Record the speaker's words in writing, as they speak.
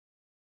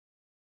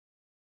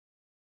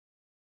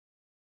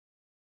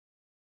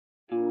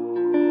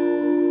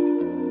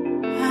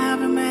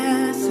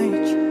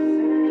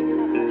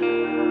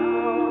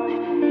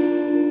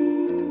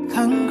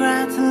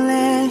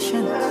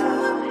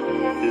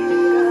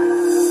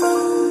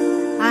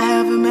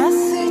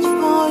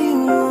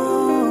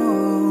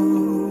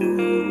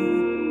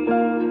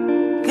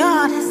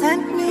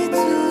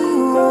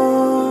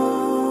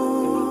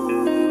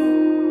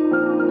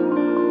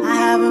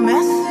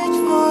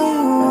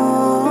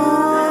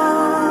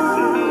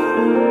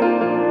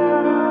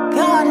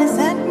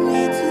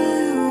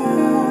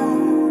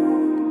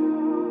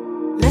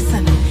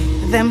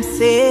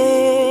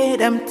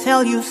them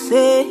tell you,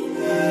 say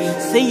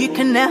you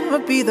can never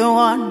be the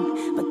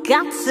one. But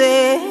God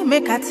say,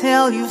 make I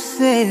tell you,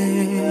 say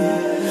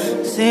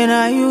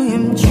now you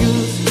him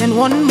choose. In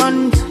 1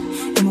 month,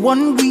 in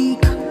 1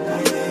 week,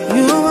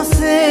 you will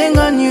sing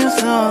a new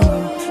song.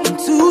 In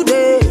 2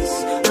 days,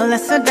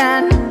 lesser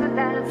than,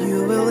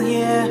 you will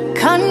hear.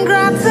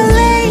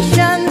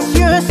 Congratulations,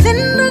 you're in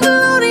the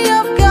glory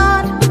of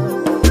God.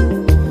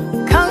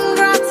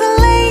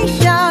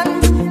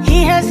 Congratulations,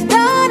 He has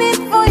done it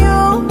for you.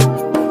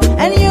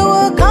 And you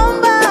will come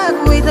back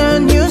with a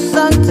new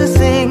song to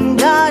sing.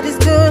 God is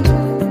good.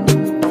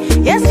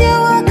 Yes, you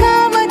will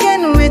come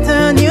again with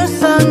a new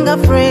song of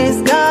praise.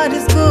 God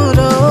is good.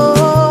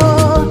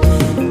 Oh,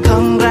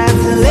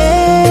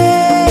 congratulations.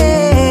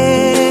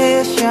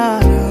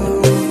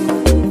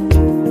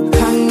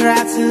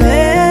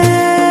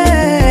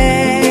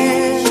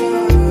 Congratulations.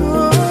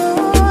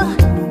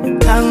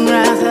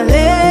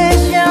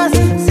 Congratulations.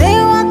 Say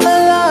what the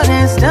Lord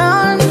has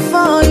done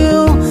for you.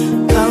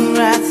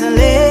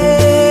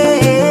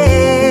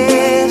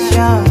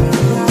 Congratulations.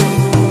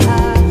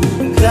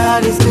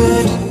 God is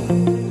good.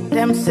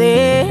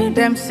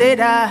 Them say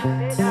that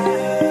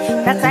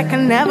I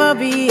can never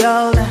be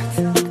all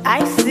that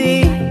I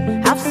see.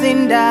 I've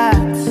seen that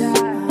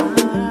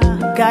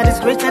God is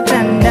greater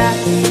than that.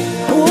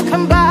 Who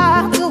can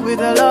battle with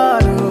the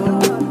Lord?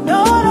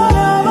 No,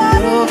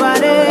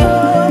 nobody.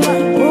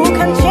 Who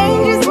can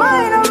change His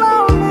mind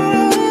about me?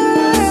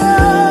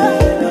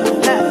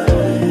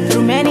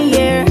 Through many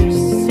years,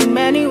 in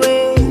many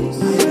ways,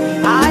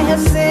 I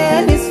have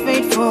seen His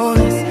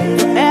faithfulness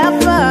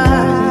forever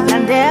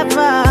and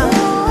ever.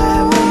 I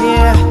will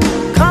hear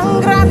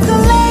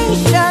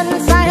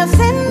congratulations. I have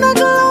seen the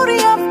glory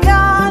of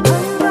God.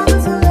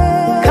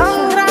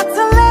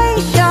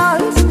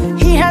 Congratulations,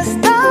 He has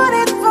done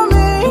it for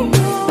me.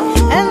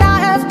 And I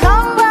have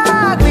come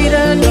back with a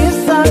new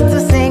song to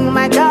sing.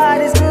 My God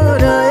is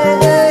good.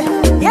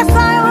 Yes,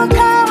 I will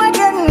come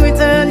again with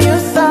a new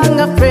song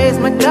of praise.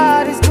 My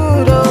God is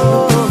good.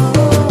 Oh,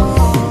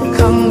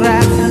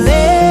 congratulations.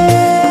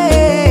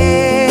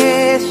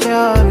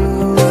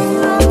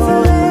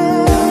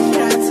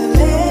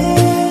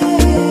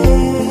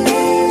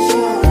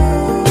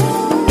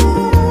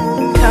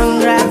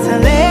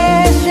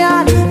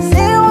 Congratulations.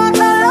 See what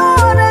the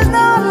Lord has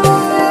done for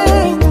me.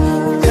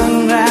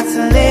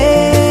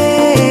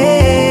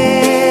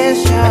 Congratulations.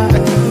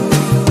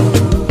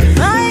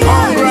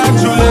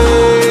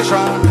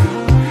 Congratulations.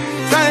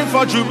 Time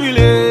for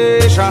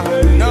jubilation.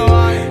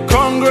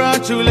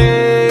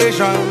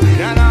 Congratulations.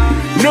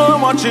 No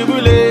more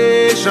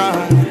tribulation.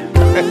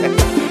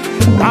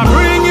 I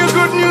bring you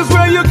good news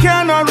where you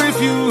cannot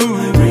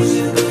refuse.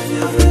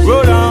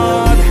 Hold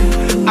on.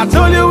 I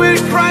told you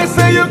with Christ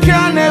that you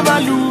can never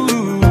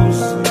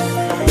lose.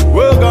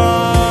 Oh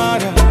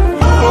God.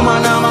 Oh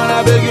man, I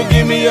beg you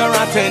give me your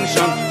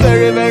attention.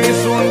 Very, very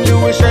soon you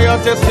will share your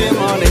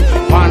testimony.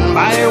 One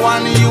by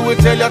one you will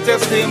tell your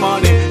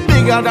testimony.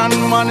 Bigger than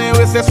money,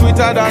 we say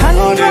sweeter than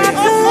honey.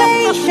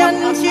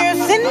 Congratulations, you're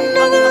in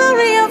the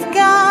glory of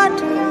God.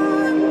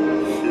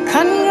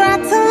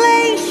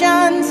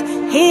 Congratulations,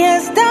 He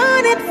has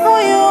done it for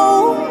you.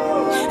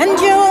 And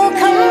you'll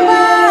come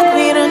back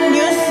with a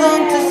new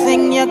song to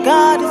sing. Your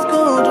God is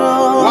good.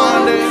 Oh,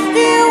 One day.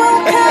 you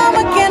will come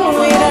again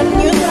with a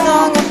new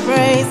song of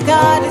praise.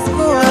 God is good.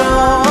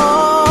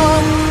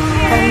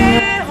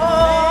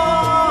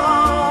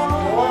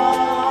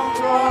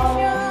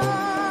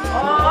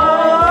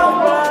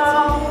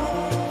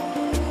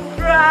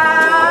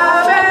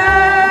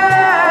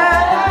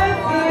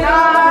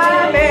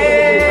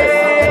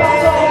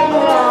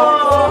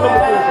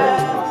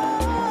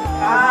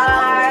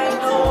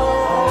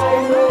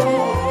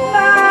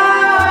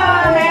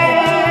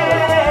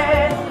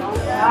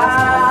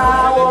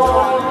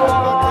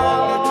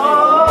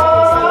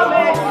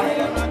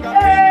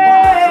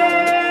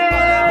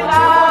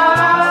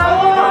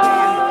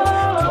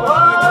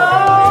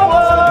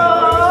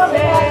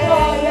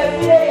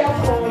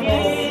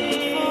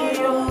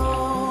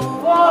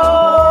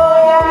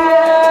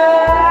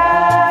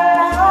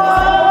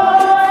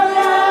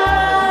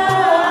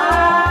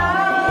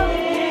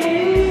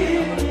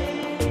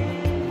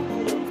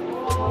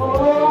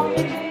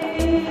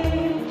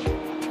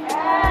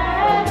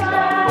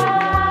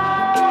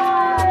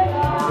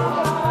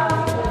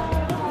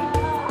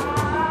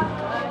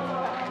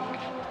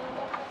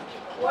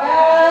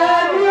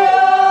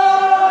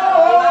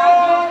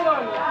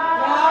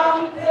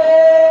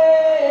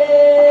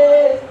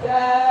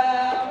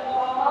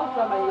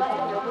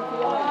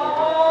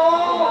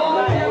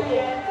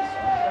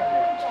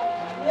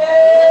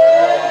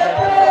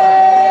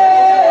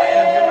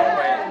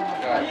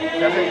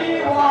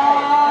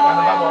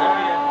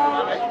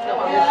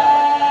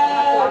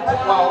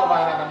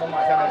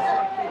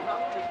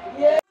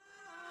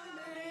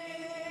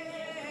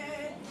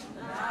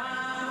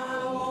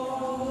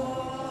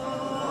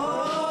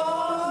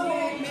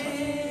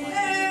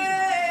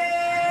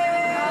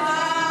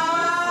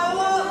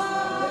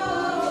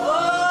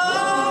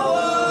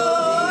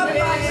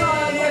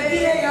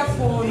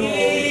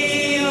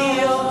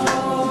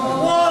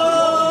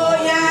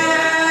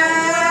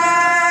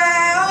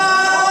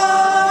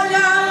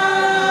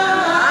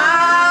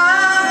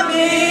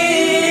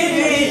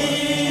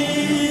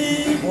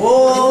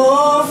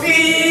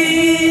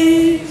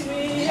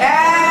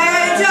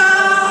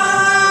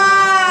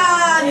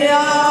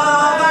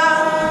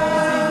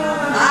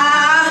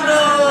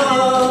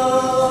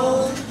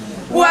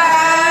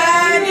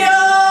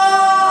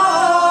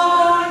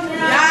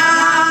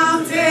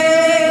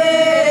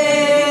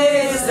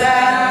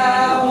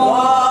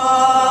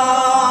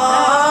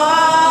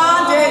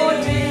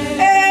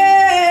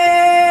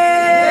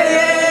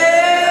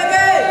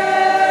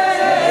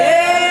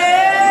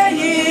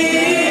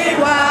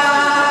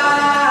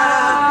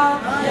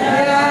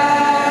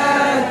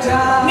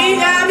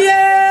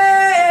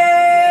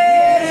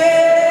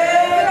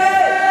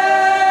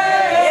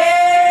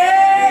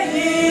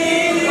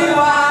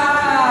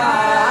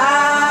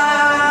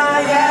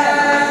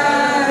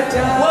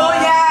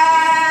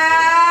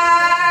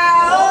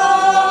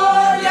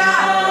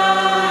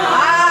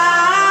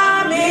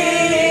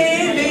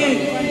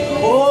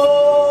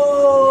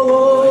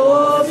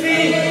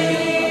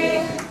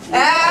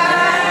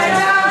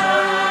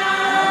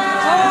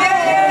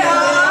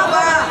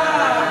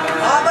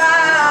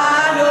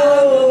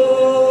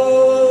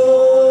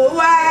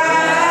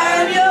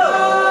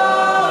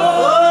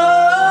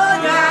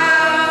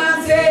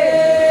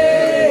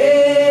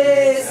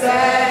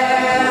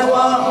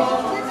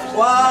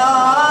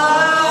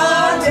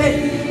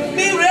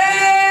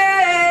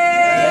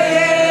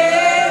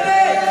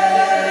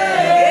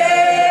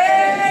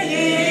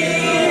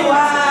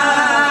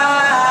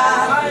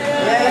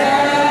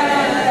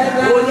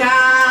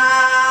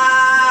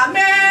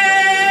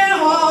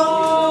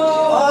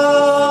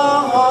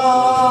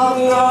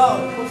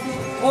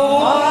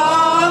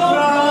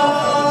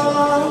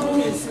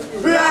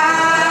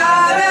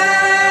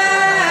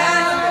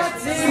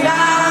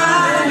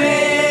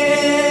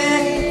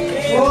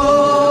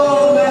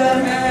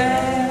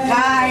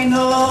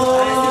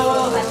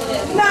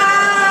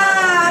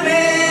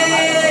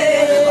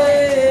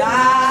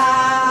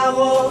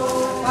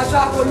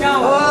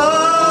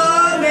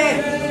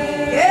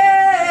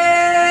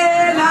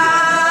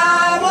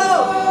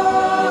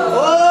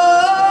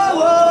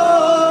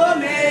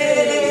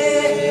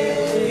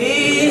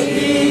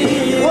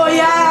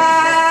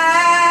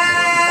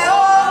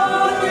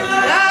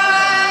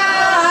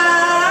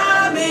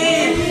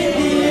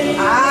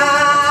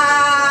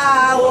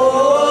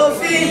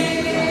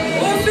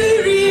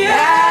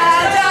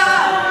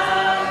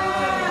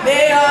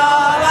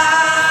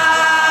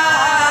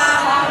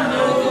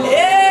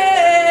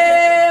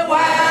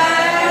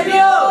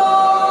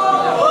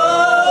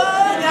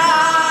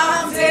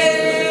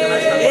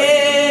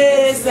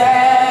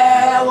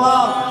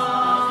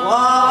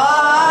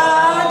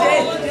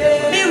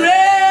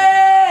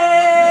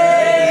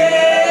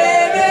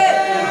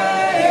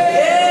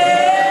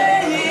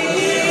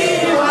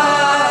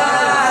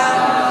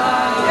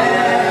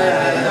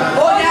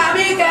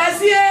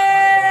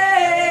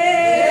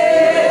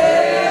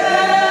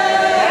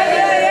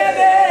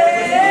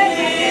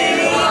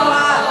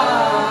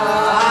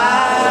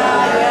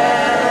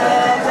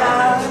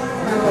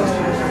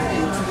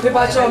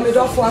 Papa cho me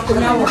do for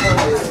akonya wo.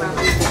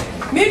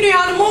 Me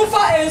nuan mo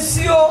fa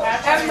ensio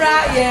emra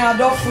yen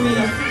adofo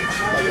yi.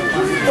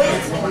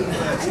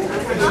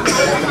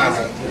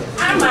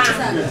 Ama.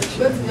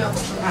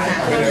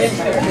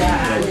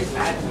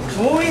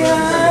 Oya.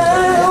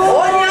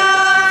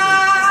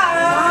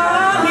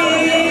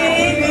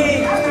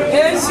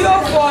 Ensio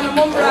for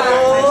no mbra.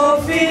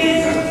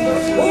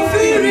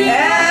 Ofiri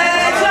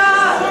eja.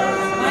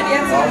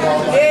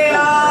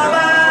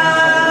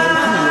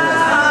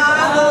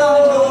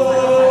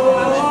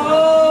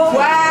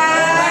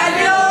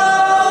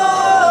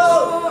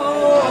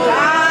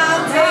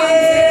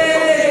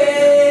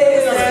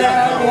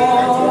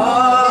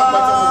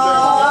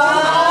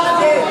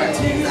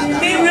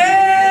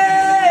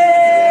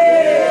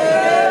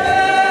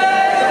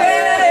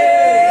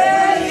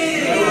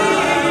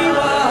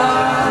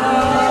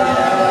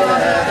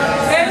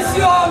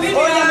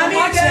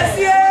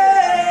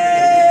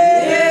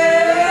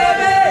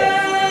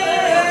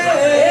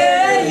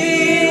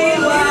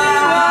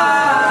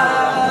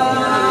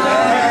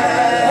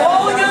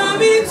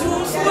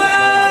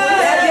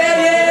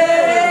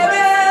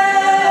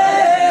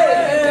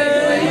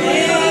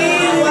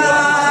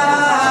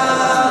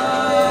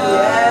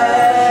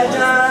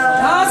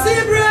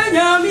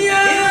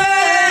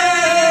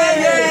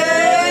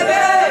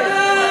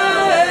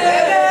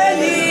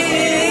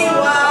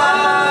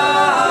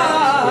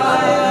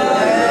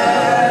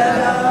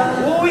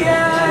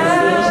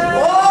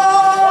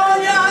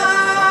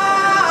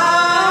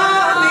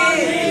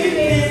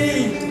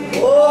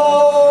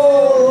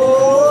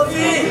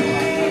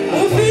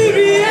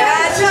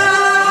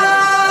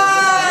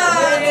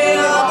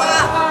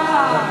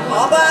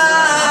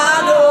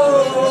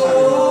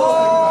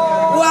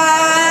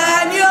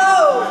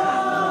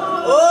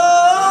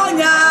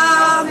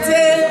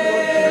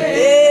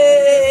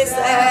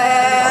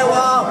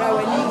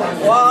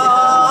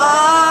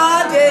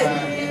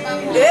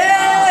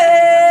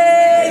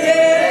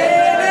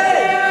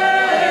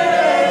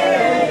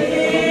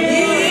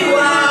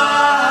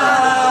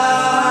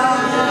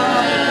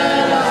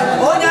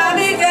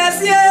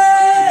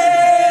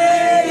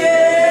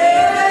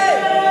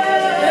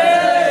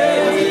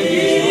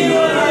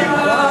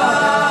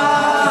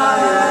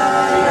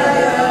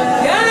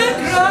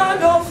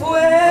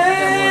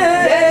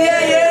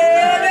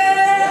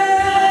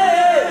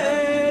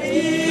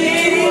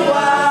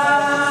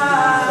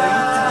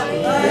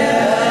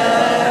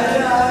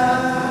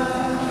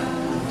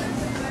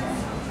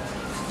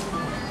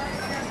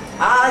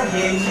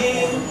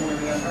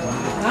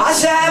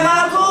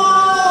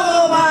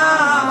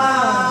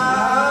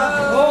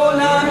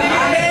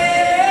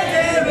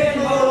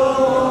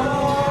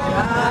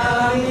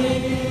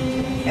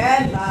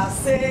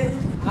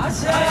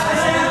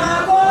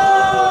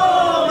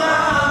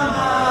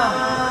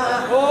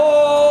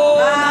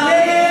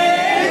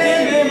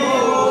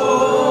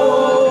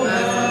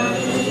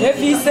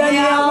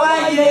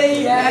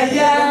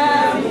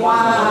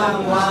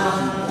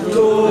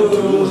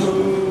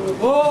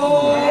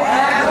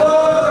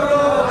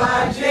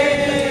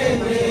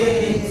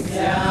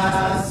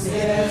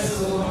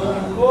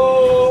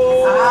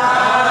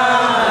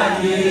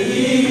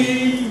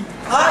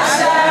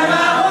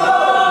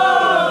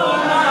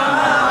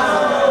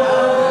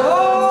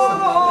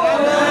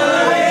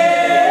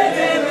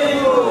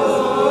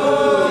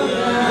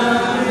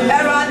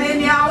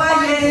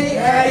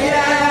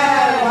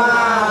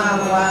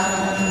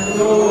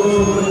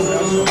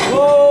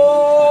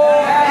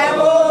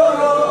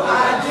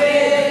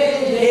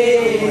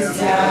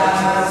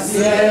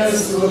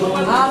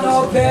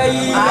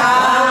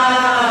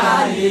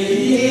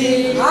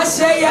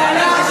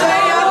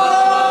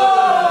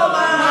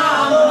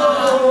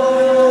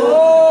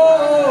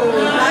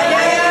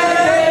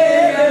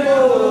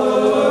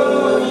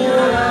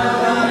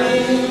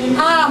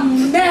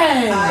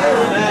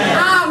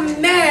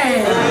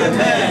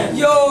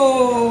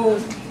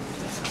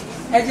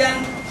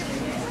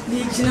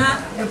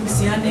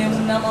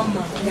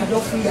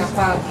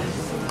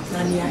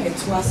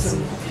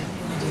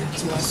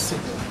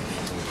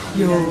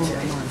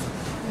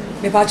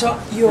 Pacho,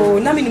 yo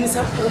na mi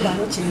nimisa oba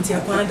no chinti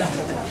akwanda.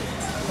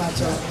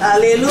 Pacho.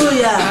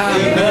 Hallelujah.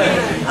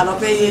 Amen.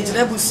 Anope ye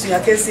jina busu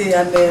akese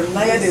ande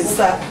na ye de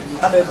sa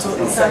abeto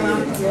nsaye.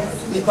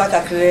 Ni kwa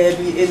kakre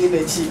bi eni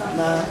bechi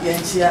na ye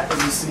nchia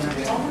ebusu.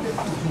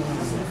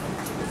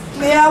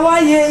 Me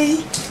awaye.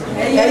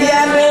 Ye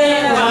me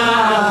wa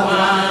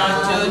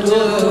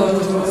jojo.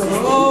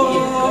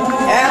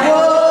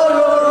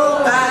 Eboro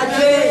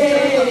kaje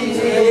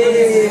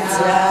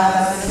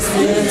ta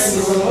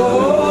seso.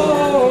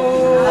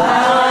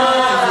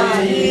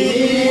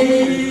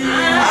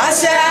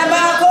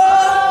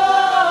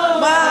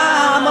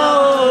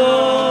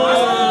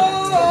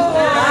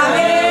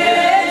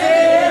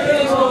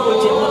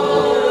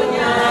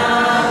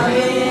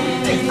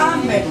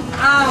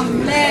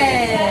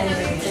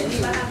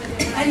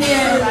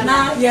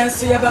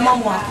 Yes, you have a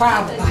mamma,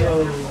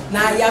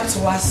 now you have to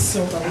us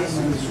so.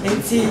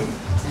 And see,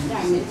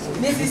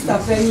 this is the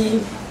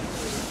penny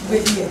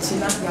with the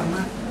China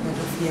Yama,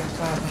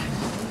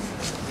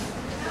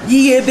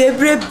 Ye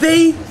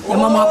bebrebe ya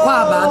mama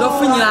kwa ba do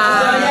funyina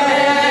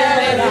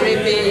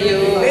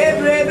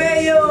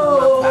bebrebe yo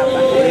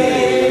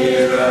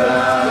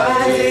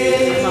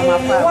mama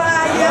kwa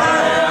ya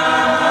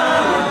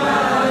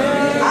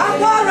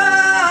agora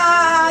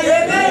ye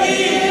beni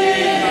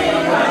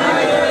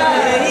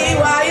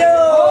wa yo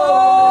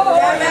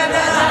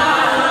emeda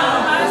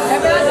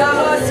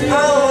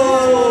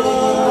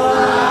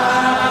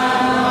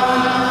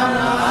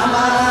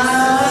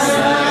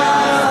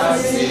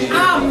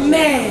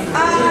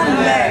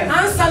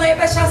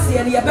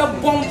and you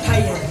have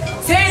bonfire.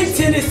 Saying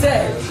to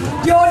say,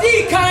 the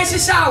only kind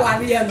of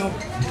shower, you know,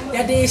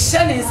 that they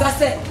shine is I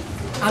said,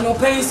 and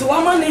open so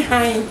one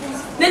high.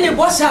 Then you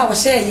wash our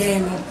share,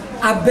 you know,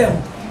 a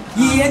bell.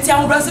 Ye at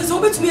your brothers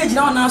over to me,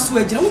 now, now,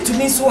 sweat, to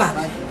me, so I,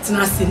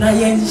 Tanasi, na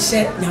yen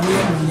shed, yam,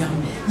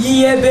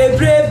 ye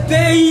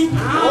baby,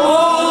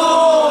 oh,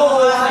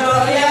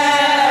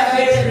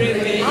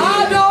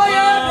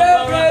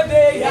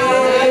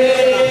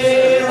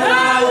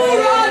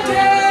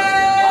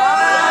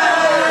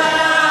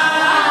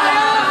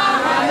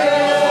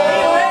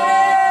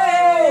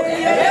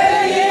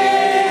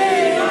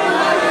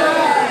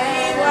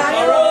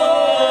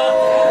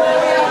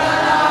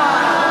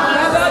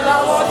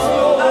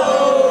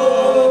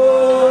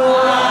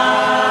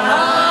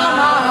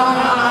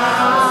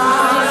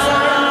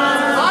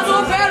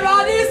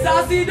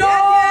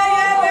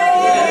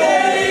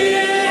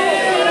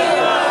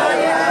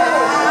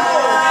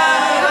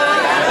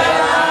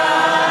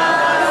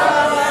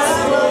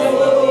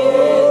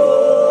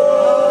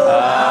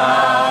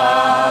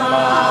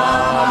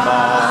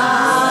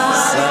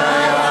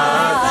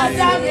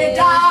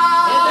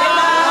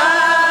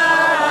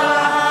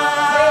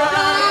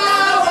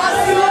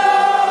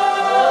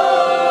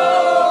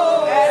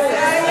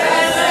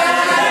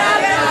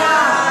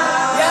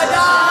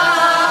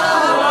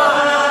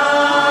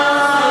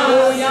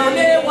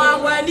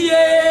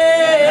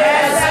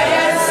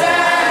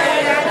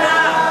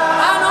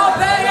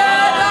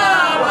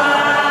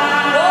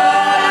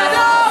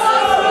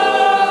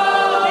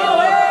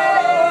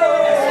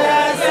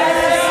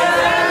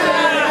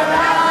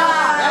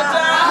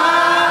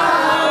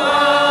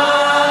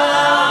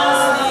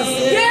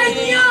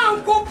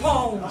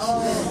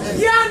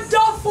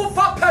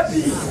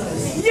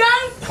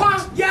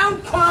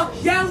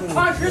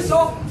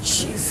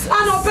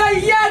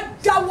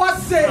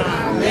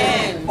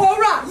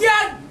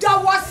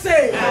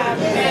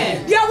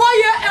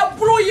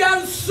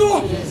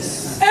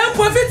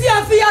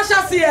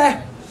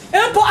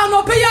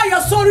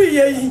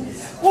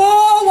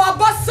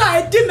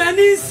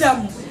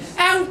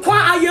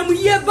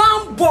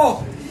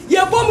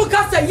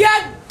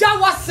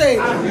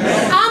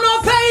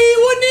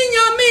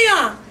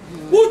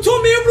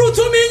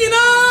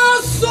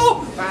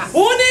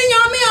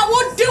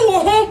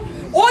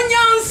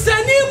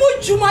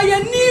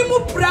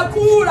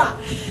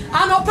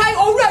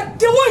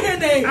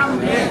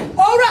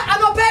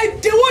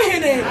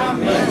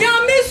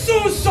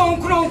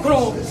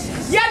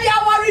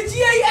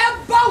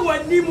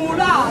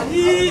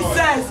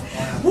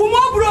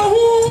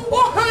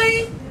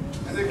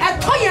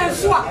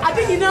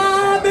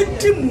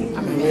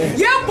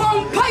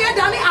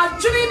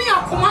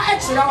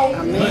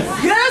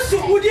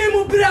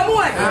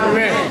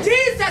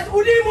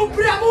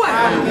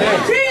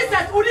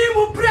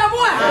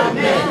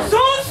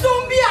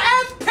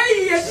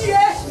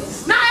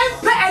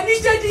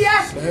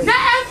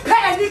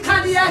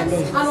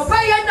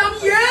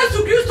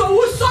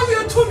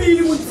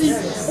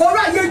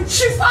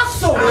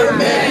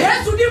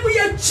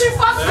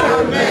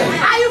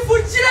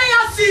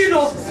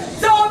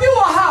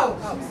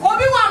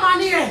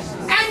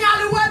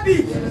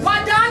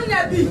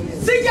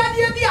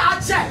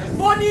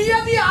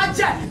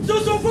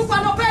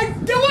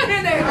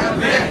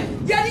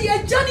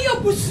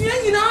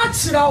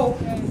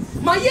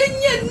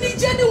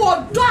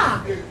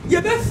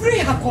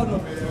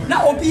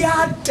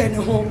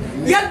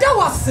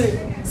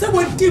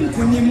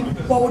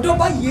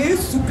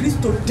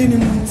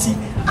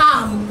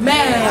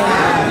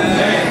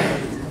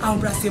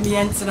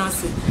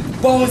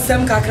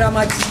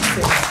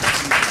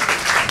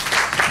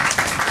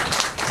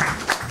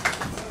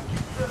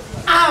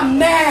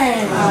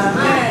 Amen.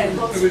 Amen.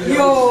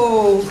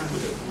 Yo,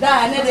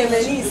 da ne de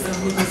menis.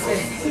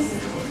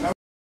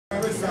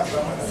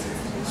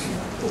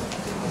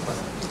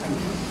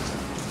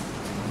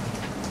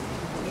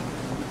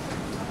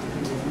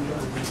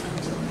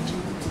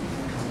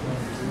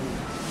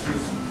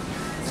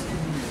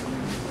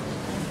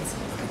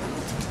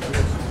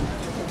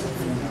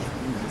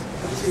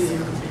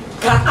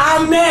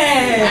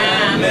 Amen.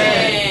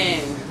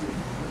 Amen.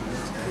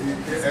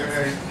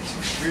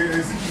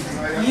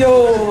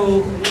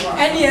 Yo,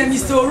 any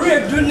Mr.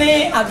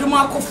 Redune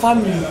Adumako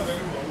family,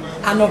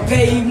 and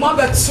obey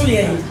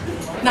Mabatuye.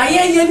 Na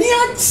ye ni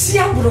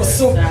atia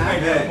broso.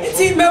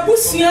 Iti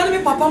mebusia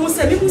mi papa mo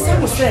se mi busa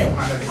mo se.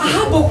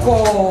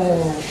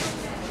 Ahaboko.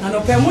 Na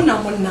no pe mo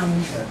na mo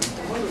nam.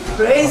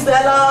 Praise the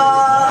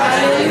Lord.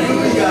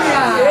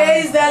 Hallelujah.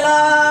 Praise the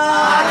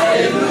Lord.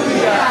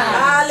 Hallelujah.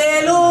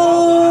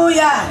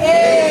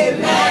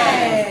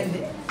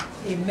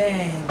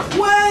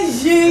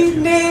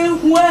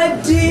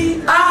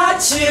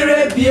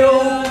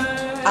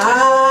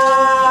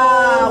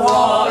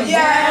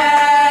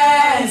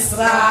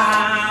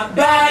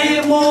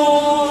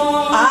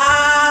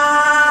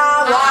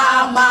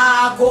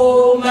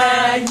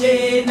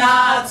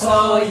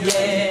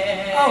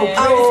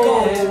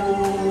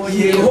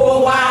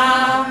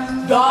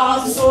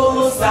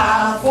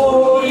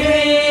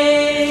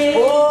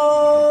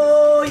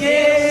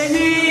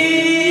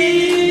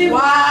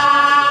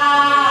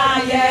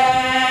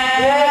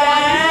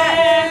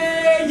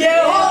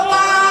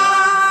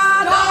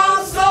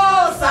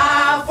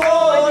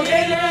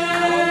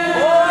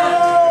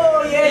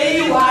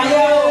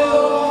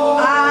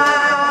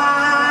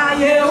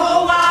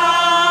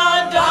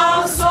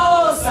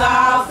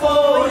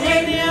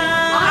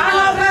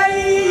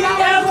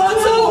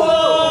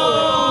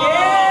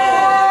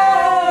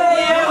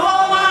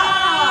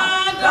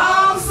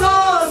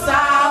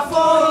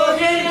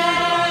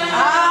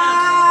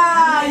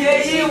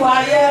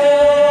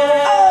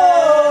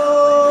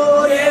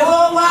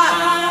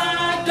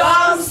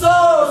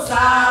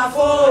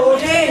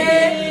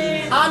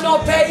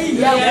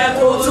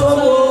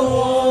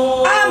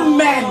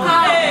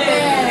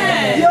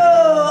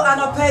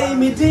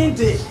 midin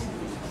de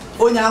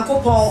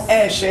onyankopon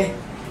ehwe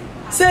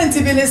senti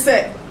bi ne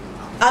se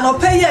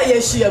anope ye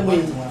yehia mu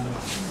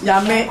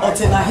nyame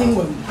otena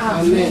hinwam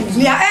amen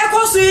nia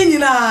ekoso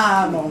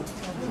nyina no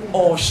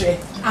ohwe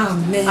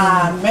amen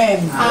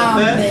amen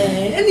amen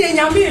eni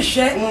nyame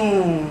hwe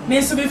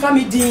me so be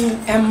famidin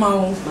emma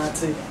o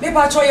mate me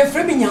pa cho ye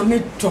frɛ me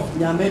nyame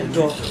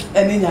do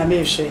eni nyame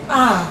hwe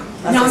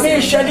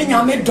nyame hwe ni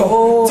nyame do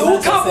ti wo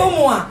ka bo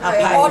mu a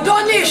odo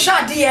ni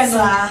hwade ye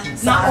no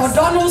na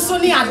odo no so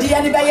ni ade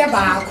ye ne be ye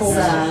baako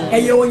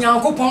eye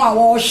onyankopɔn a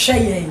wo hwe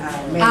ye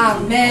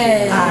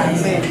amen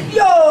amen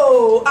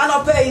yo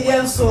anope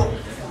ye nso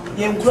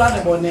ye nkura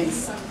ne bone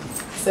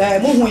se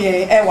muhu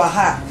ye e wa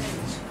ha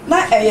na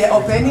eye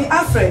openi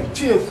afre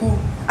tueku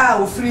a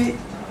ofiri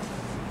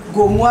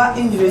gomua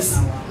inyiresi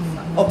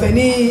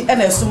openi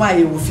ena esuma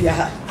ye wofia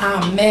ha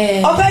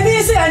amen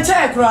openi se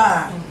enche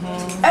kra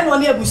eno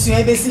ne abusuan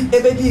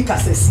ebedi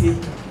kasesie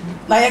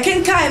na ye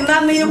kenkan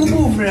na ne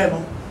yebubu mre no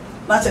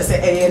na chese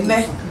eye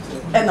ne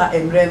ena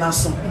emre na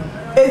so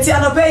enti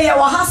anope ye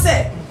wa ha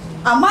se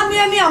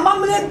amane ne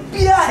amamre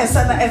bia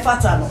esa na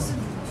efata no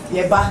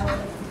ye ba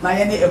na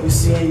ye ne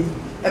abusuan yi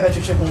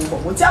ebetwetwe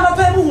konko enti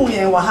anope mu hu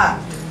ye wa ha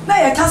na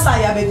ye kasa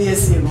ya be die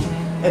sie no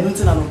enu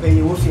ntina no be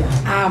ye wo fia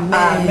amen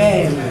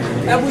amen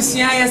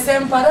abusuan ye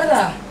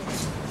semparada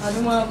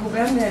aduma ko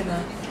bemena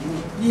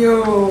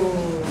yo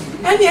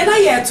eni na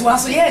ye to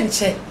aso ye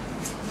nche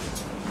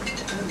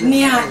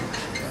nia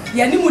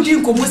ye ni mudi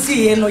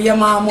nkomosi ye no ye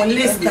ma mo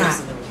lista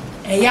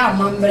e ya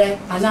amambre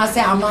ana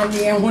se amane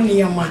ye ho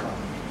ne ma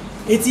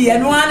eti ye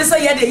no an se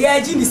ye de ye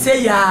agi ni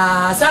se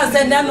ya sa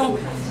se ne no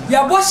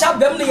ya bo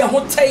shabem ne ye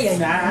ho teye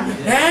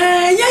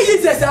ye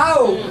yize sa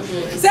o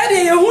se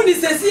de ye hu ni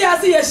se si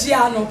ase ye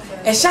hia no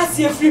e hya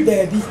se free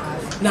baby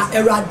na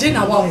erade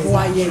na wa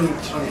boa ye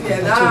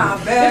na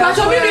be ba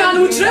so mi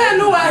anu tre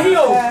no wa hi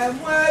o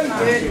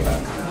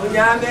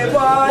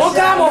o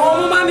ka mo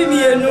ho ma mi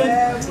mienu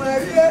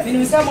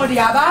mi se mo di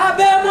aba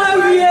be mo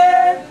awie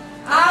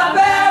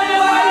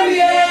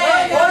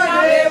o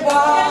na le bo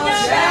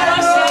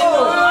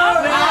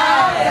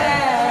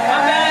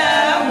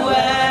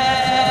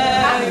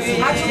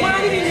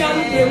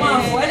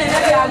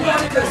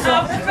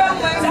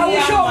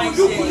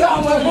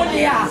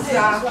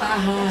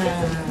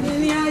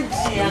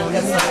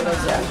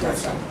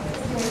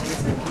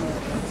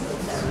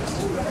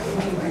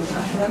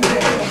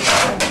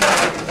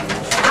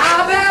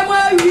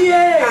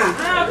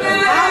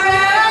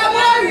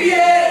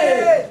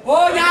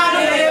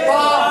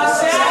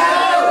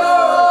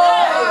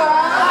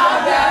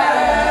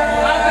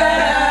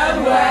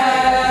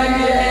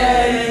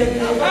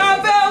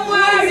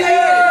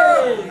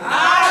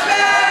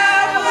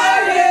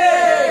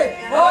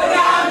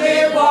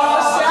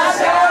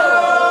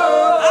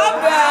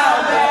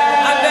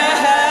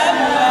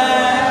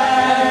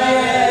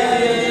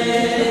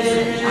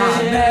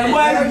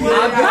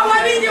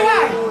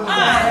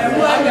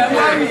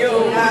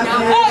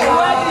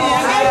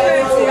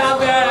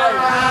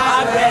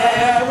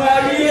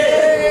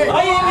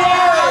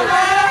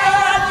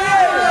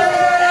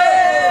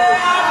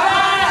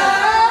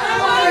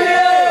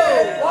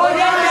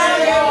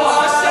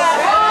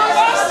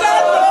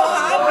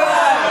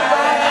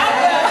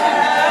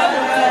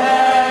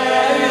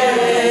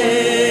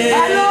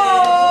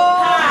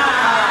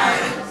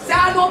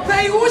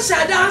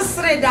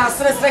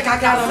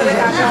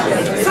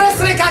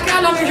Sre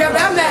kakana mi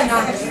jebe mena.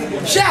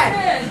 She,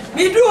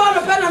 mi du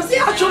ono penam si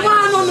achuma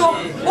no no.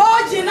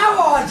 Oji na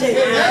oji.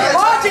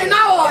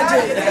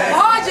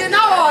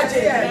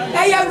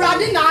 E ye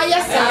bradi na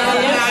ye sa.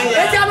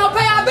 E ti ano pe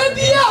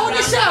abebi a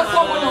oni chef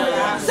ko no.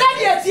 Se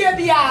die tie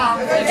bia.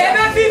 E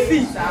be fifi.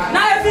 Na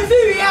e fifi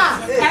wi a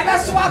e be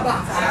swaba.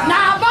 Na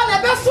aba na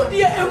be so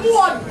die emu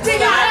odi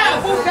na e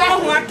fu fe ho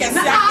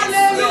akese.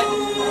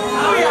 Hallelujah.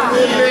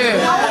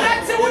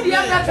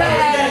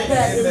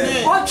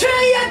 O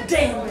train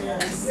day.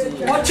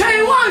 O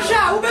train one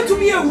shall who to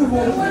be a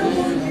woman.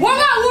 One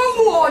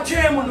more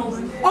train.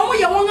 Oh,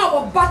 you want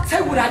our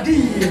butter with a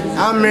deal.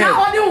 Amen.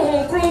 Now, I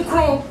don't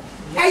cron.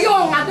 A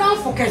young madame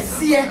for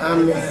Cassia.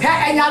 Amen.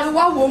 And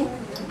Yaluwa womb.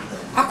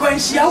 A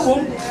quenchia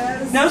womb.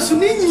 Now,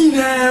 Sunini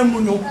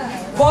Muno.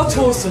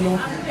 Bottles, no.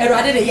 And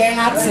rather the young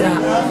answer.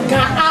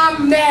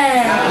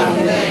 Amen.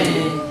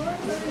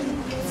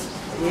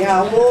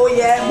 Ya wo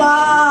ye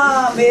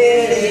ma me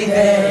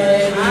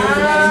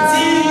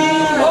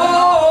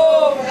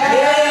oh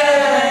ye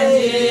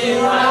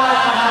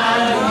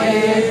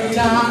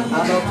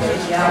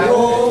ya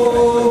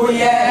wo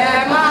ye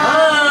ma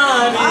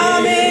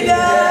me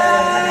da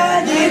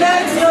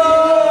direction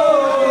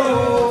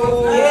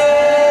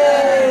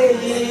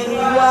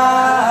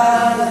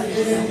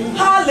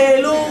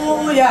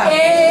hallelujah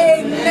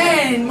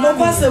amen mo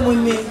passe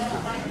munni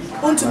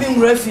unto be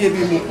refie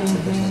bi mi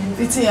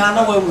fiti ya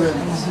na wawura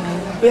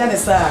we ya ne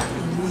sa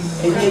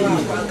enye yi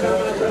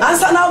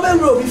ansa na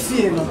wawura obi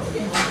fie no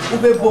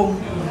ubebom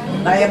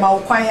na ye ma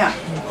kwan a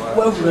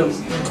wawura mu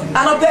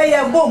anope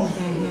ye bom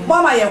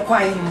mama ye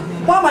kwan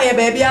mama ye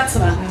baabi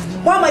atena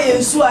mama ye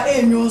nsu a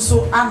enyu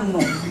nso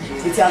anno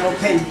fiti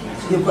anope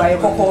You cry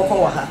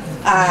koko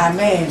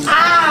amen.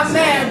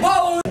 Amen.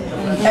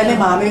 Any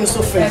mommy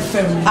so friend.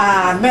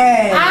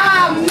 Amen.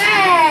 Amen.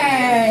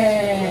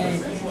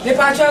 The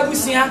patcha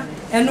busia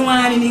and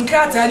one in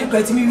Krata, you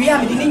got me. We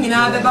have been in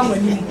our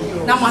baby.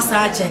 Now must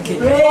I check it.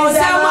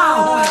 Hallelujah.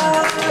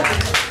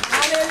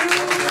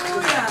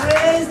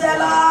 Praise the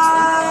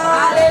Lord.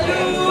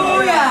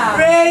 Hallelujah.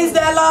 Praise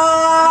the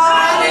Lord.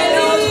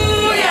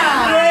 Hallelujah.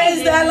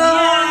 Praise the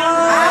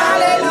Lord.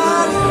 Hallelujah.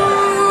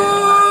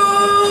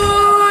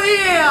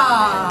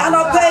 And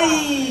I'll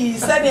pay.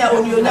 Send me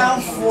on your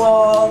down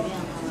for.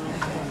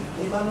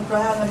 I'm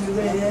proud of you.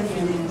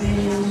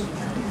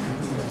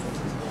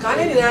 Can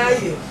you deny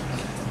you?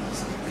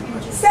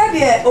 Send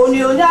me on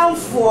your down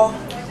for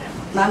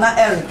Nana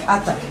Eric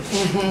Atta.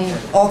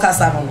 Or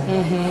Cassano.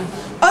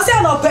 I say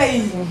I'll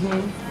pay.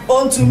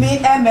 Unto me,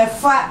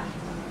 MFA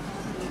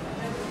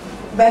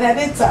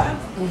Benedicta,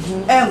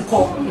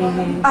 Enco.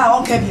 I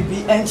won't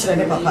be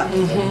entering papa.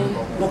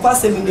 No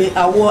passing me,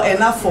 I wore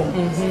enough for.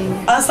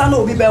 Answer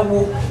no be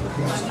bewo.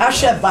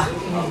 Asheba,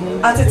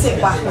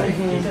 Antitepa,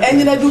 and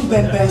you do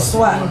Ben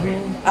Swan,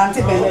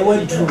 Auntie Ben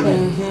went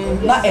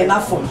through. Not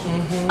enough for.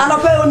 And I'll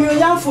pay on your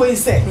young for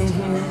his say.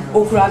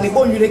 Okra the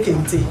bone you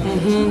reckon tea.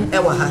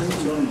 Ewa.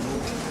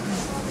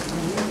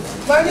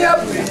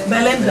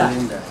 Belinda.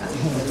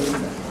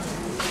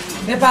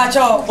 The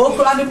patcha,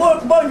 Okra the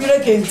bone you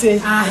reckon tea.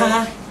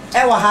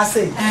 Ewa has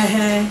say.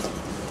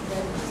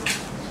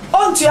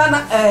 On to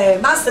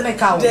Master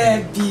Cow.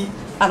 There be.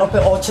 And up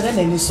all children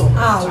and so. And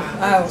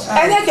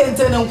I can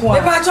tell them what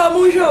about your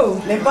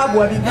mujo. The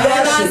Babu be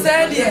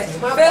said, yes.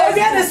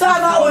 Baby,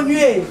 son on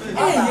you.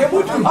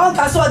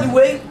 Uncle saw the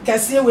way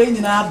Cassia waiting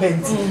in our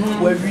bench.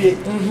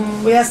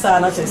 We are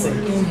son, I say.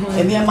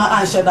 And near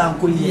my answer down,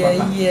 could you?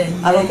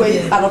 I don't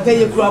pay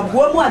you grab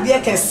one more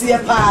dear Cassia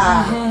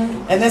pa.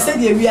 And I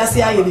said, we are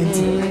saying.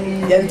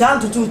 And down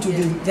to 2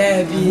 today.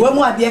 There be one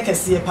more dear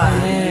Cassia pa.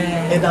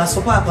 And that's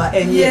so papa.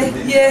 And yeah,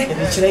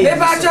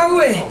 about your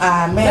way.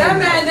 Amen.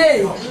 Amen.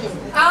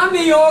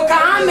 Yo,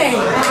 amen. Amen.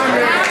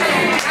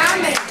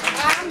 Amen.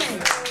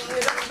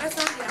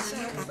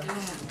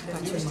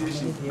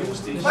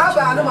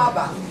 Baba, no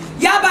baba.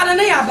 Yaba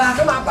na yaba.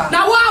 Na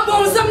wa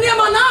bon sam ne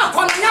ma na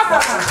kono nya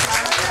baba.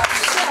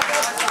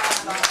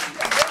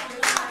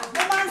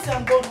 No man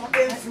sam bon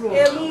enfro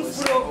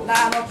na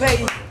no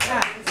pay.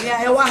 Ya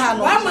e wa ha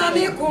no. Wa ma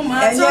mi ku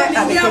ma so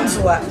mi yam.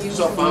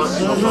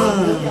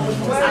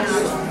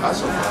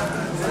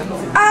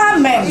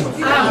 Amen.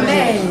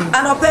 Amen.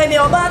 And a penny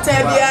about a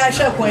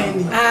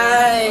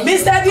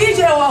Mr. DJ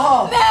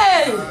Waho.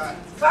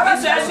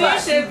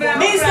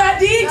 Mr.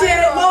 DJ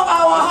more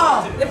our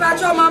home. The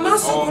patcho mamma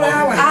so.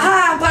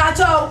 Aha,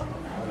 patcho.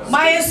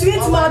 My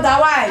sweet mother,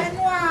 why?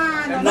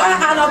 No,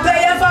 and a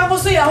pay a family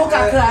so you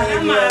can cry.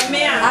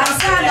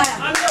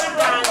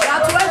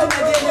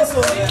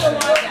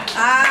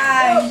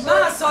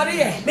 I'm sorry.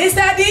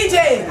 Mr. DJ.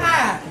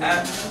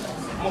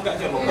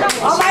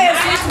 Oh, my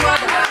sweet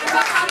mother.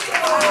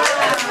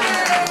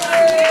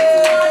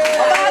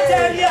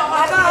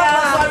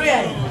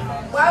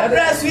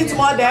 Sweet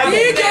mother.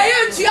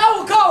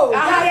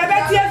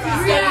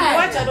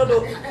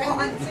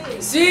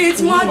 Sweet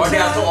mother.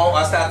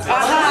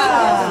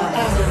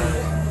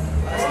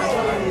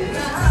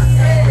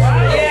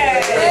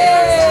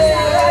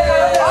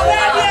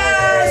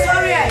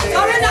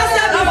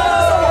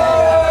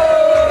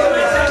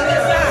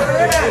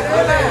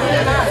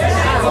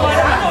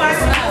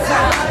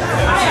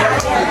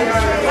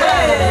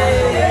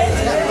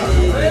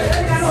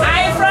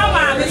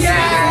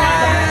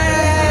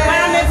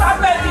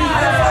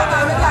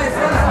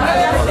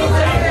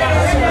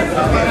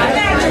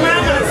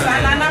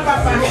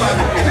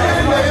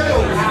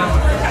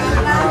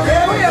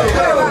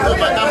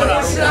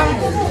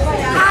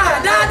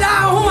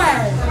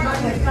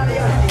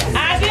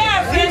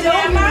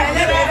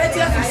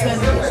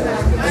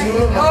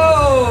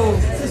 Oh,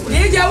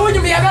 you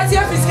wouldn't be able to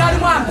fiscal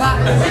one.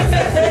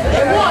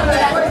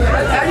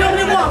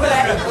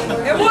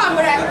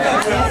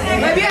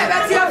 Maybe I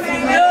bet you.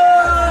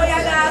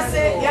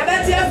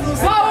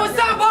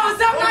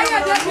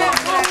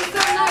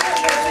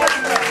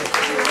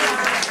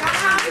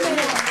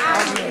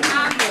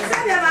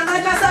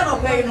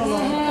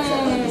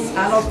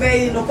 I'll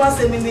pay no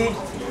passing me.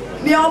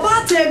 The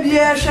about a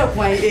beer shop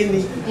my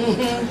any.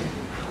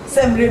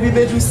 Some baby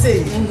to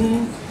say.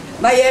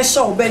 My yes,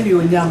 show Ben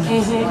you young.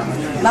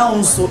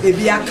 Now so a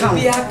be account.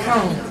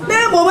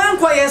 Then, moment,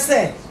 quiet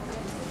say.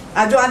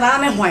 I do an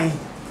army wine.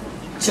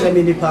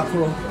 Chile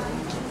Pacro.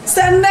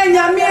 Send them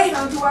yammy.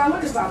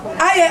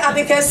 I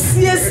think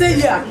see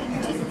ya.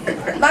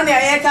 Nanny,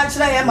 I catch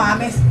like a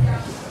mammy.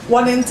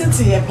 One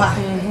entity a pa.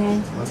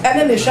 And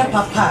then the shop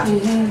papa.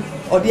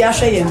 Or the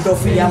Ashay and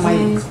Doffy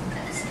Yamay.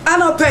 I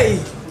no pay.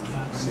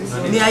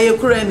 Near your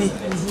cranny.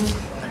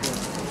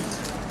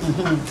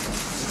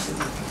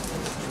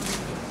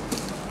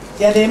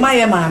 Yeah, they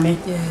my mammy.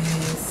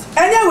 Yes.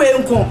 Anyway,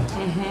 uncle.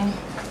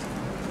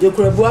 You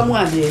could have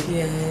one,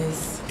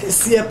 yes.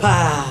 See a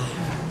pa.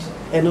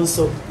 and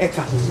also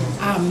eka.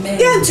 Amen.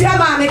 Yentu ya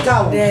ma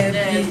meka o.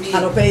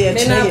 Anope ye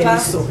chire ye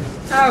so.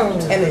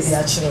 Ene bi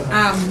a chire.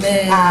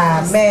 Amen.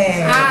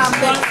 Amen.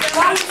 Amen.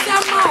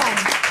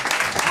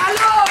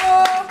 Hello.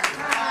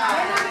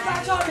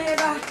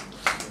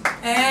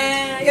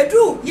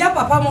 Edu ya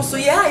papa mo so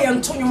ya ye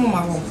ntonyo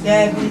ma wo.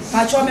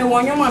 Pa cho me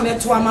wonyo ma me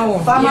to ama wo.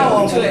 Fama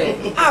wo.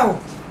 Aw.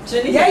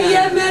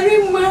 Ye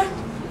merima.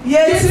 Ye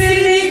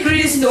Trini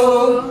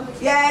Christo.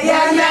 Ye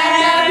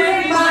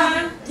merima.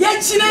 Ye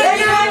chine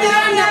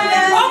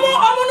omo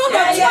no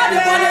do twa de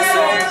bone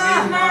so.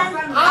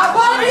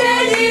 Abode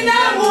yi na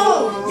mu.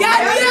 Ya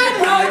dia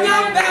no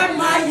nyambe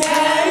ma ye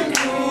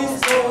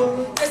Christo.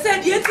 Ese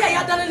die tia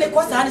ya dane le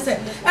kosa ne se.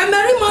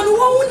 Merima no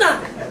wo na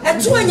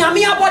etu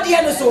anyame abode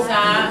no so.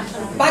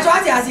 But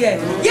what you say?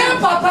 Yeah,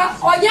 Papa,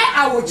 onye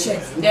awoche.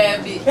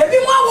 Debi. Ebi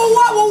mo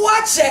wo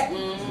ache.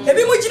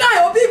 Ebi mo gina e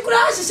obi kura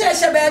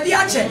hihye baabi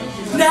ache.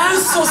 Na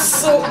nso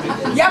so.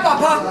 Yeah,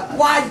 Papa,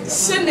 wa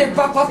che ne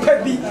papa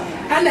pabi.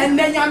 Ana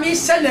nyame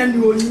hye na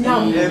nu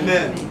onyam.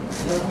 Amen.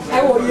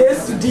 I will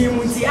Yesu di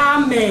mu ti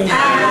amen.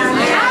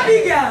 Amen.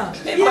 Abigail.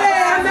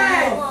 Yeah,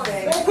 amen.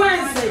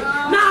 Okwense.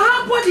 Na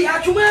ha body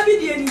atwuma bi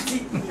de aniti.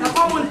 Na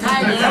common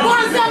time.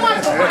 One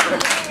zaman.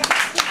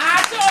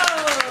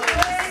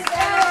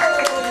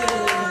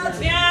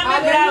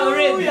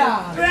 Hallelujah.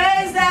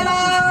 Praise the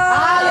Lord.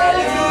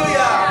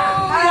 Hallelujah.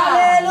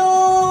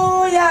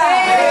 Hallelujah.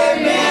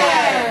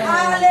 Amen.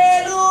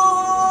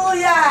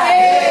 Hallelujah.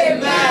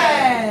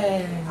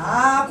 Amen.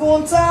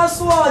 Akunta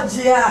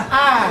swojia.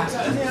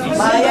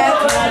 Maye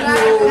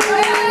krado.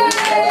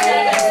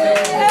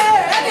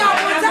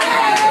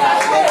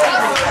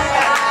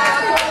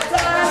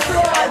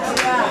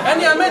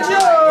 Any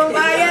amejo.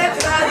 Maye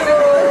krado.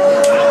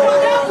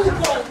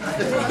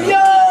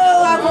 Yo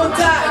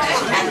akunta.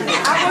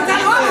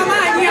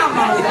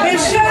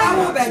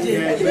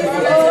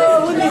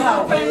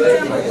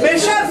 Me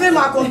chef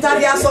ma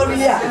contaria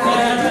soria.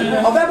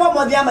 Obebo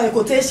modia ma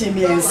quotation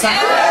mi ensa.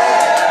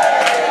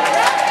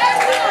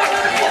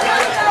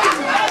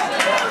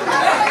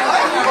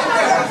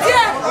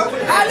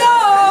 Hello.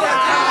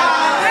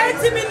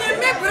 Eti mi ne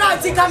me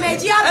pratica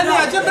media.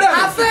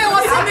 Afa o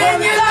se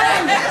menye.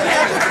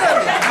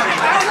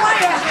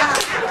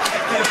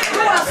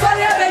 Tu a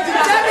soria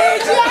media.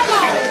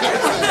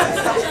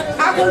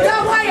 Akunta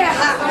waye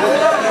ha.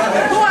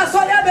 Tu a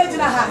soria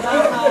media ha.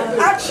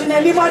 Action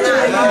any much.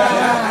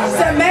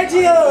 Se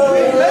medio.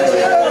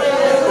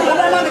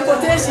 Ona mi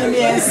quotation mi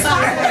ensa.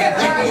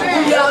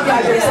 Ya ga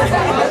de.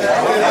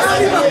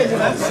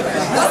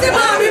 Você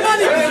mami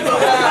mani.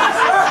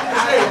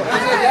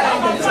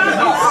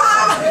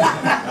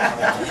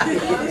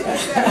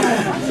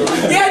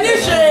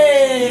 Yenishe.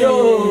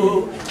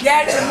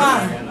 Yedma.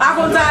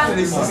 Akunta.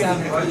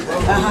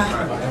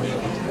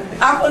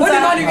 What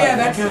about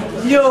you?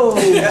 Yo.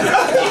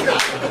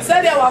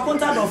 Said there were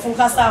contact of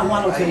Funkasa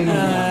one of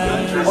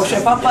them. Or she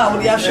papa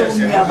would have shown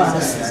me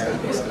about.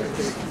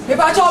 If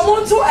I told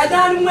you to a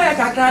damn way, I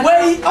can't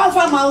wait.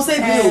 Offer my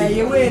say,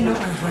 you will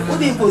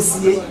not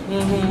see.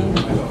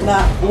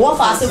 Now, what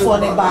fast for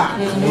the bar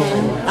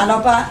and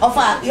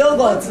offer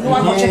yogurt, no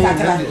one check a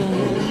crack.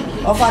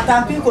 Offer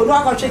Tampico, no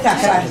one check a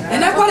crack.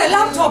 And I got a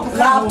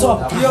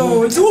laptop.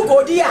 Yo, two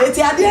go dear. It's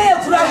a day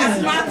of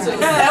problem.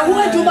 I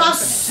want to my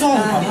son.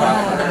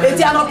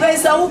 It's an open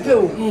so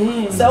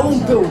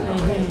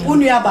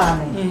Uniaba.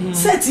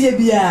 Set ye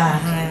bia.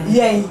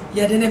 Yea,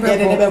 yet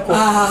never call.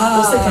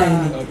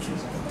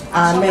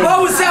 Amen.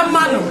 What was that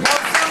man?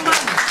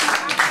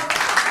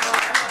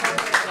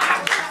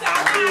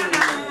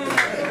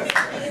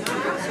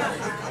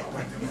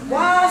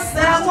 What's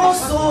that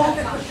also?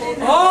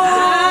 Oh.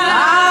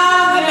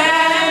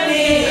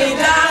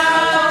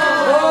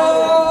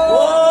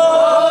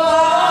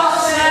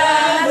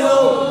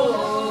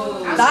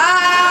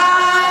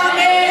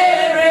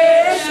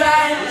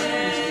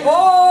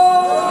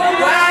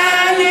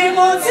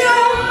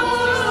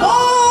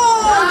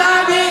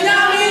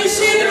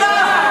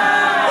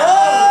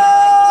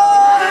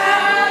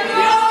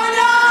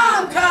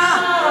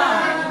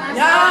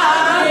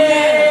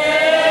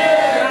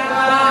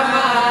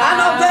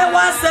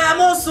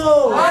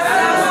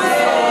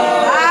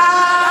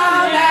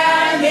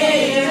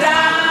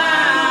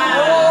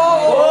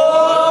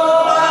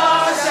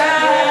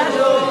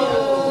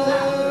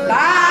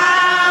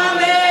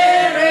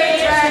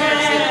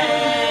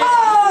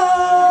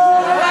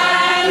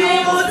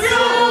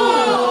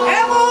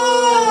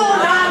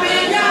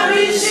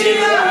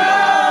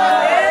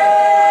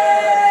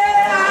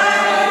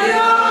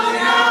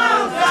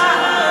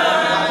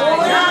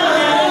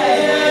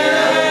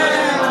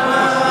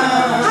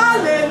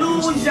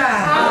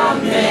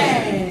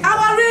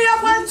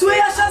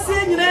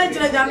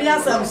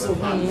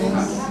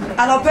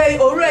 And I'll pay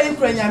already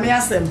Ukrainian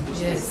Yasem.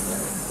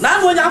 Yes.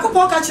 Now, when I could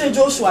catch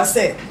Joshua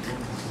said,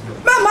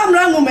 my mom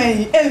ran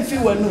woman, and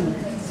few were new.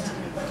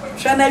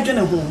 Shana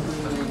Jenna home,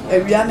 a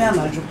Riana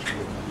Majo.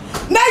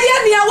 Now,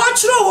 I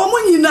watch your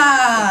woman,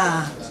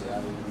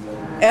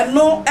 and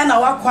no, and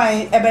our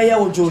quine, a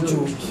bayo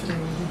Jojo.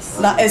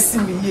 Now, as see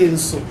me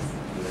so.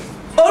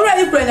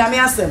 Already Ukrainian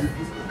Yasem.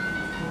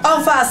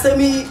 on fa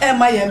semi e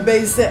ma yen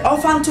be say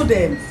on fa to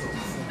them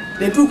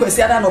the do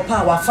kwesi ada no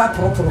pa wa fa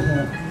propro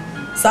ho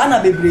sa na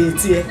bebre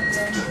tie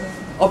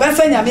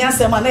obefa nyame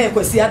asem na e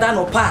kwesi ada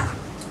no pa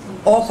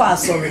o fa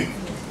sorry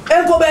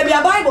empo ba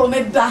bia bible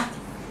me da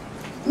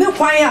ne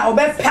kwan a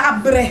obepa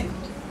abre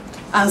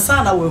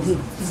ansa na wahu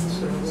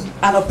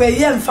anope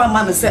ye mfa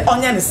ma ne se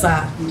onye ne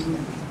sa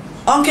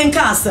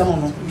onkenka asem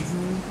no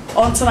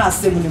ontena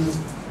asem ne mu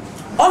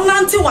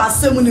onante wa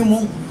asem ne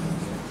mu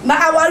na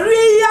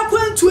aware ya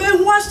kwantu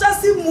ehu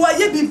ahyase mu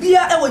aye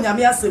bibia e wo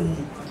nyame asem mu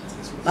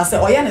na se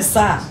oye ne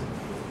sa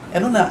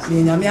eno na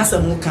nyame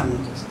asem mu kan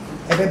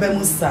ebebe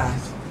mu sa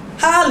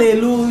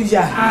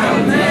hallelujah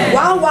amen.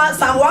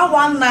 Psalm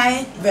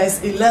 119 verse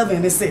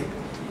 11 they say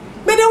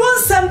me de won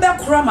sem be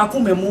kura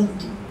makoma mu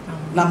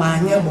na ma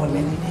anye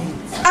bone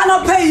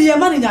anopa ye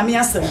ma nyame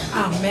asem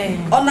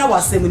amen ona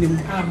wasem ni mu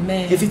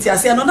amen efiti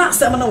ase no na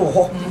asem no wo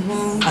ho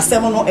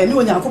asem no eni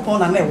onyankopon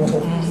na na e wo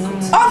ho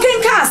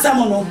onkenka asem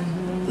no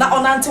na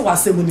onante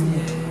wasem ni mu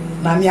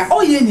na mia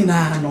oye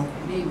nyina no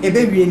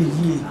ebe wie ni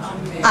yie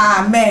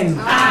amen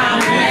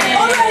amen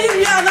ola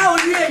yia na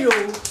olie yo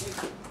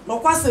no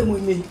kwasem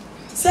ni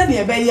se ne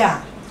ebe ya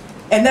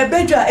ene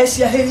bedwa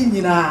ehia heri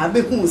nyina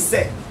be hu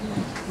se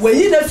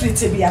weyi na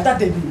frite bi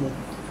adada bi mo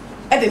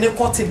e de ne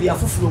kote bi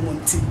afufuro mo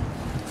nti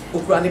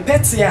okura ne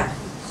pete a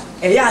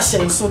eya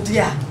ahyenso de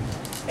a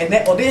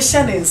ene ode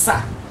hye ne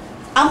nsa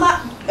ama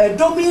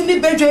edomi ni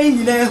bedwa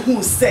nyina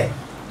hu se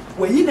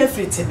weyi na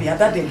frite bi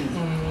adada bi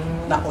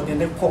na ode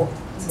ne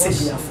kote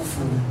bi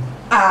afufuro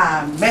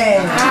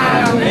amen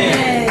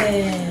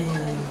amen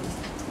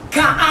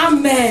ka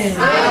amen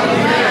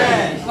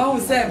amen oh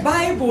say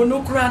bible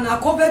no kura na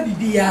koba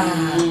bibia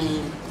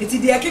eti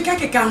de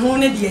keka ho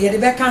ne de ye de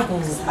be ka ho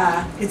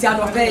eti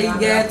anope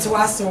ye to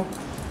aso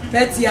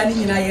beti ani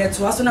nyina ye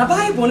to aso na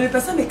bible no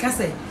pese me ka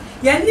say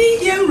ye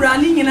ni ye nwura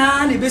ni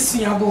nyina na be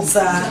suabo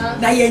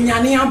na ye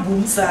nyane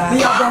abom na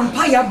ye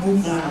bompa ya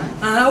bom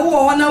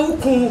wo na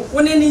wuku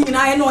woni ni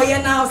nyina ye na oye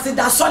na se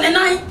da so ne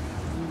nan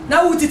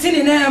na wo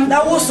titini nam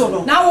na wo so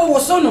no na wo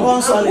so no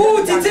wo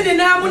titini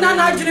nam na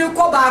na adwene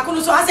ko ba ko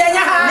no so ase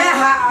nya ha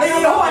na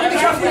ye ho ne be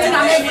hwa futi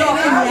na me bro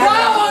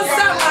wo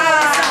sa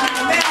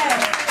amen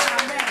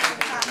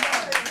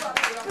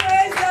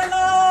praise the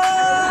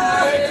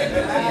lord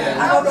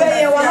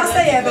akobe wa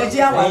say ye be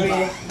dia wa we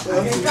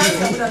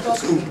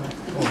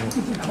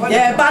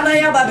ye bana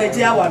ya ba be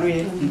dia wa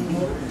we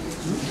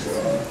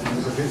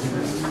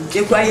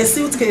ye kwa ye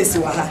suitcase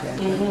wa ha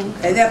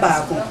enye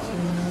ba ko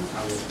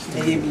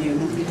eye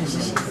bienu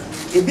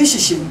ebi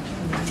hihim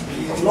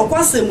no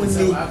kwasem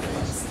ni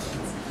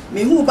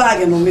me hu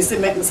bag no me se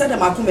de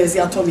makoma ezi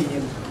ato me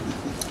yem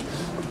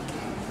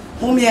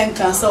mo me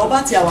enka sa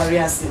obati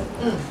aware ase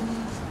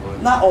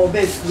na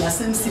obe fi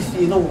asem si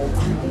fi no wo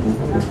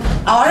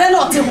aware na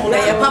ote ho na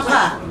ye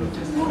papa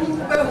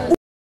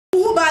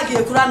hu bag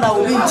e kura na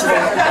obi nchi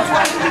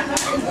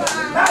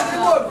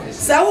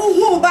sa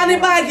hu ba ni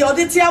bag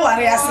odi ti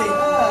aware ase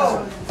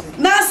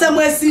na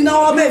samasi na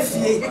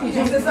obefie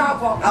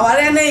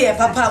aware ne ye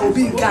papa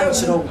obi nka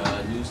nchiro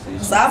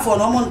sa afọ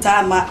no monta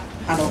ama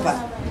anopa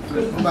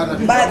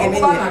bag ne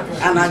ye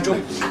anajo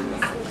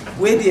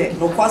we de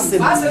no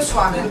kwasem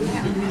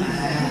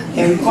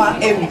enkwa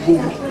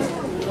ebugo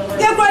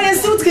ye kwa ye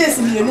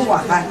suitcase mi enu wa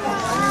ha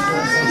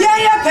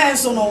ye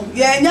penso no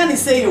ye nya ni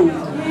say yo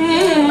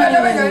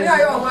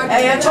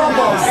ye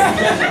chobos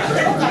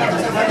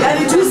ya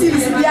ni tu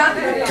series bia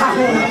ka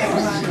ho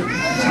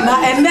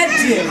na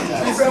enedie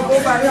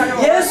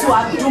Yesu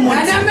adumo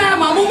na me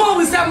mamumo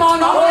wu se mo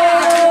no mo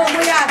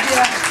ya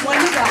dia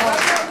wani da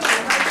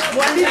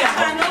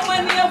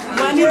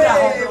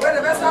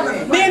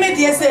me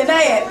die se na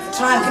ye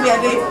trunk me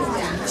de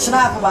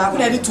snap ba ko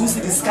na 2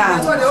 series scan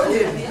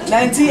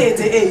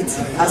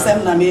 1988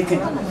 asem na make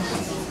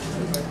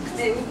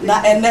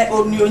na ene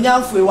oni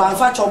onyamfo e wan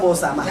fa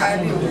chobos ama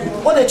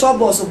o de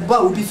chobos ba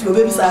obi fi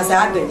obi sa se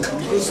ade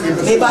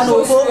e ba no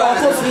ko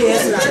free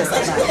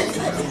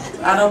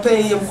ano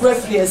pay you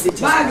free as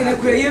it bag na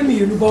kure ye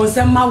mienu bon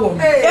se ma wo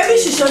e bi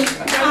shisho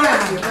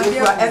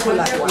kwa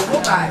ekola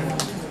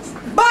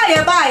ba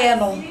ye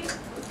no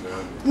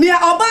ni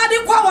oba de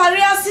kwa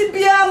ware ase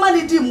bia ma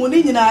ni di mu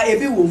ni nyina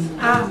ebi wo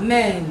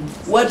amen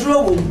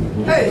wadro wo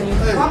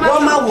wo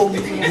ma wo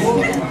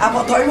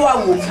apotoyi wa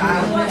wo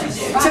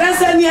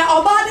chense ni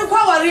oba de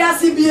kwa ware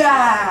ase bia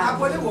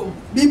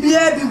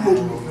bibia bi wo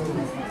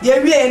ye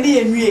wie ni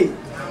ye nwie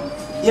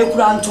ye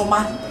kura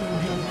ntoma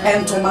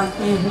entoma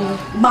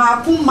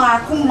maku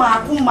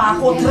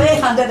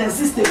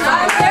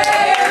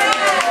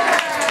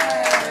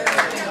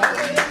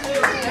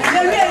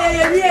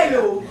 365 ye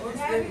yo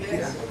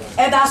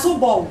edaso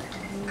ball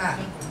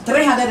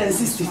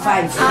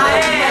 365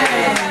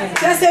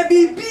 just a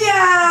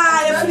bibia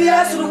e free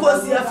asuru ko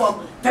si for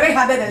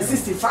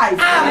 365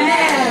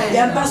 amen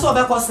ye mpaso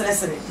be ko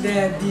sresere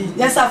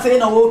yes afi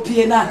na wo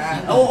pie na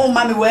o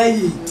mami wa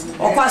yi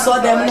okwa so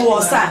dem no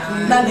wo sa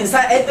na ni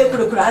sa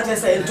ekurukura aje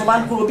se entoma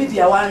ko bi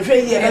dia wan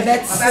hwe ye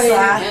be sa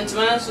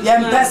ye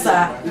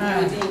mpesa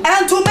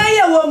entoma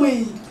ye wo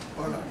mu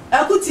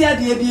Akutia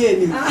de bi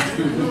eni.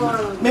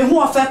 Me hu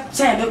ofa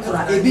chen me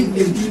kura ebi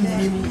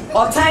nim.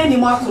 Otan ni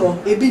makro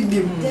ebi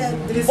nim.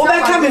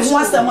 Obeka me hu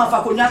asem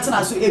afa konwa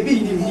tena so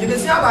ebi nim.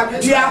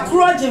 Di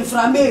akro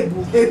jemfra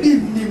mebu ebi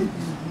nim.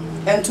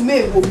 Entume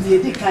ewo bi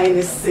edi kan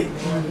ne se.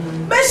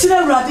 Be shire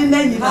Awurade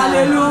na nyina.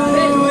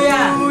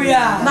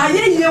 Hallelujah. Na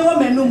ye wo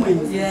menum.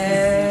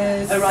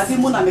 Yes. Awurade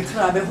mu na me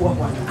kra be ho.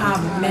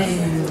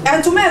 Amen.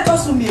 Entume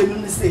etoso mi enu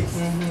ne se.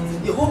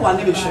 Yehovah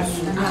ne be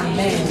hwefu.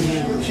 Amen.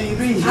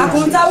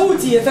 Akonta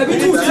wuti e fa bi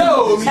tu.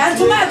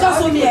 Entuma to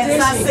so mi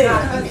ensa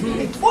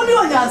Oni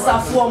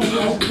onyansafo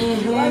mu.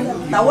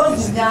 Na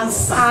wagu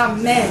nyansa.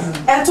 Amen.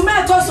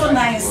 Entuma to so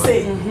nan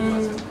se.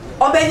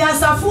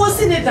 Obenyansafo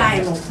si ne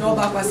dan no.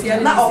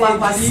 Na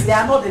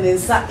obakwase no de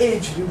nsa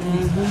ejuru.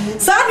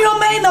 Sa ni o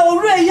mai na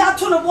owura yi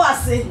ato no bo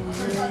ase.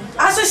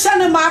 Ahehye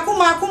ne maako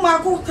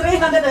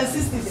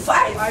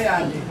 365.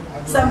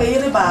 Sa me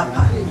yire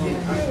baapa.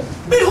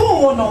 Me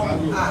who no.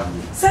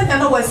 Send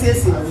no was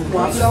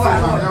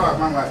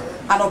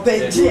ano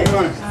peje.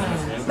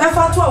 Na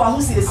fa to wa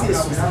hu siesie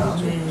so.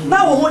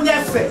 Na wo ho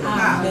nya fe.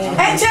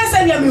 E che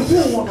se nya me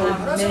hu no.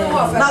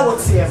 Na wo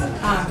tie.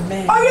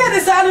 Amen. O ye de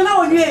sa no na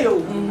wo nwie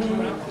yo.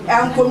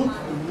 Ankom.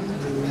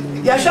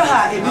 Ya sha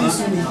ha e bi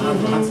su ni.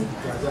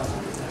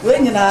 We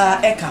nyina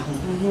e ka ho.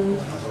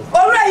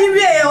 Owura yi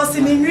wie ye o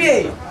si ni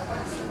nwie.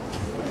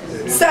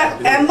 Sa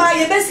e ma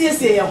ye be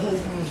siesie ye ho.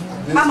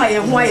 Ama ye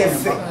ho aye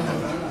fe.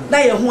 Na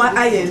ye ho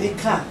aye ni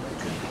ka.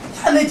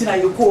 Na jina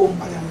yoko.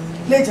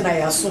 Na jina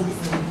yaso.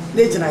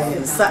 Na jina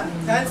yensa.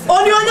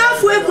 Oni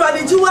onyanfo ekura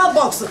de jewel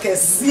box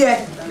kese.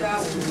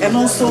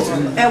 Eno so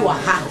e wa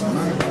ha.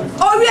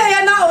 Owie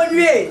ye na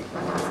onwie.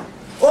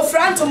 O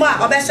frantoma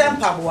obehye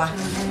mpaboa.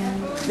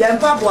 Ye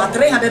mpaboa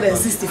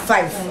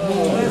 365.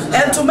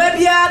 Entoma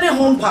bia ne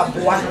ho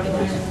mpaboa.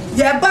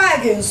 Ye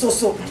bag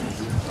nsoso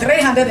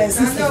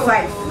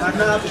 365.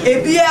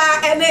 Ebia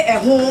ene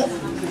eho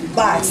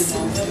bags.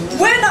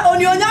 When on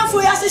your young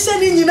for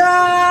assisting in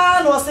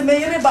was the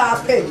mayor bar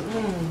pay.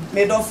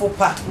 Made off for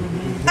pa.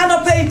 And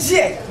a pay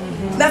check.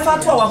 Never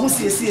to our who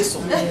sees so.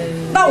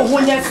 Now,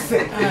 when you're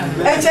fair,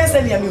 and just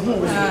any of me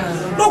home.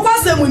 No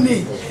question with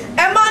me.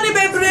 A money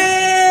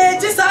baby,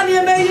 just only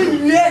a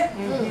million.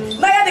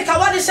 Now, the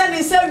Kawadi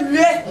Shannon said,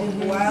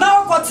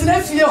 now got to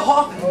nephew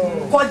her,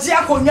 got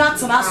Jaco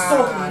Yats and I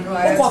saw,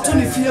 or got to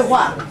nephew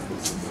one.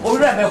 Or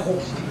never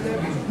home.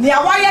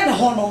 Near wire and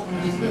honor,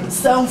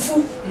 some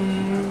food.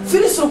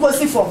 Finish so go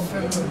see for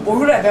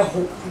or never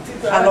hope.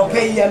 And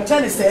okay, I'm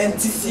trying to say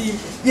NTC.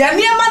 Ya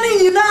near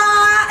money na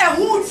a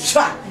hood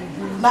shot,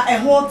 not a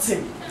hot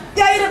thing.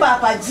 Ya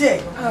about by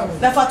J.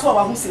 Never to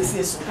our who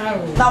says so.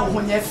 Now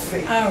when you're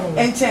free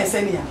and chance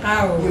any.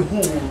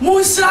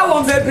 Musa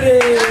won't be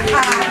brave.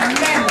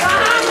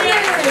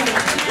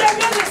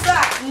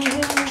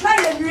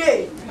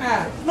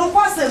 No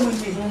person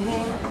with me.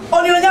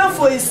 On your young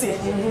for is say.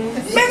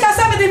 Make us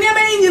have the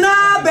name in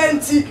our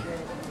Benty.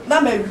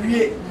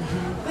 Namely.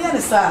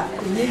 Sir,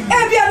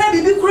 every other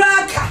baby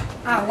cracker.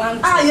 I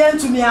am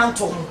to me,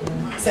 Anton.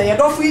 Say, I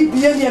don't feel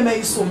be any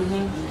amazing.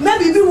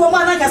 Maybe be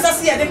woman, I can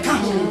see at the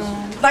camp.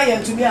 I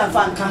am to me and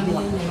fan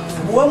camera.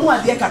 One more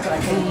dear cracker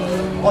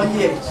on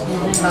ye.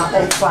 Now,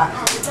 on fire.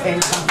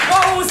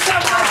 Oh,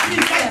 somebody.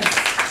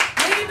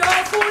 We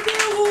don't put the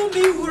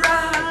woman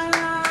around.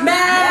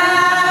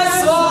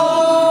 Meso,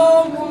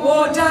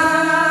 water.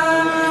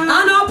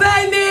 And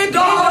obey me,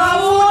 God.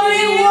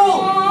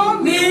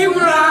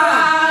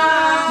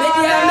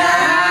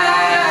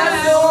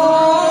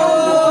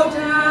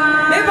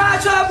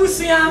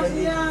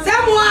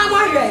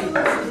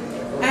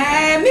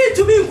 Me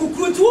to be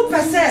kukru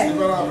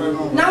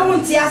 2%. Now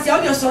won't see us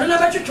your son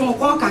never to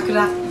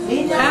kakra.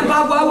 And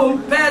Baba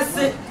won't pass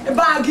a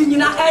bag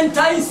in an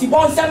entire si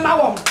bon sem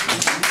mawom.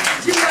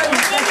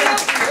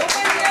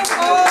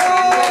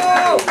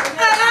 Oh,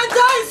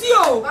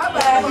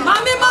 and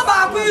Mammy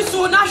Maba will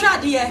soon nasha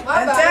dear.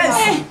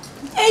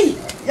 Hey,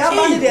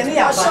 Yamani,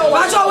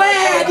 watch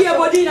away, dear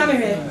body. And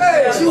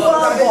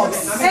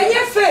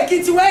you fake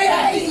it away.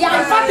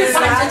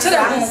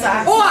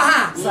 Oh,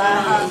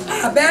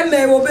 a bear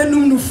may open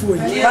no food.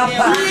 Amen.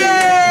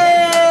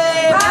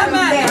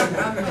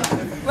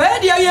 Where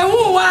do you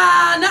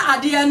want? I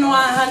dear no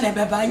one,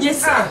 never.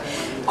 Yes,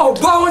 oh,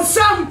 bone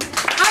some.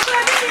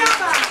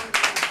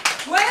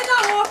 When I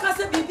walk as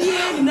a baby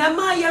in a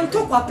Mayan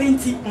took a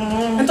painting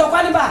and talk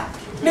about.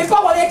 Me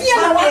for what they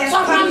are want to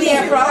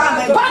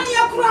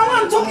Banya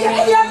Crown to be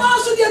a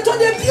mouse to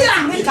the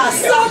piano.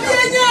 So,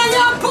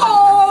 yeah, po,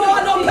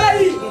 no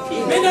pay.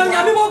 Me no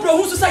Yamimo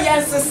who say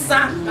yes,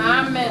 son.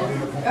 Amen.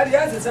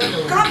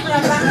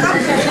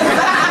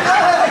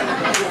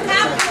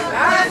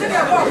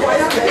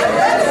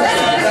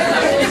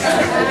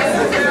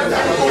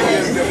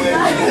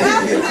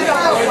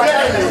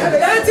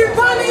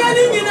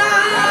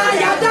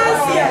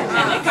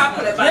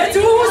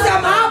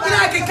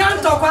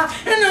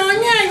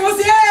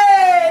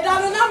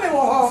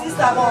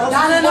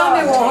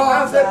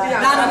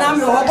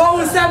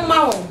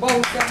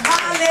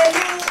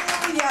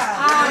 Hallelujah.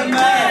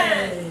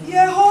 Amen.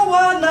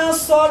 Yehovah, now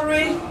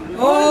sorry.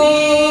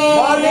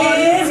 Oh,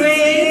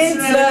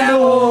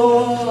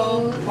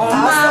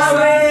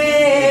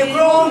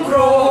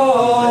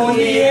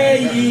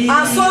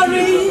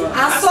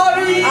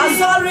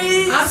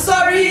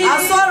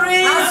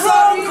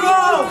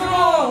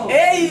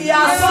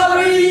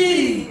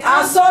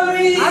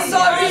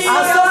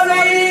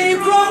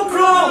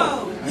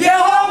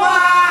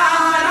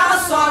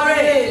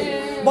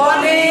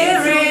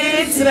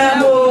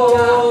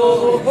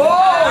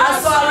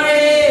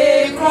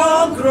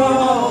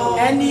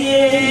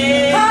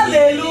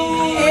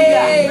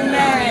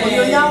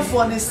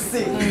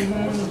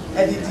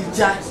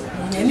 ja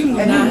eni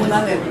muna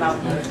na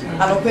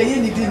alopeyi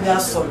ni di nya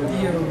so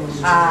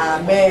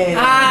amen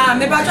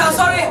me ba ta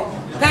sorry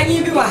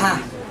panyin bi wa ha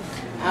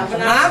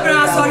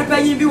abra sorry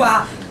panyin bi wa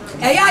ha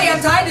eya ya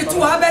tai de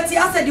tu ha beti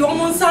ase de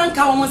omo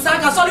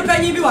nsanka sorry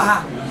panyin bi wa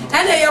ha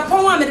ene ye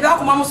pon wa me de ba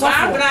ko ma mo so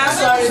abra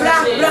sorry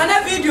bra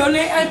na video ni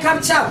en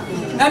capture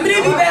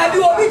amiri bi ba bi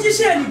obi ji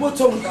she ni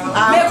botom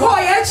me ko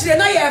ye chire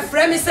na ye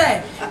frɛ me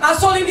say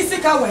asoli ni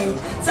sika wen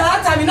sa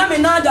ata mi na me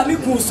na da mi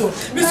kun so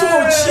mi so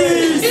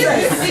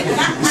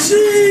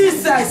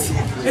Jesus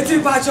eti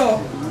pa cho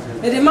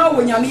e de ma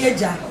wo nyame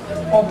eja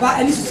oba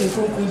ani so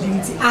so ko di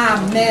nti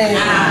amen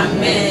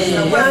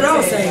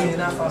bro say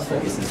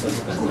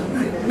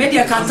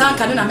media kantan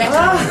kan na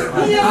meka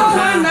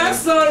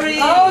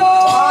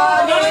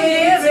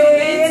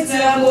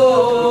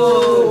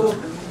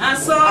I'm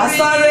sorry. I'm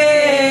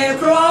sorry.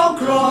 Cro.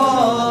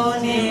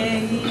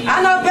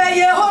 And obey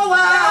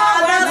Jehovah.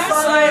 I'm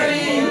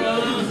sorry.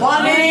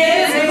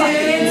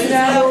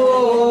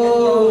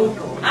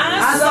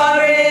 I'm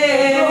sorry.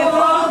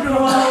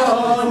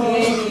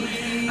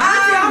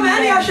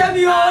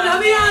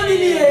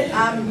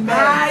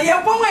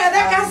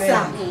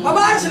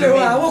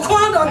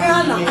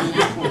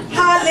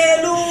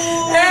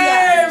 Hallelujah.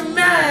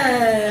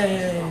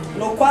 Amen.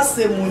 No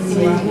kwase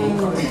muni.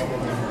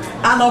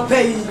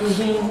 Anopei.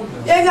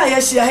 Yenga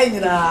yeshia he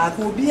nyina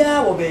ko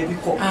bia wo baabi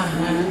ko.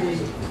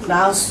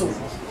 Nanso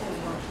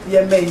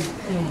ye mei.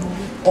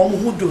 Omo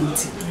hu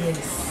donti. Yes.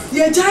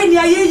 Ye jai ni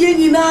ayeye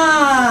nyina.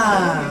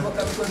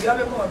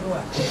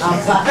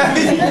 Ampa.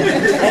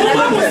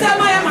 Ela mo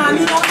sema ya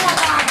mami no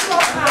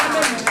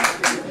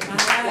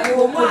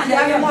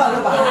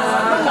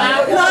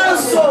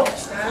Nanso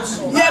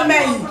ye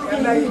mei.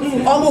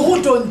 Omo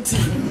hu donti.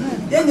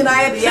 Ye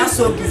nyina ye de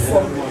yaso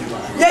before.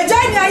 Ye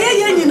jai ni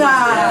ayeye nyina.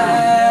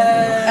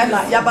 Ena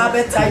ya ba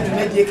beta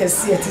idumedie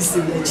kese ati se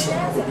yechi.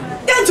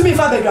 Can't me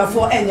fa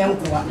begrafo enya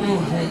nkoa.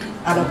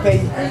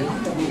 Anopei.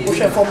 Wo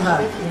hwe fom ha.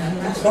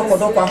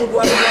 Doko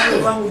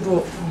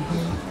ahodo.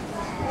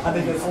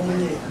 Abebe fom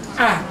nye.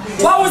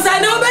 Wa wo say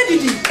no be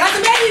didi. Ka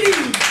be didi.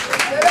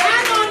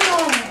 No.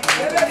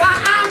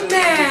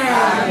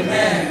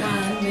 Amen.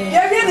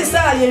 Ye wie ni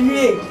sa ye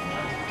nwie.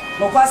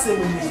 No kwase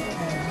mu ni.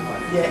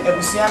 Ye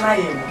ebusua na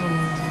ye.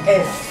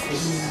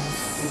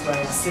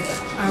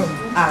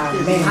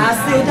 Amen.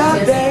 Aseda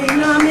be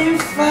na me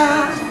fa.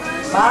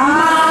 I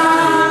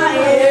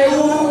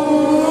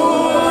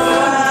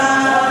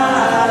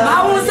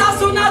was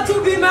also not to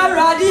be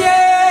married.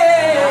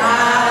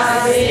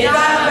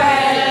 Aseda be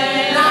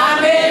na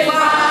me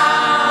fa.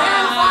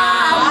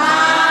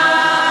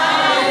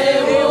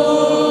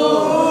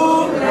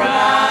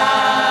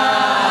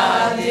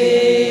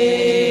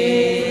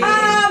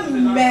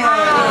 Amen.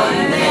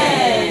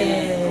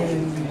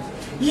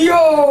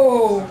 Yo,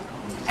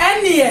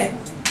 any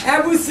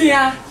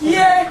ebusia,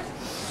 yeah.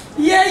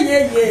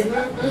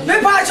 Me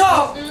pacho.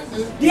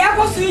 The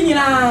apostle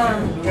nyina.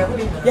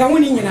 Ya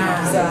huni nyina.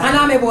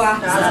 Ana meboa.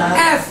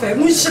 Efe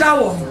munshira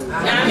wo.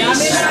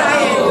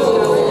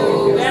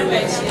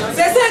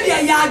 Sese dia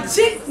ya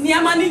ji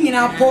niama ni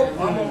nyina po.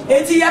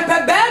 Eti ye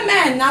pe be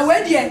men na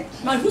we die.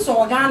 Man hu so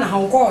oga na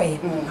hanko ye.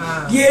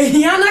 Ye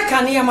hia na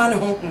ka niama ne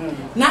ho.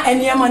 Na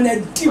eniama na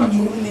di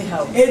mu.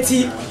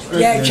 Eti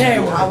ye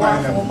twen Awa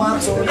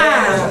momato.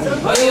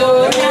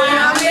 Oyo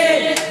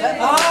nyame.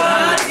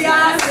 Oh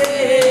dia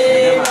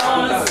se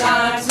on sa.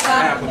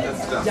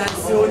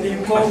 Jaso ni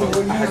mo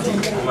yidi.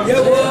 Ye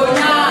wo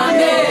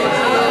nyame.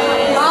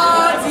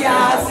 Oh dia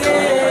se.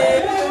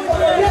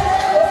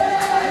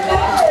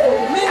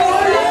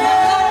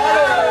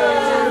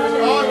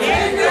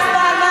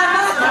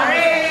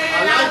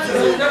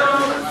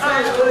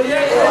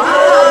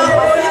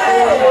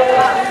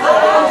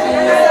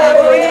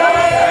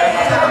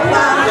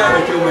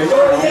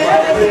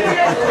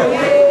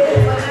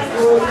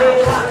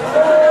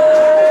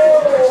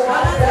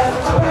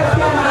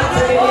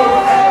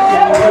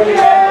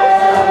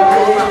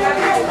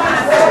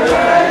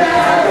 Yeah.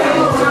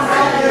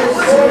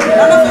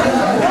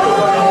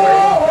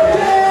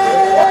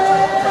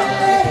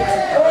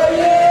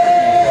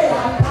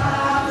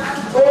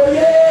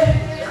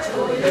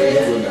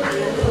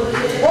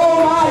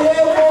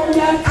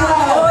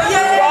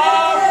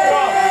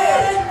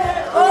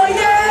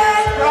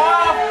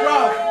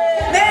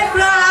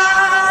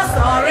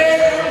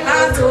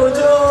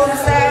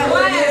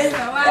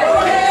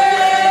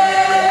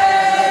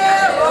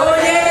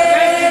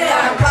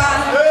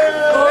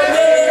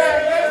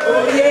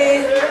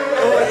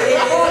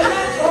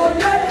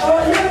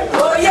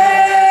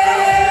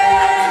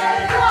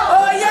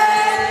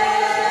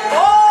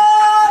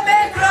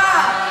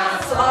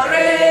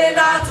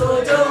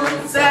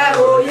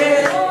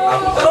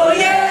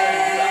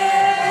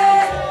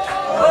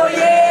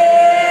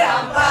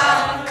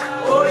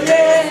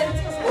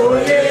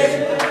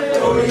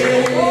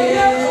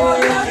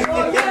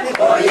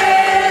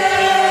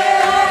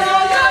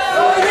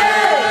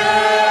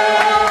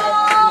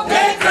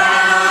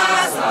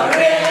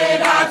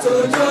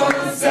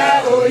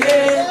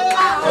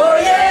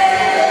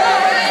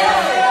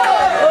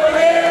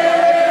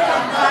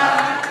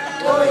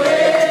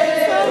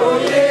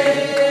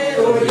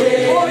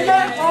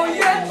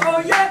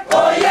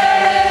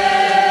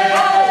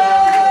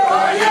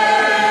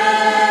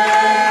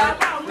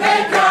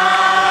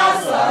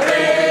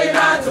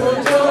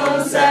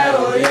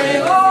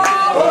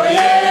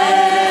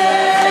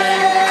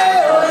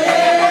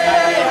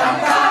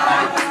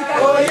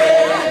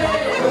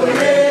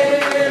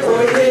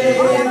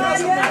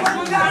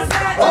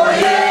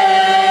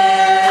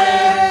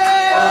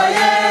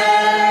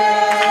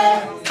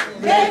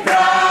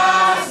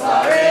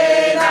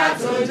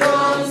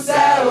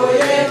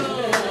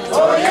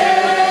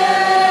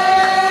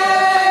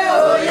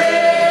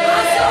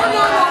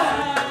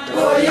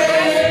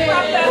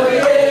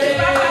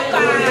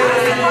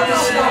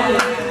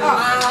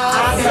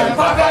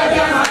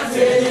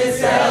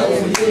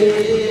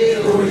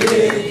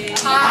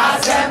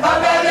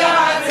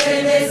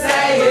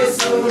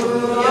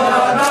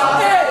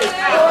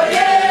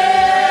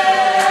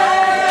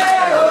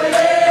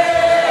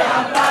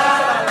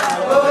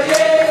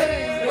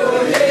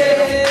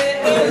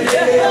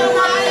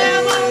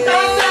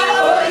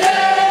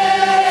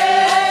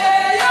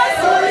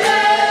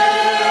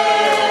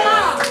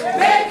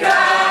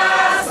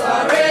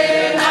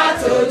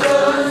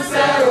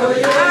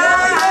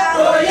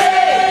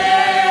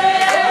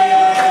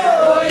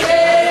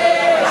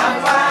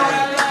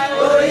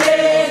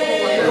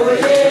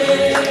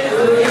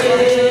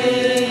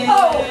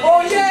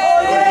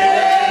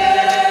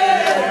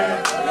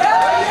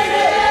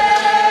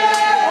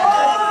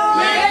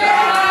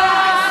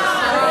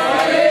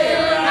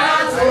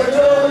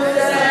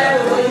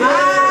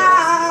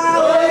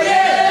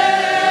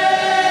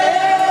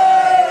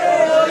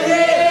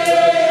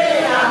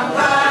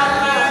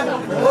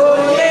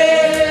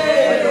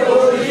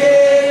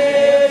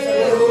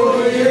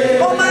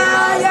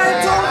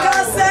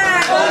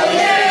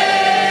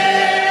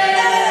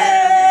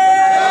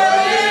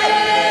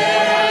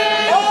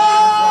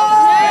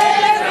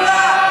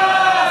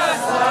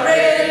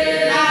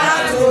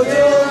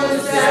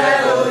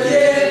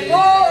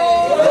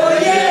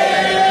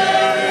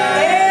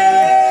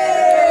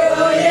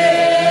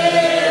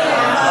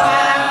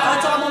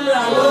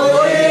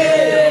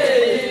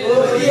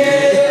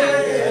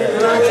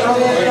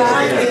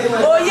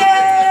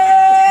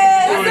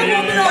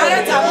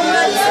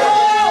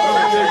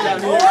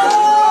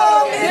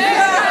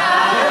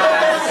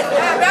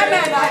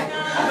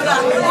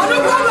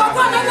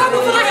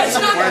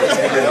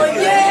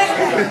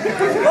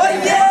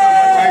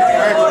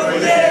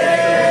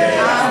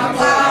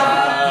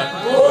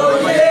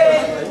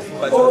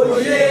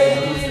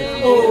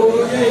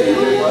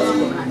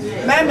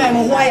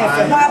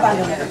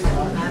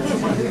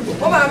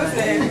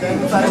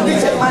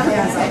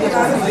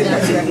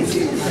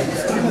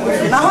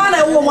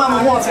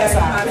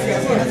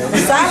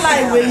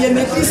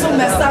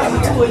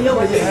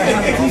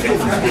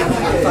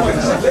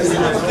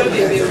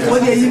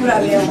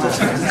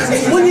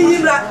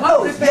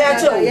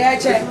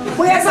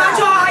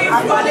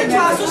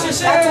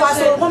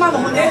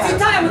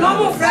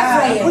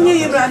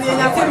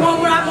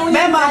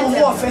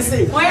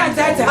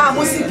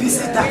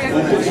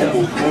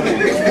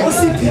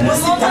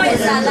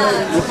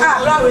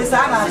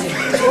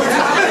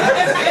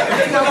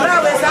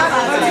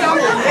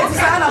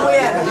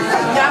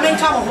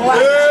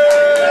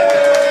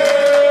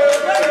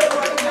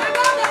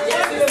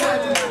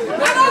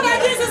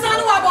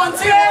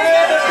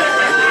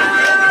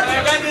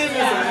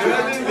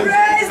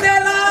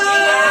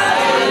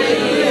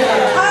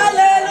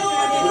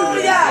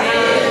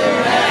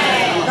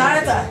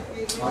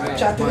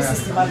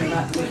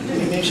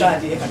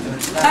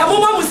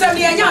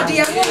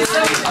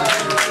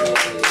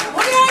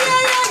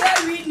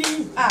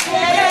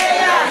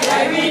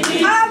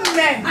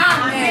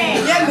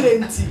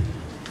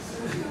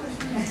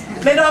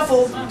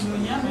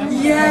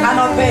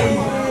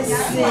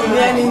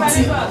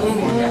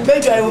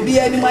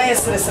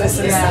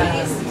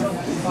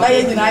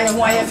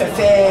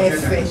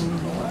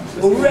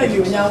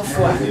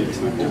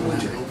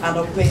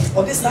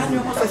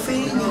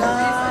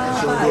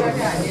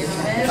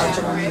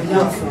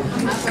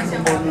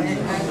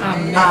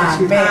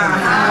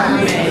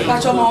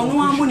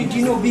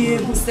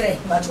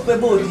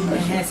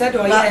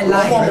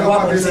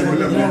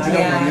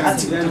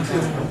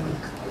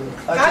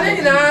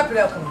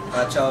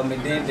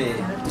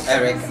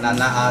 Eric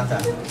Nana Ata.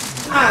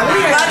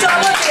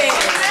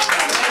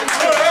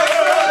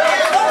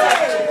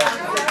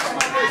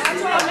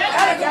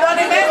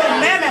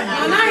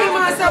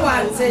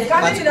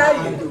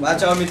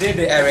 Baca mi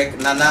dede Eric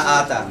Nana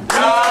Ata.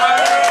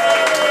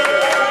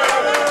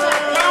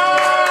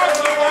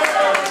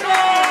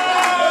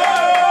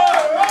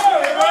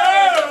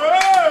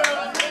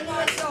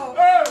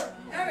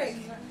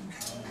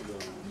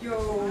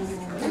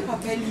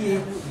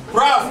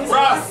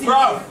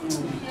 Prof.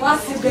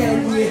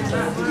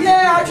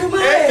 Yeah, I do.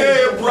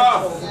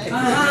 Prof.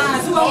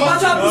 So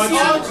what up?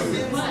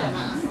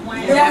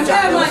 Yeah,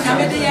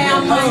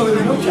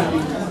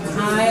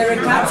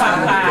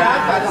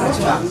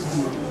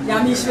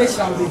 Yami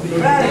special.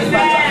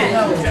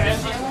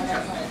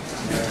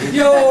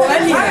 Yo,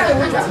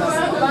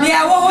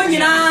 yeah, what you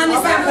know,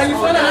 you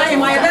follow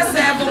my best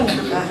seven.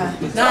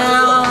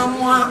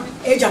 Now,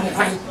 age of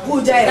mine.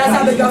 Who died? That's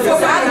how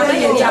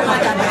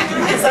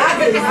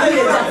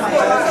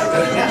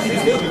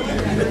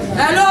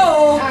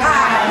hello.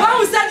 What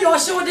was that your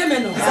show them?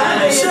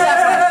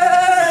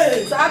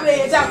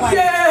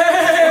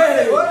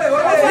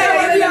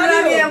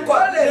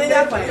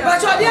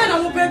 But you're there,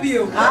 no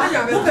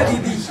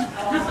baby.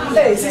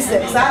 Hey, sister,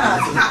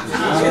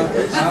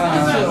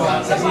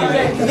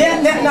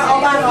 then now,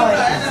 I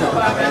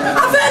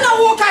feel no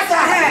walk at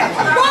her hair.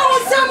 What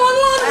was someone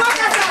walk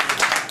at her?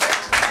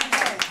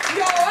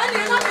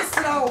 You're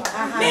slow.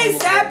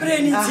 Miss Abri.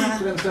 breni ti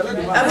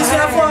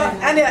abusuafo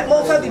ane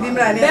mo fa bibi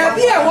mra ne ba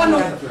bi e wo no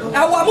e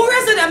wo mo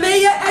rese na me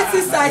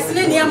exercise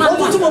ne niam mo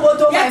tutu mo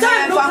boto ya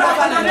time no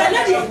fa na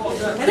ne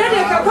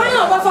de ka kwan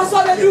o ba fa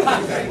so be du ha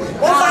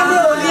o fa me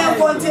o ni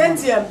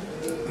contentiam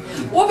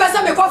wo be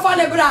se me ko fa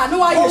ne bra no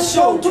wa ye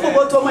show tutu mo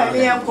boto ma ni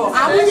enko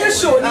amunye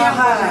show ni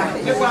aha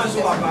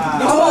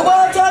mo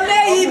boto me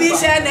yi bi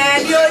she na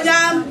ni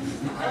onyam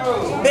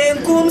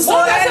benkum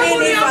so ni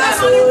ni fa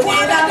so ni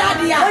da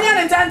onya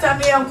ne tanta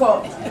me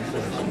enko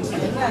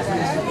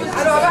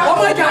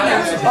ọmọ jane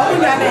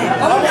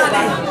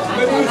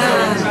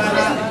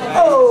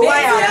oh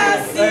why are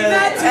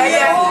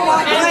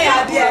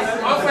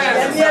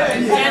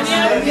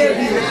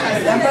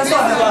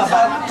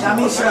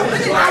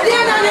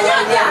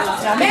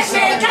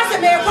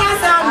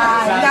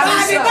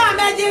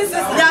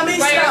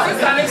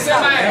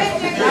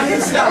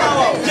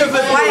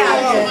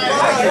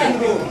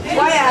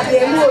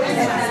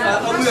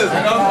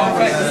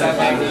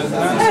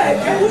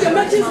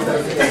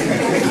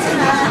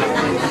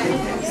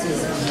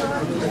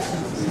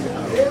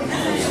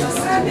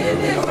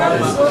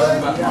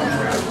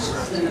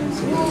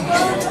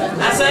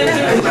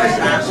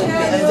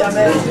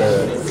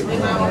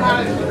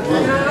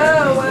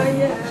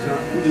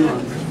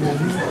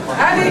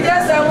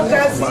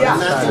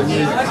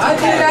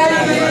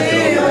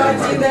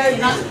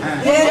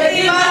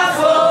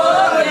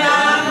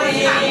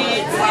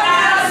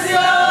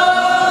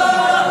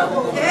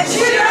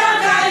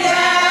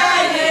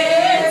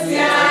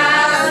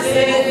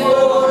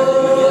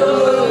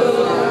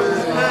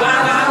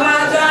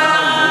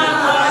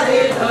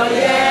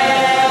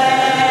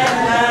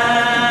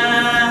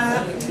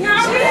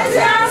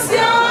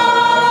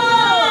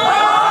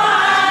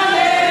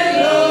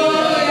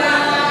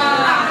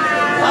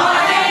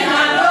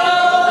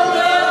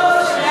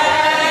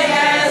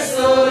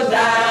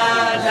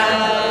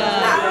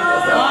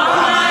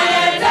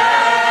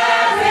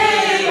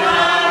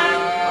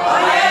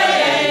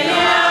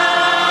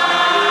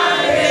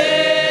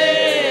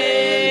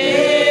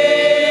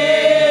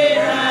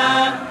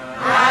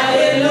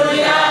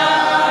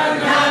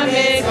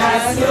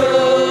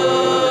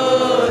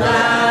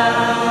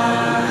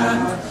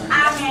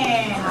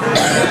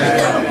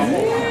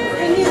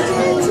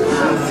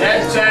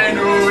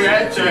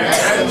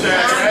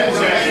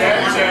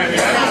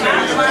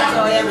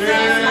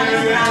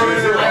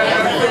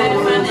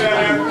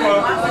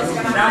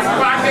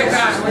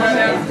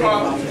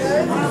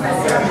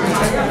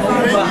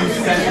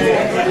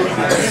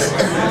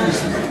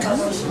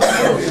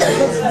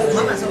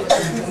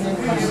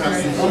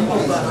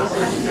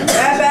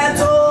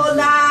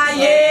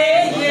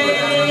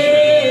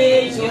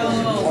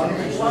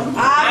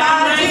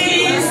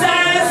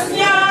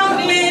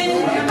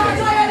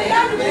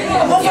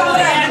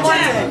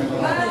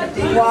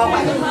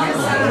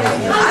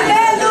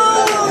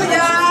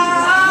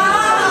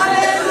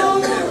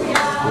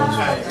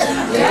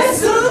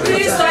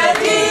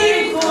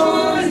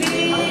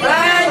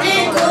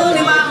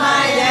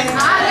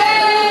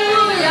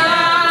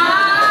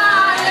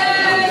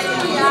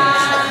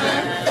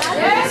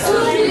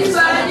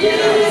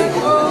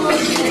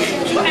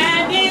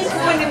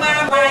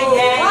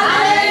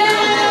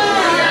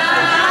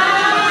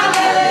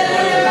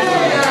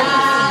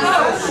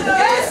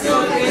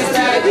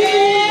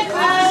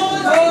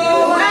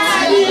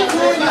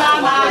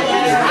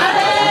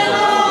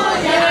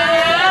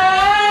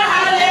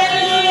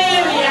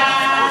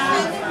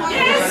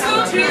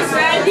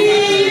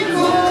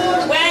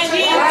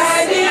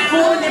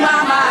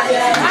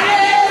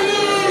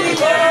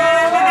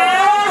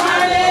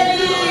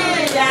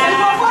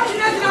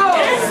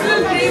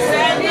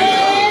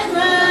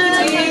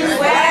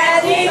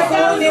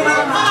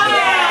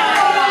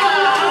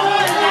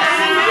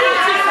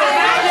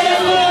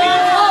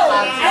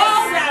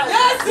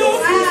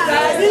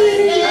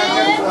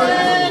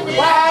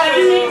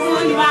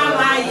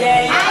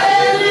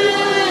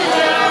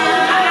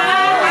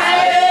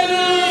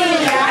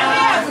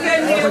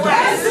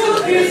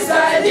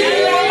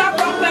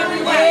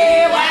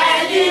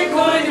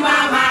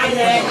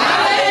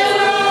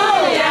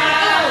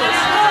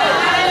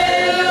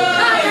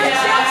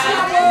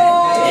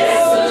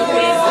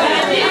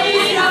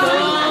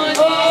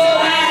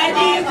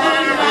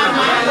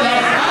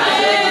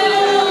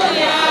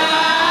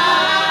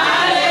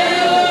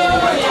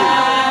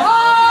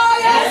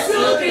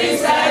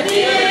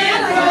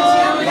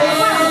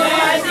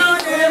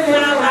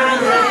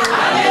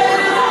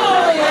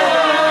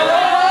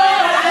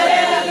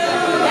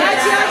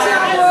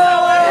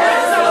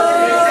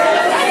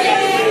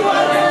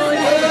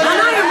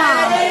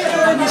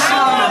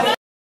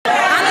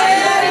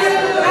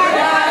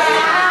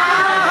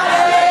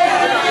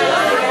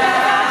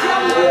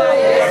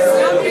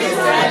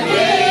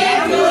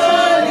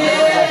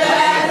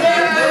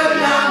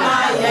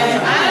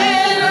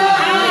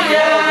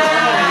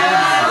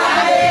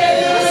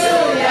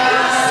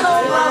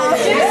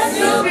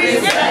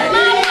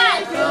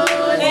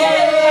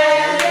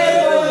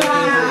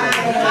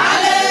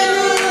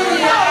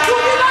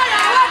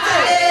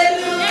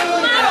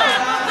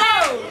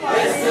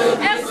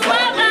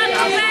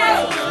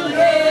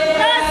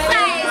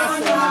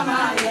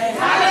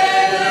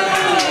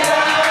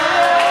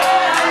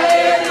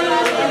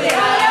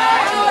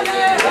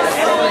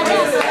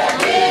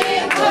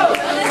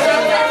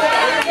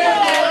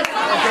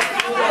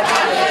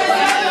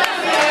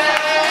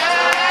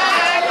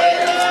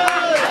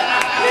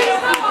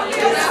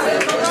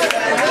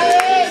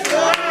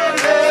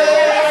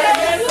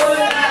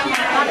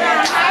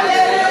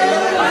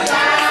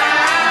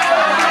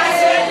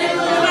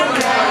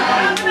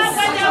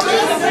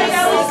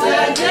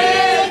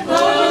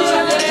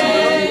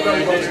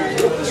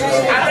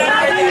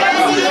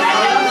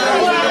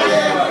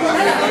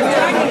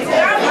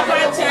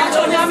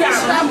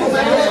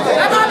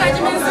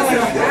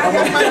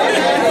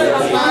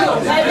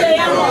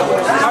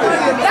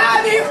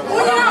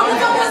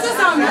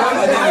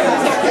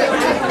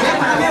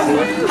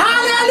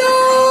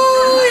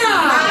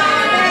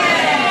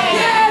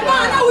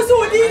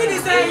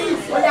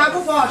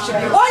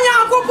Onya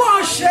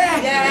akopon hwe.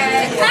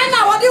 Na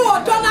wodi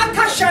wodo na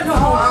ka hwe no.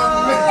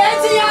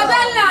 Enti ya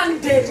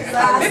belande.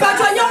 Me ba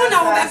to nyomu na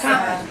wo beka.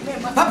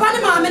 Papa ni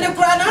ma me ne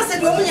kura na se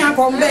de omu nya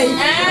kombe.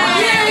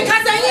 Ye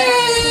kata ye.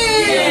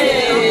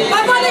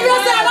 Papa ni yo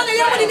se ala ni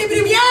yo ni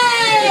brim ye.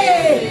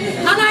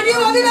 Ana di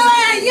wo bi be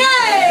ye.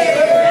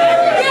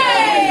 Ye.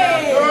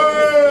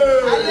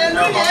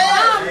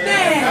 Hallelujah.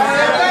 Amen.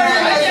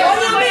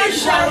 Onya me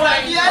shawa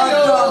ye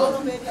yo.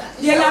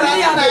 Ye la me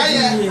ya be.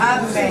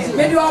 Amen.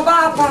 Me di oba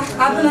apa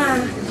abna.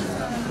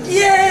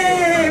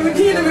 Yeah, we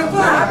did it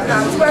before.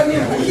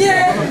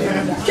 Yeah,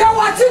 can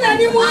watch it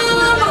anymore.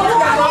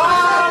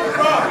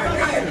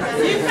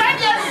 You can't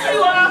get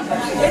through.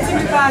 It's in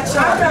the patch.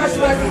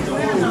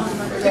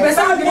 The best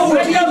of the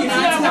body, you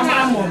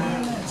know,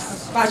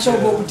 patch of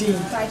body.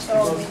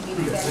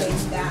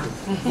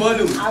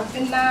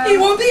 It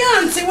won't be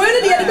answered. Where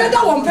did the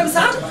better one comes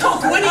out?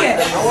 Talk when you're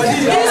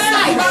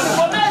inside.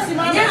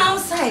 Yeah,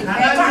 outside.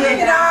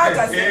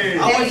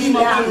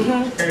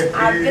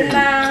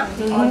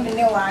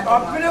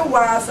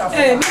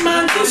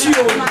 Man, push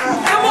you.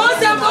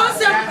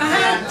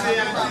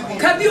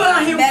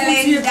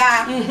 Belinda.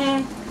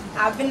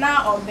 Abina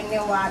obine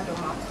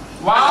wadoma.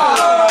 Wow.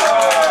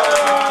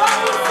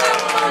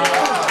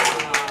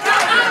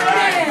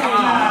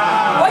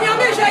 When you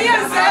measure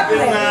yourself,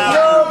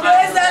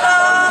 Praise the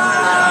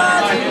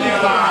Lord.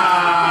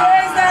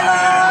 Praise the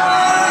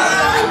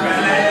Lord.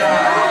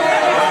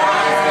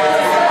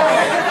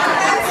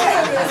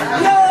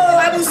 Yo,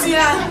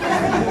 Abusia.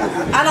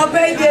 And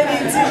obey the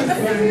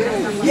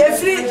ye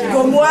free go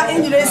more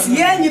in the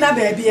ye na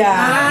baby. I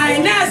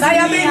know.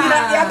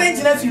 Ya be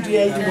jina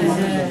fidua yi.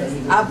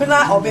 Abina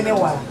obene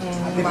wa.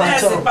 Me ba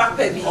cho.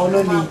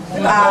 Oloni.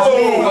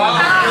 Amen.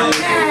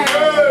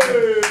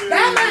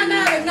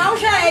 Amen. Now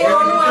say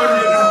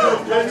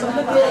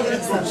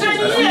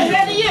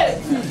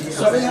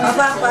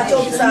Papa, pacho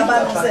bisaba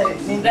nse.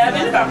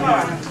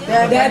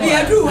 Debi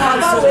adu ha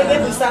Papa we be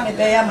bisa me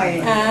be ya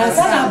mai.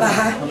 sana ba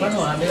ha.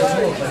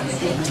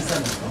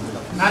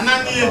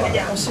 Anani.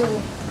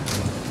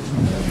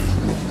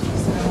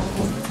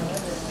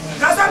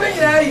 Kasa me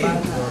nyira yi.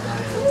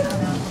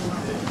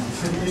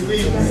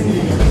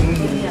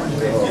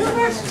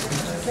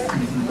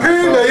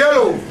 Green the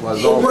yellow.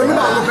 Was all Green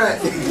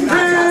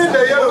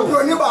the yellow.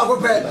 Green the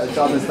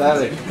Charles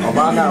Eric,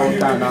 Obana,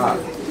 Okana,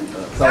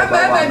 South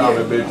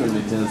Alabama, between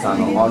the Tins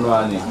and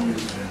Honouani.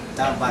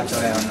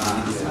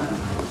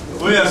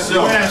 Oh, yes,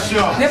 sure. Yes,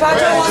 sure. Ne ba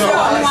to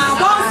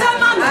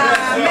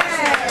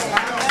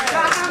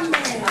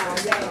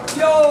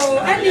yo,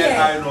 any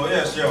I know,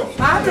 yes, sure.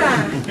 Abra.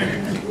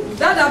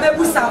 Dada be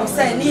busa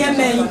say ni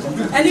emei,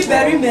 any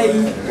berry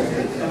mei.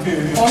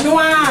 Ono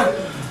a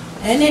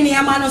ene ni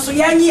ama no so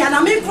yanyi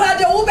ana me kura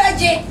de wo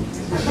beje.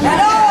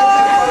 Hello.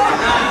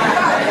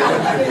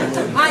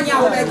 Anya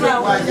wo beje.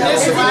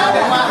 Yes,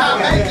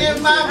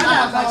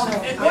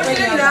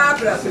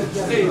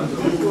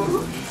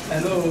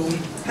 Hello.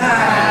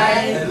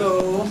 Hi. Hello.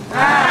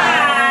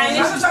 Hi.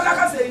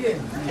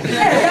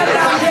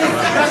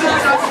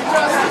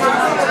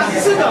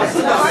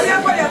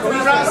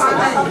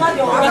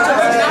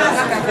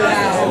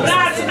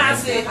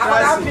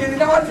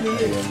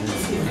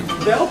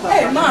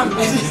 Hey, mom.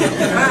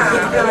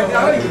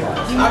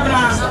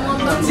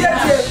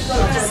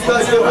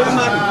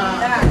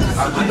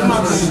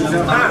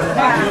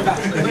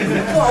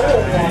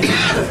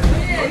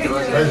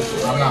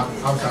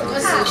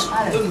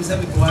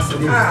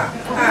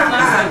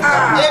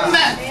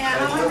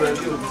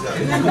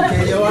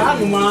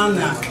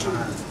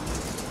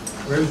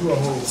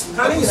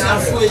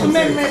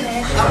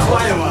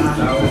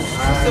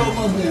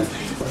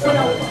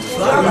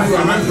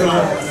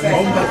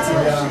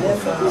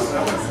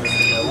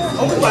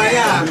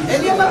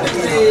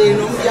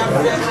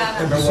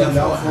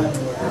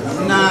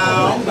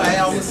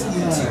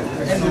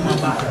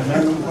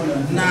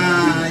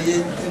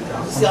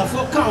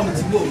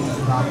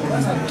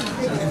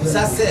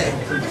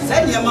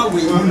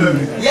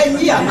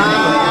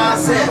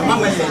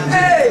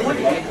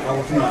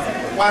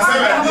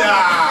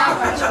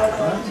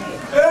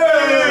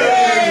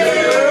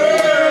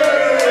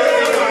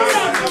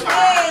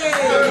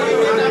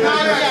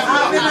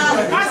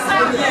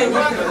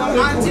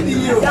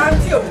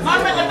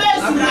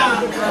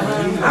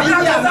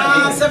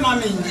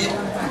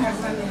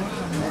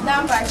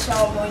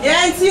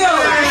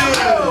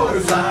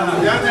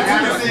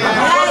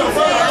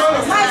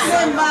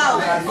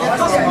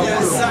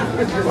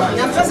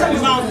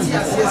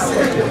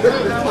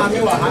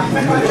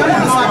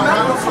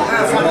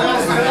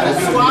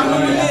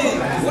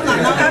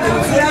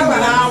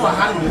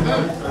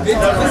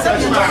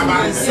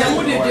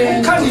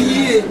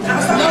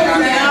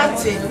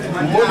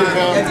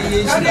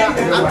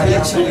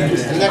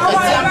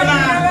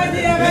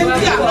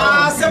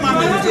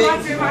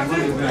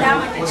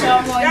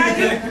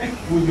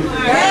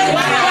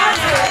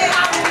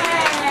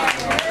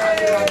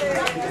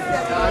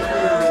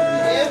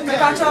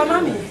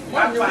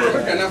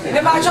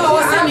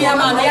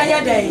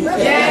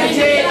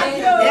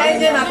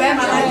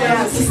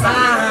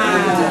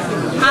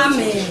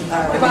 Amen.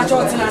 About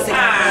your tenacity.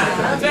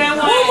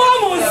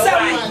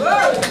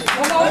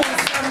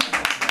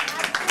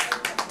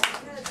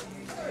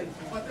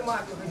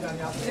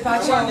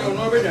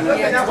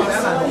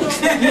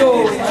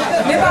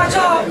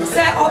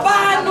 Say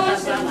Obano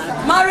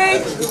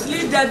marriage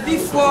leader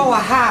before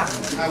her.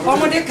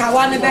 Omode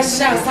kawane be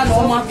share san o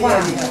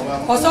makwa.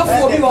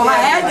 Osofo bi wo ha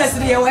elders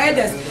ni e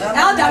elders.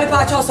 Elder be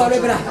pa cho sorry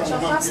bra.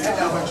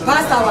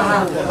 Pastor wa ha.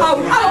 Oh.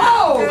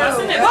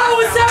 Wa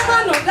wo se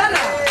mano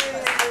dana.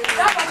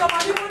 Da pa to ma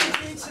bi mu ni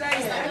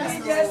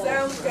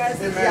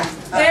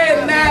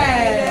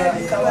Amen.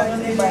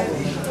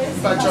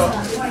 Pacho.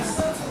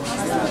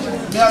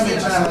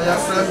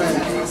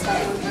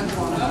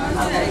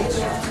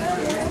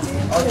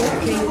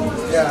 Okay.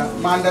 Yeah,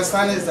 my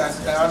understanding is that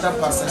the other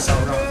pastors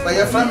are wrong. But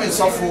your friend is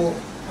awful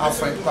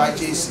afraid by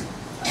JC.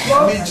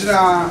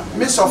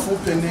 Miss awful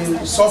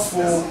penny,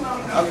 softful,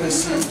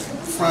 Apesi,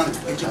 Frank,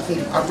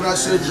 Ejikun, Abra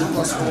Surgery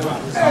Hospital,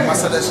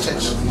 Ambassador's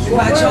Church.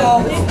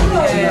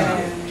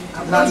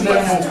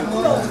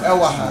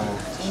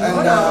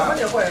 And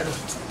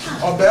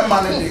Obey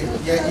money,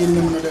 yeah, in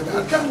the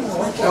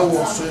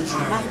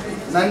surgery.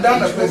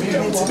 Nandana baby,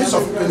 it's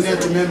of penny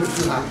to me with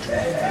you.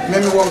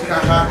 Maybe one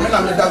can have, when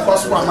I'm the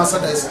gospel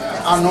ambassadors,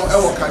 I know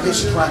our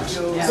Kadesh branch.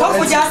 What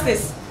for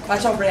justice?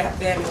 Watch your prayer,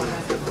 then.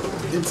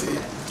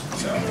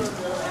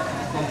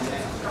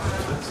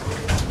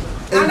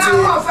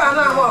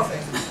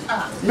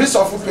 Miss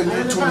of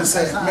Penny to me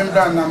say,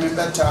 Membrana,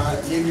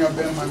 better in your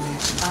Belmani.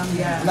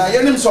 Now,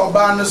 Yenim so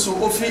ban so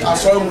often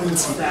as all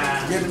winter.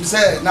 Yenim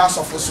say,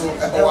 Nassau for so,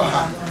 or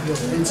her.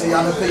 Into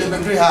Yana Pay the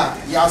Griha,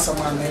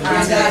 Yasaman.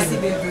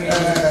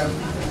 Amen.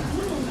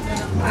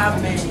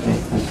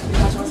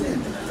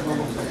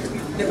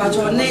 The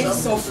patron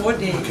next of 4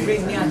 days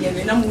bring me again,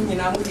 and I'm moving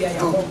out here.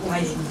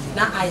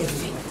 Now I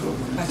think.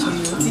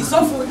 It's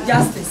all for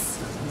justice.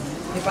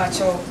 The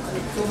patron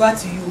over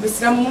to you.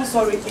 Mr. Ramon,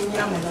 sorry, in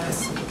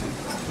Yamanas.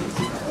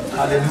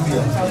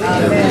 Hallelujah.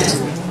 Amen.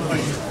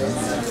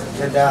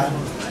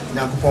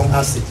 Nakupon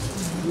acid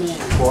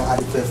for a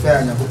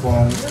prefer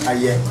Nakupon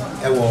aye,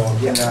 ewo,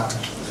 Vienna,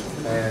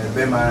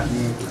 Bema,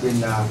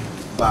 Vienna,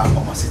 Bar,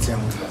 or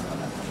Sitem.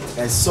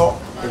 And so,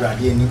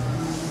 Iradiani,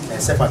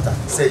 and Sepata,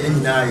 say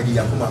in now,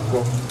 Yakuma,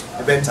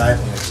 a bedtime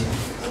on the team.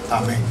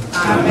 Amen.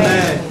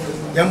 Amen.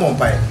 Yamon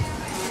Pie.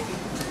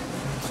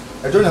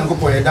 I don't know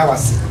for a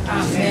dawasi.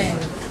 Amen.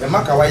 The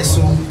Makawai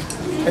soon,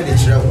 and the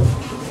travel.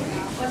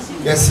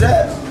 Yes,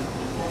 sir.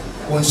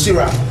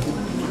 Onshira.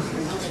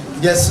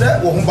 Yes,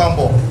 sir.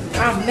 Wohumbambo.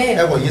 Amen.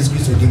 Ever yes,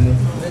 Christo Dimu.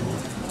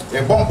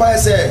 A bonfire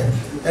say,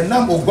 a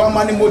number of one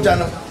money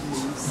mojano.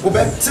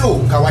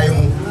 Obetil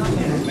Kawaimu.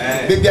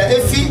 Baby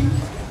Effie,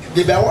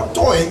 the Bawa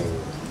toy,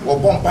 or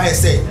bonfire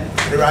say,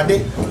 the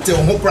Rade, till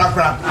Mukra.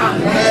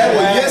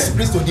 Yes,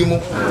 Christo Dimu.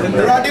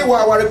 The Rade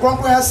were a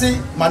conqueror,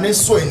 Manin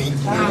Soini.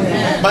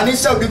 Manin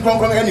shall be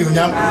conquering any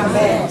union.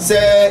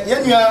 Say,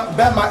 Yenya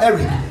Bama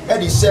Eric,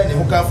 Eddie Shen,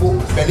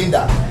 Hukafu,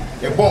 Belinda.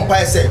 The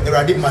bonfire said, the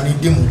Rade Mani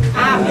Dimu.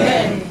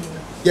 Amen.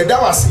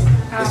 Yadawasi,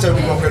 the shall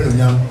be conquering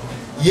union.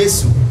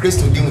 Yes,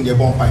 Christo Dimu, the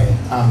bonfire.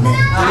 Amen.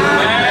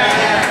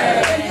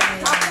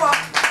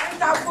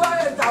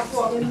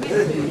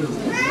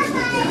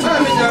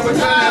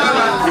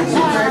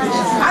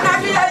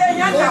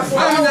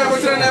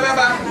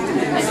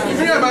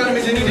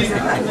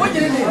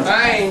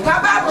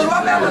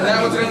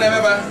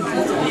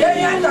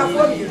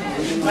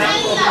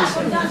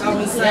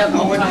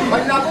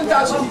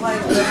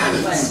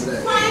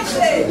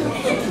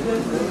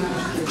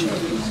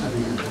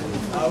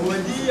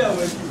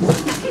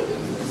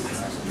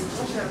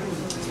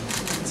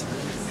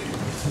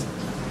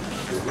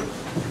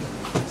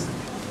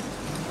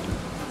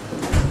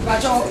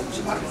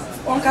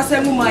 On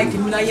Casemu Mike, you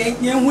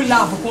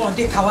love upon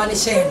the Kawane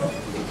share.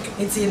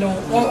 It's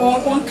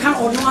on count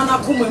on one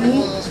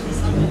Akumu.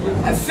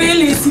 I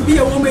feel it to be a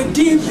woman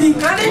deeply. So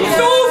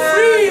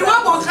free,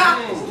 what about her?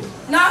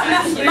 Now,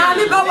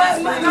 Mammy,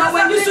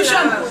 when you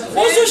show,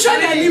 also show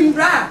them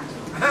bra.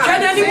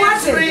 Can anyone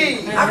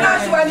say? I'm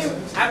not sure you.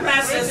 I'm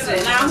not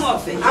saying I'm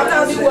off. I'm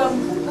not sure.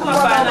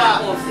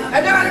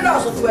 I never know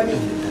what to do.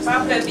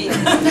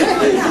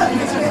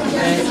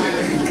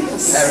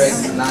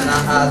 Eric, Nana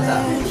Ata,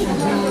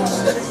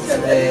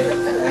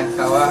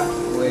 Kawa,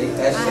 we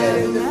Eshe,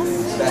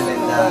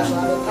 Belinda,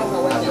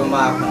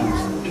 Adumaku,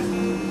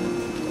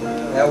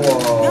 Ewo,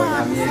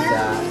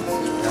 Yamieda,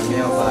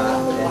 Yamioba,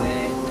 Ene,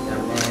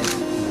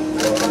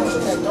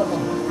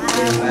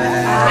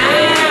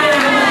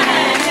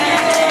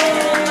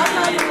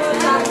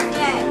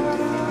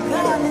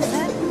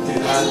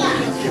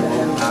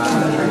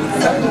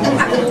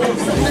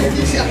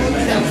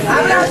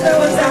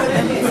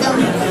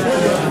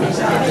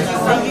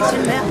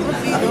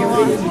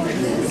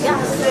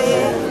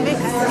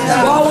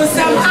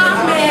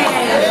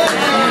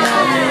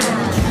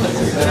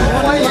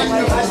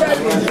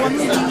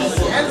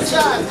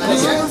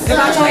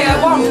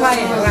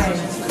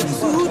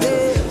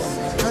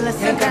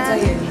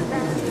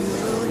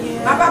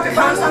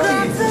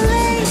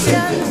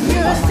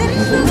 You're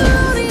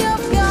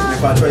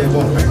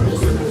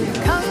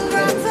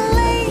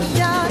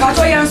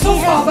Pato yan so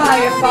far by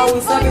a foul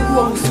seven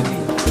homes.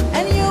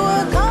 And you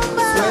will come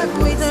back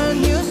with a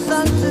new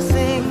song to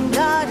sing.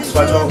 God is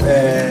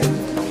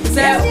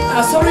Say,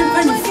 I saw him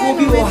penny for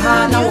me or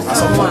her now.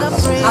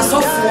 I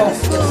saw for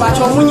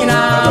Pato Munina,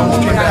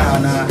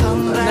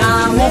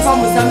 now more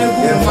from Musamme.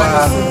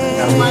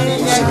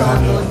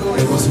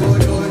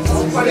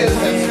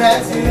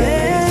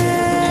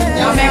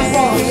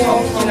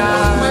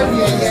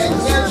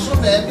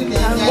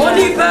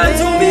 Only bird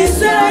to be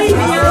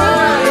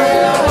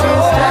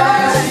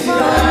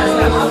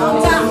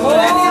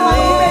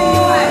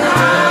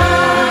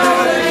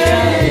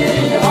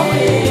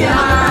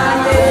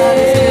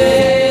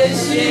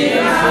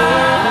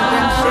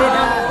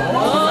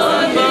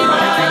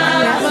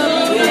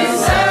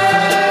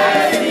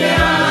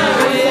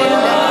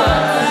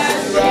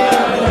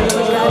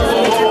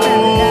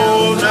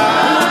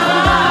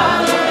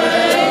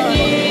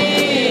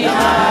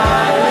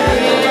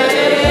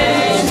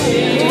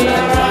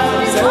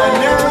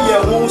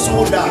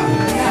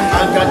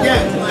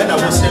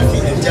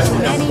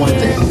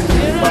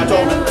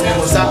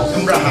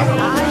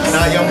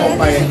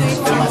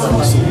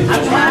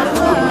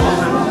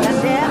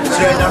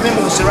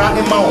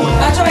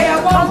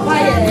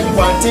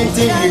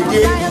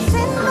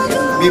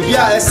Maybe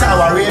I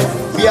saw a real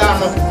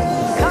piano.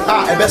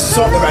 Ah, a best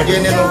song, a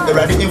radiant, a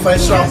radiant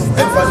influential,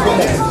 and for the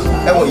moment,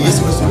 I will use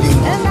it.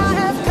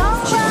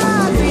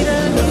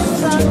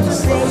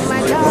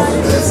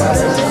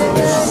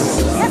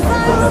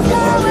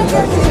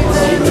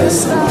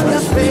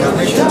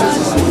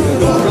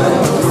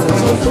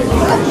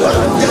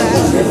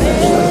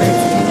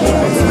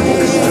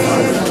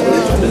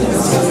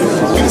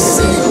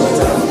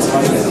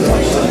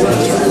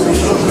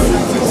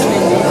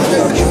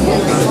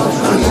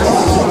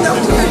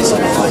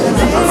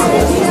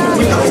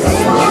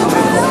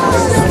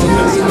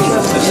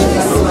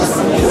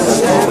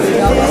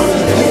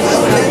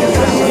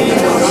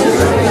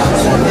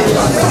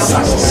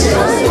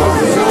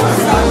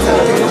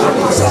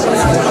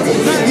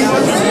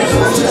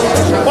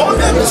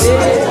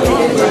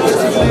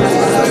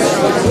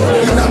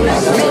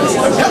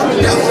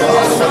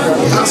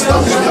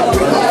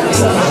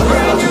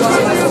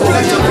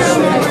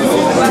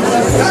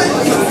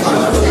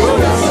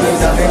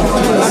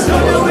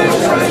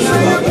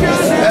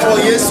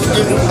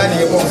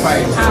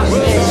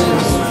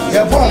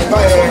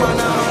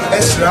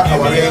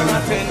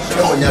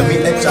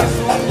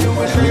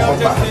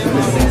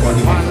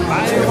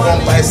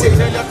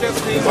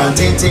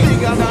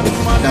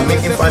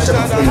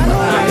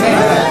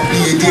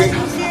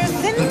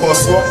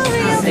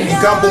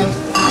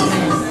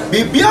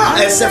 Bibia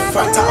ese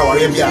fata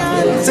awarebia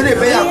se de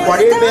be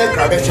akware be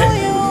krabehwe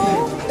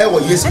e wo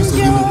Yesu Kristo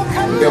di mu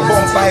e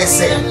bompa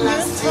ese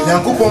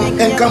Nyankopon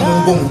enka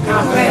mumbom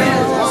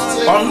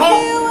ono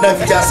na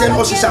fiase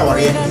no hihya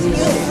aware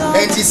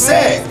enti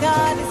se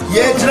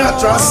ye jira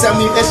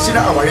transami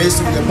ehira aware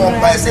Yesu e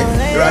bompa ese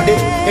rade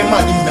e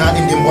ma di na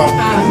ndi mbwa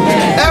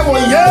e wo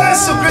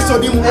Yesu Kristo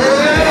di mu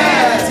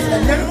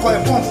amen ko e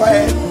bompa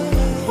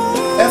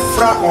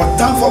Efra on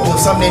time for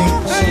something.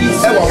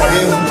 Ewa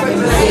wale.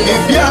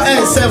 Bibia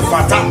ense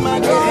fata.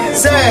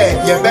 Se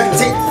ye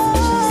beti.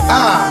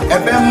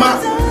 Ebema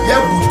ye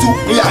butu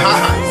ya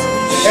haha.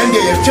 Ende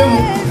ye twemu.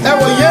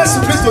 Ewa Yesu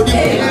Kristo di.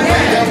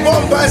 Ye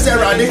bomba se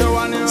rade.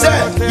 Se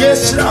ye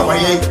shira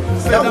waye.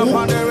 Na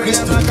wu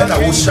Kristo na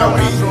wu shira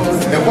waye.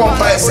 Ye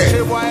bomba se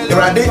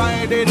rade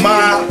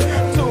ma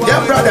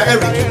ye brother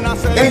Eric.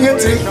 Enye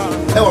tri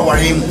ewa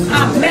wale mu.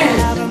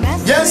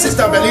 Amen. Yes,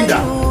 Sister Belinda.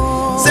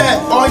 Say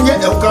onye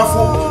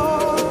ekafo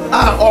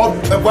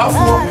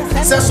ebuafo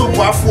se so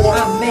buafo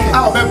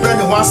obebere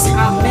ne ho ase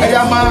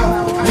eyama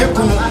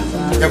yekunu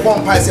ye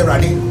bompa se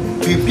rade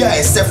bibia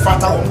ese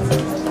fata wo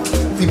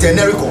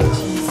fitanerico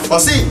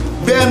osi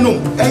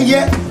benu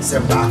eye se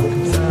baako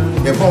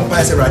ye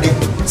bompa se rade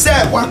se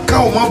waka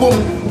o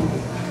mabom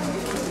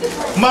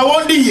ma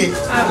wondi ye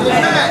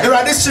amen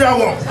erade shira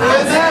wo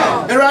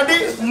amen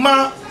erade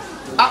ma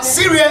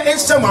Syria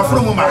is some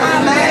from my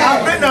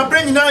I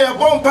bring now your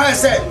bomb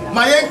say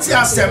my empty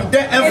asem de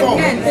enfo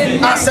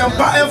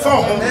asempa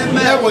enfo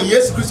ewo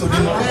Yesu Kristo di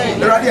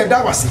no radio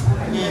da wase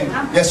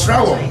yes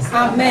rawo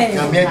amen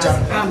ameja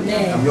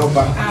amen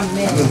ameoba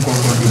amen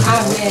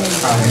amen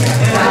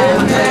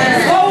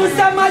amen oh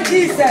sama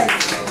Jesus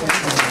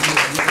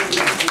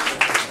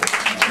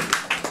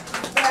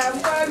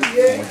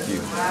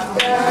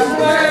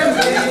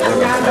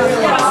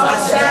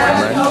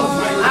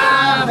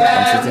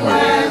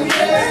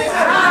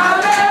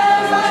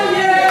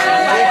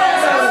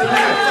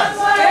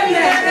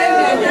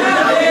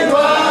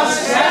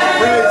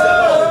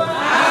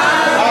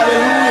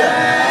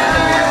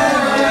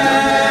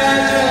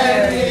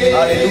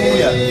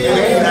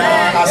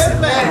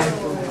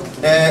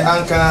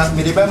Anka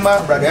midibema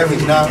brother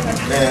Eric na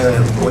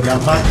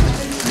odiama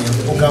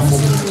ni okafo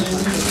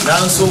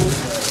nanso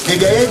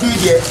bibia ye di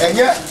de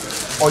enye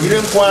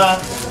oyire nkwa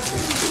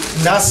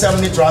na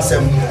asem ni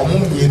trasem omo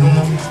mienu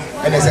no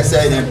ene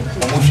sese ne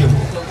omo hwem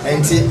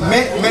enti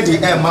me di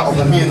ma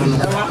omomienu no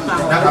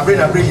na abre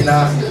na abre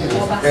nyina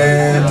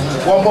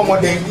won bo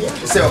moden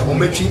se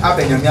ometwi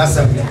abanyame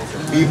asem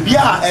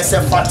bibia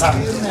ese fata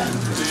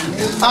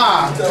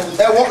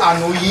ewo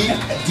anoyi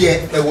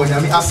de ewo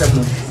nyame asem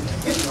no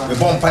me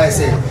bon pa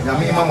ese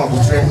nyame mama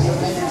botre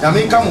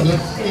nyame nka mo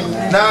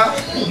na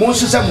mo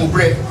hwehwe mo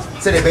bre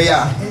se de be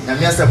ya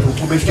nyame asem no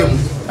ku behwem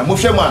na mo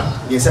hwem a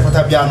ye se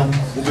fata bia no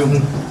wo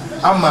behu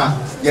ama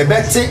ye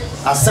beti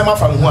asema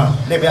from ho a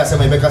na be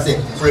asema ye be ka say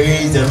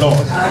praise the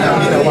Lord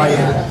nyame na wa ye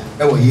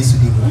ewo Yesu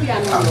di mu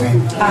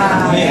amen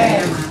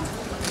amen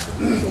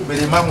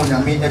bele ma mo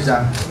nyame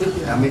eja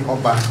nyame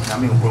oba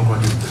nyame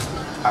nkronkron di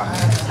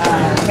amen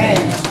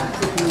amen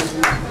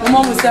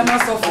mo mo se ma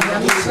so fun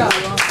nyame sha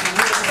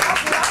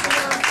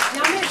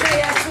nyame se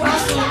ye so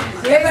aso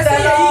ye be se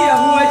ye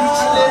hu adi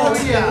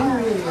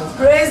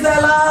praise the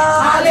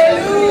Lord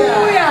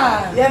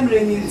hallelujah yemre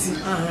ninti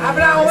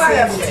Abraham wa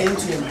ya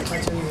butentu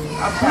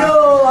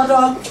no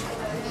adon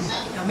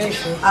nyame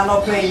hwe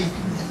anopei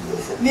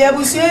ni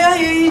abusie ya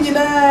yi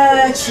nyina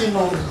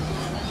chino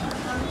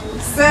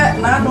se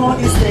na no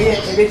iseye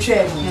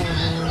ebetwe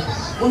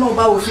uno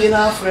ba wo fie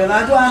na afre na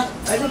adwa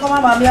ade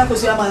koma ma me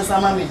akosu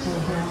amansa ma me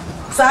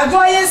sa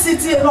adwa ye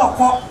city no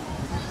ko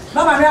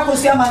na ma me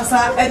akosu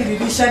amansa e di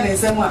bibi hye ne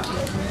nsem a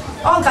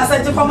on ka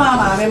se ti koma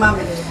ma me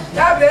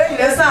ya be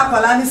ile sa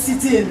akwala ni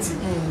city enti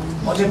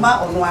o de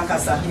ma onu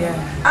akasa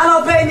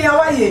ano pe ni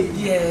awaye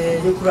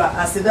yekura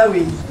aseda we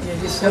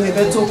ye me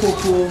beto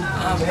koko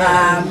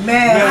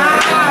amen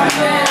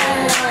amen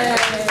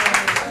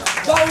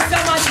bon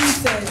sama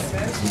Jesus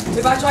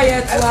we ba try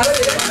it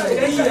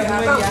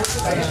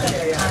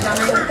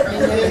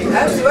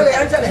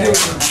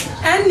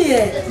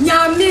Anye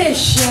nyame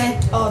hye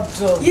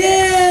odo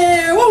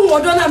ye wo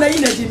wodo na mayi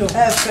na di no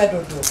e fe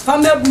dodo fa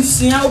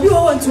mabusia obi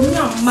wo ntumi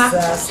amma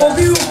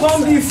obi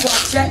ukon bi fo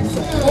che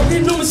obi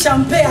num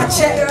champagne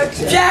ache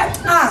je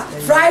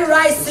fried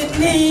rice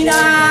nina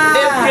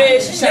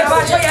e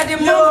ba cho ya de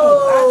mo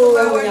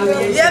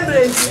ye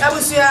brenti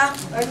abusia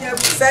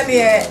se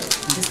ne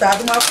Mr.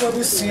 Aduma ko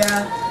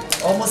abusia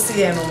almost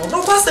here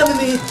no kwasem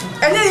ni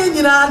enye ye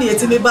nyina na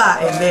yetime ba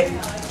ene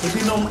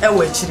ebinom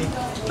ewo akiri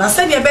na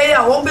se ne be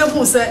ya won be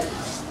hu se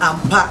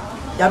ampa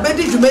ya be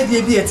di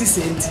dwumadi bi eti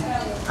se enti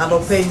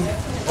adopen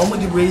omo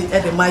di we e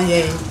de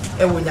mayen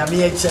ewo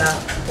nyame acha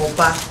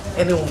oba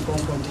ene won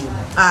konkon di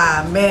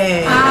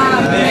amen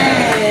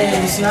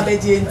amen sina be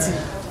di enti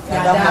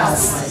amen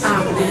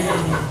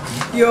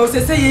yo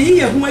se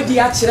ye hu adi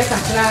a kire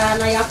kakra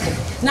na yakọ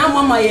na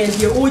mama ye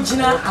die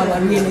ogina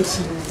aware na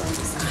chi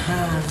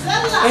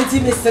enti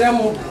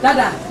mesremo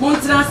dada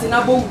montra se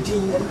na bo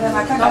udin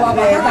na wa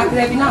ba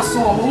kakra bi na so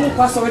mo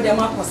kwa so de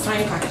ma ko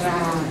san kakra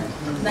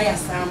na ya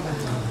samba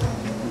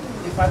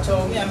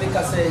ipacho mi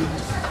ameka say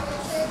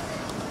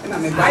na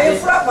me ba ayi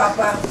fra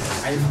papa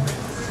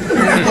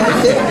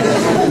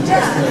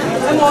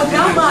mo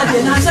grandma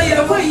de na say ye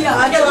ko ya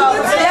ade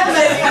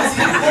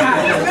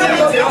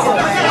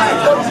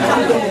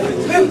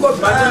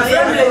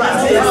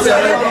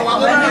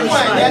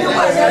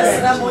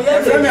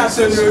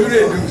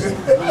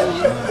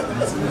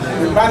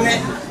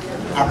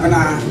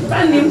Apana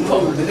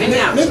Nimpon me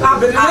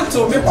to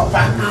me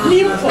papa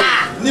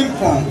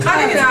Nimpon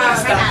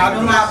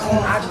Aduma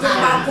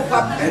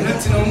papa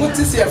and no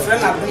muti see a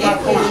friend Aduma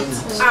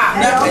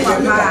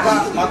na papa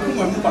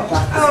makuma mu papa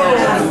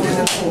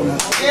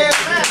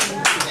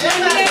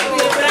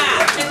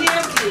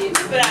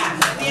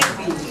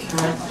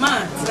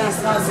man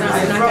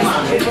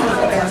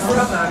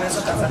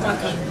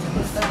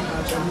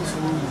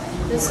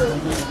so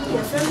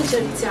your friend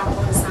charity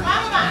aponsa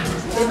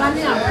e ba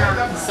ni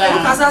abra o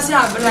kasa si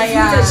abra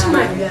ya ya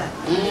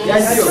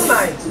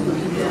chimai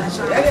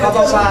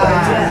papa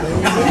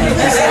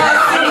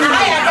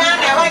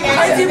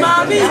ai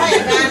mami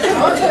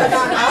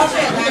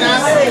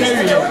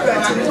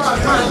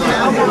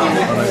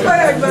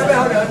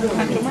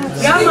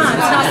Gama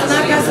na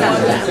casa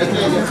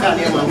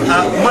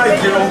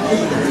Mike you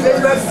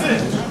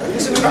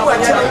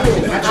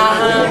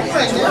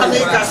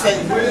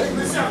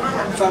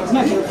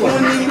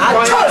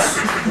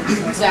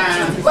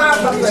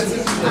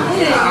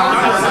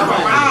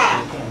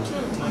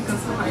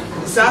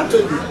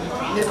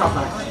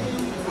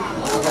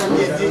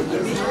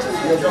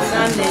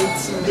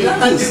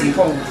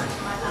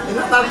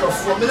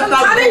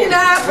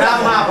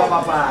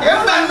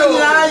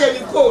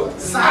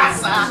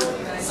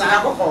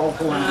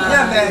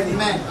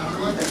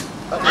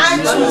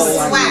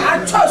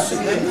I trust you.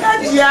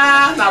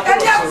 Yeah, now. And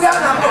you have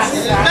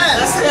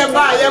say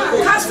buy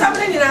custom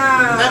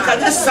na can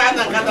just sign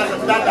and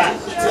that.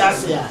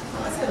 Yes, yeah.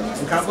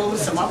 You can go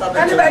with some other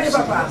anybody,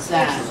 papa.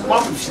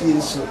 One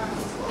feel so.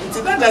 It's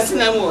not that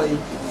cinema.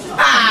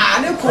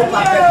 Ah, no papa.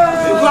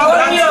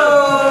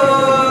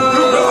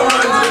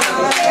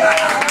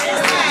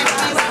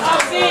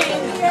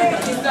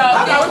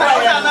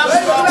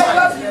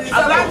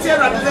 I'm not here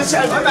at the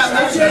show.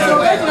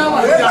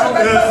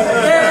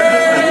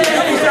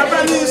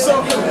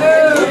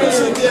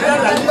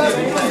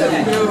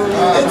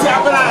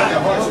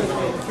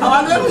 Our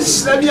Awurade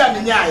nhyira bi a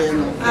menyaayɛ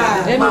no.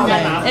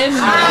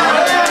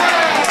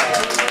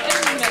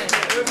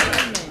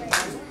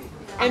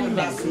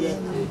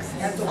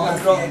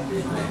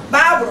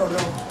 Bible no.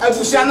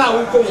 Abusia na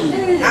wo ko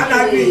yi.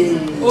 Anabi.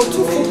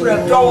 Otu fufura.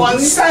 Do won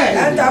say.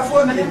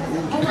 Entafo mi.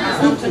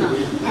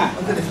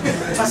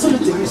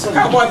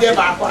 Ka bo de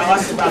ba ko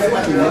awase ba ko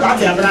ni. Ba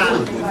ti abra.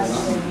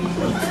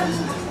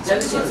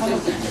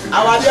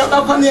 Awade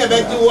o ko ni e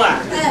be di wo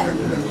a.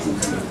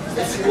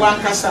 Wa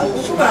kasa wo.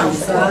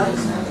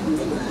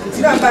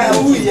 Tira ba ya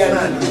wu ye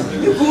na.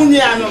 Iku ni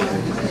anu.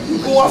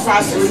 Iku wo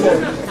fast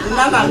food.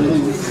 Nana no.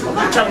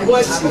 Atambo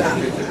achi.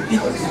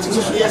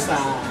 Yes,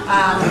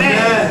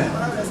 amen.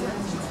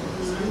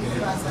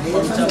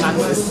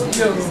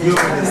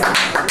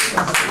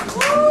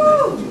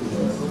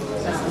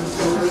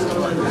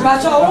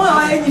 But I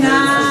want to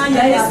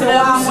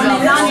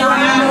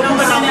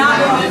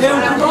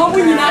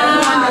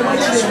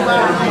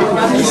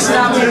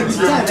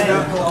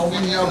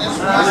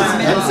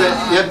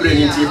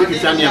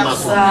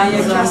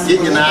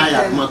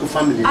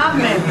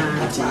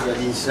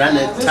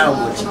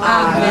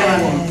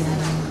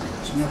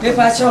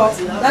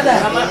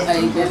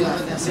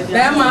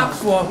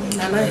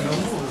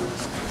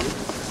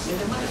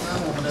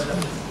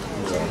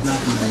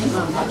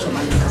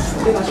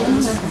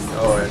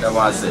Oh, that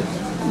was it.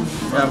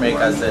 Yeah, make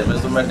us say,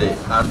 Mr. Monday,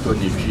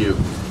 Anthony Pugh.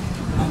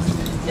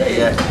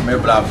 Yeah,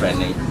 maybe I'm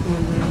friendly.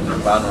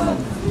 Bano,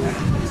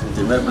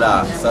 the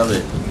Mebla,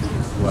 sorry,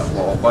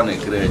 or Bonnie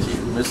Crazy,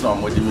 Miss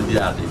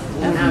Multimedia.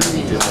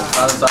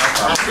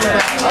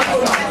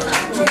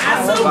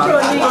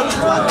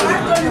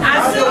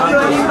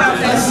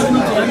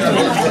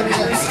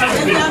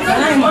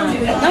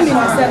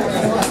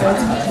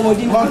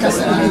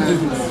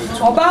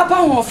 Obapa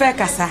won fe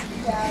kasa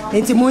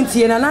enti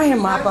montie na na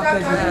hema papa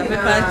bi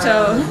pepa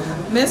chao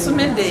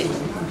mesumede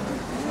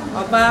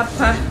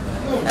obapa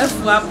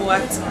efu abo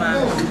atma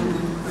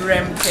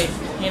rempe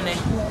hene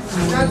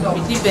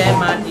bidi be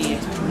ma die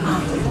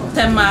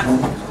tema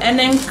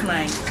enen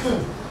kran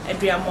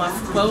aduamo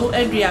afu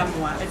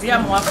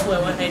aduamo afu e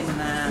won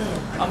na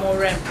omo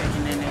rempe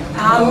hene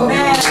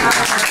amen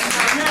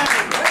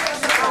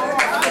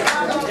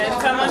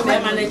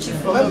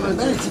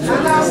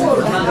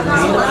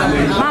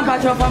Mama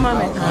cho pa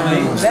mama.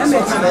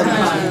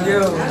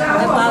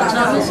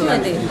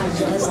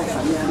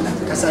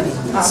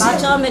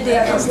 Bacho me de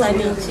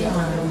kaslamenti.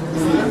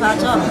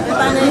 Bacho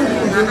bane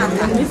na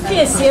ata mi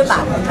fiesie ba.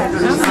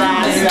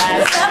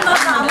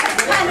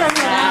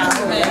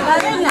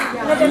 Belinda,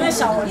 me de me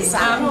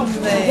shawisa.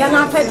 Ya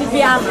na pedi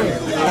biamu.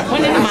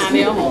 Woni na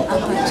mame o.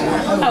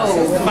 Oh,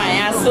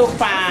 fire so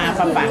pa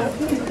papa.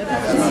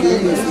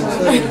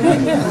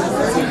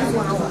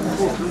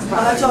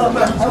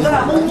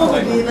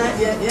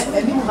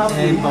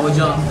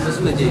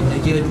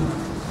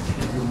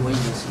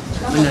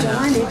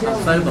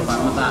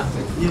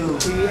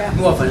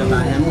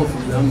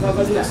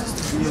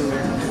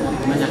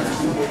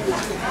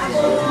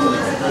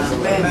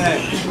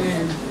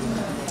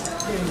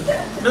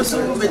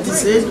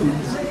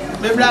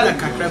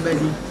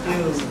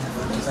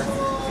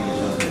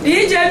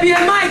 DJ be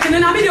Mike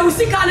and I mean you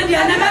see kind of the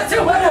never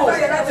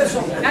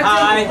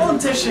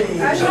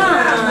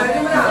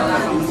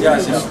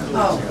Yes.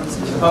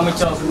 How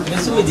much of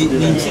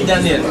Ninchi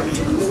Daniel?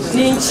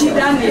 Ninchi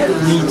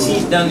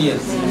Daniel.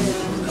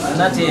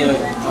 Not a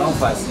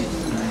fast.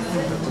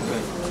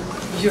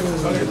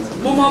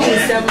 Mama will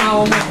send my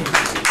own.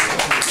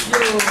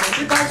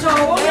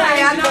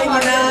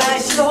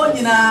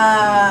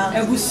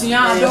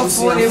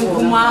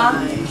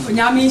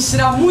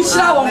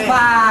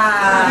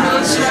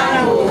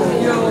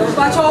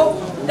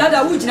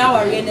 Dada wuji na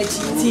wari na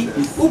chiti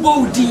ubo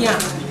udinya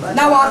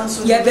na wa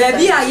ye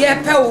baby a ye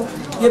pewo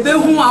ye be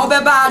hu a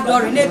obeba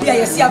adore na bia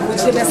ye si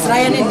abochire be sra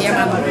ye ne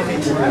nema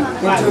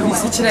no to bi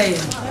si kire ye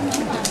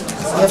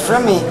ye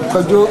from me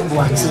kodo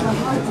buati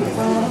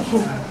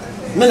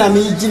me na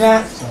me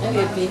gina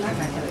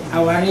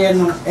aware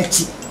no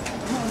echi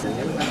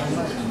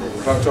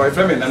so I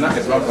from me na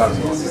ke block bag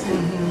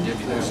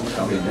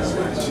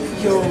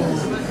yo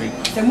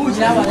the mood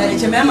na wa le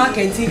cheme ma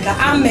kentika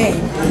amen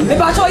me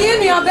ba cho ye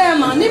nua be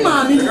ma ni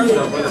ma mi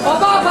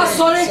oba ba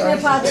sore me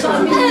ba cho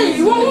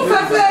mi wo mu fe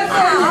fe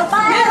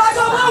me ba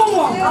cho ma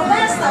wo ba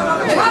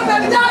be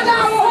dada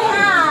wo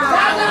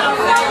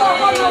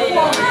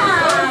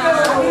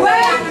we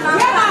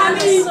ye ma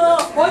mi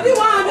odi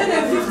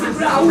 150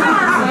 bra wo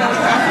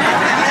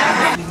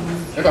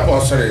e ba po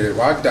sore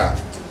wa da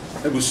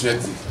e bu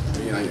sueti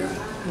yin ayo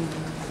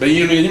be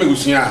yin no yin me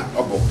gusia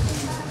obo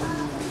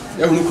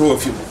e hunu ko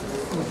ofi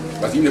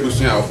but in the bush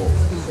now.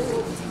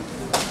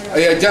 I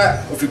had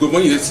a few good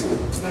money,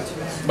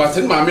 but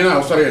in my men, I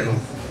was sorry, no,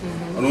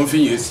 I don't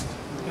think yes.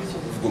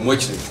 Go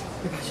much.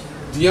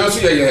 The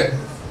answer, yeah,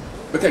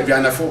 but I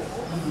ran a four.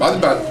 But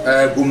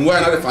Gumwa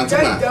and other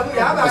Fantana,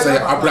 I say,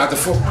 I brought the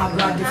four.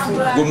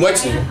 Go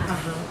much.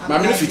 My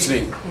men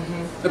featuring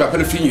about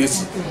 10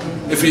 years.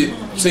 If he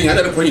say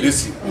another point,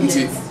 this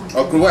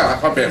or Kua,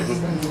 Papa.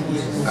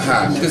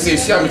 Aha, because they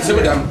shall be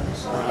them.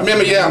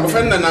 me yeah, I'm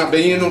offended na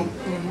Benino.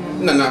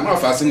 Nana, my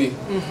fascinating.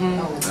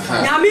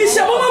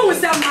 Yamisha, Mama was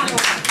that man.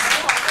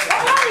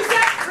 Mama was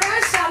that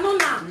pressure,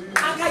 Nona. I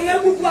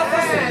can't move up.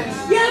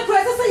 Yeah,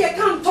 Professor, you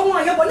can't tell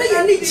me, but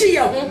you need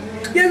cheer.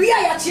 You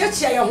are at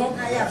cheer,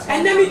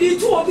 and then we do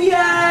two of the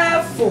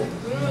four.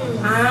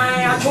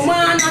 I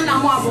Achuman and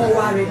Amabo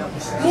worry.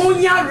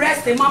 Munya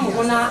rest the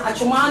Mamma,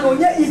 Achuman, or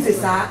your easy,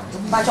 sir.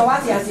 But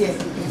what you say,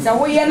 so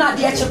we are not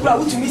the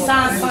Achapra, which we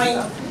sign.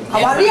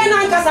 Our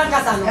Riana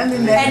Casacasano, and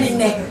in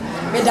neck.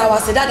 Meda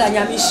wasedada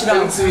nyamishira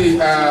nti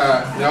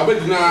na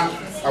obedina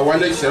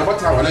awane shira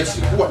bata awane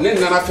shi what ne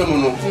nana femu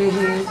no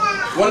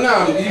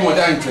wona yi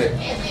modan tre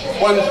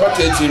won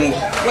bata echiru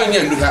won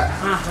nya nduha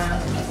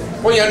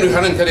won nya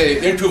nduha nan kare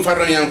entu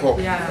faran yanko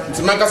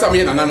nti man kasa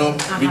me nana no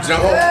bi jira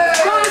ho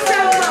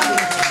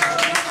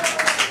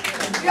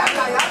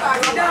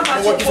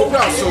what for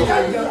class so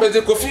but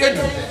the coffee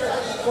edu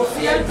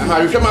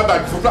aha you come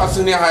back for class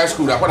in high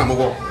school akwa mo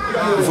go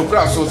for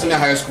class so in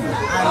high school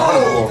akwa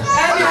mo go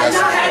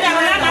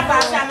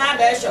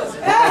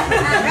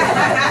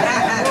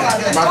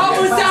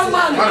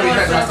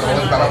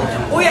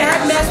we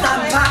have messed up.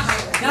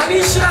 Now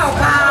we shall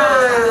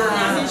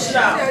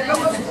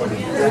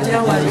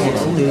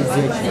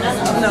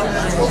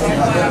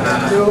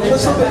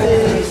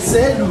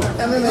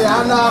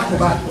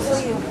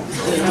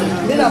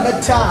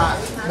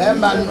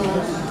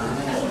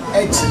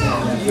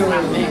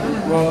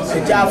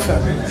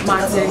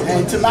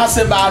to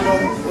Massabano,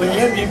 when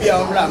you be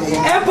around.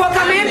 And for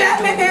coming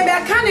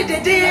back,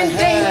 candidate,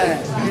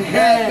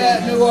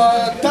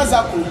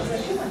 Tazaku,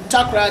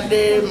 Chakra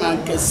de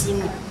Mancasim,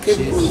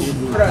 Kepu,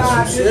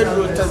 Press,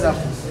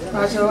 Tazaku.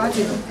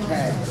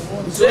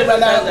 So,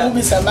 but I will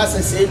be some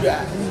master savior.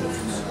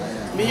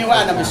 Me,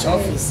 one of his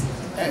office.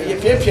 You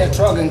pay a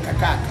trog and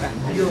Kakaka.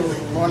 You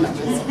want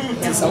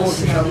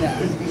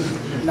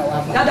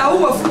that I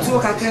will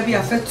talk at Kabi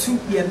affect 2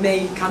 year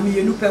May, come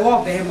here, look at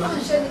what Bema.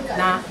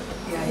 Now,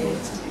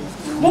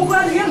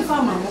 Moka, the young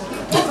farmer.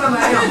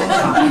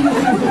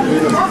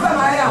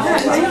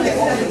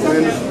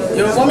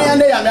 You come in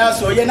there,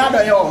 so you're not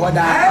a yo. But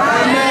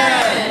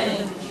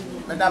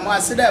I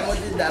must say that most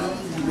of them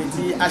will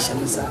be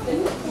Ashamisa.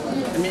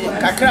 I mean,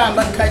 Kakra,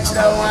 but catch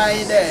the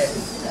wine there.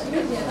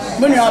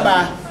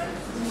 Munyaba.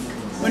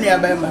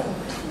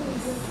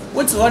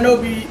 What's one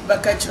of you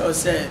back catch or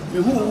say,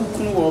 you who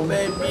couldn't or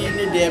baby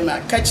in them,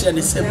 catch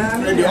the same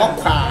the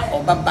opera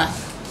or Baba.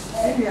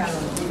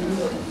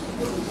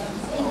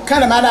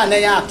 Kind of matter,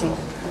 they are to.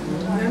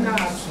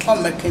 Oh,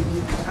 my kid.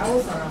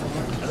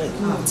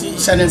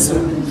 Shanazo.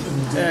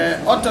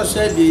 Otto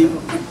said,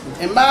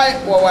 and my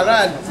or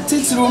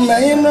teach room,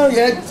 you know,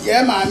 yet,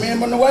 yeah, my man,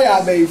 when why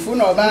are they full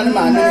of man?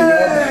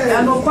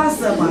 I know,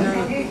 Pastor.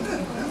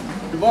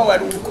 The boy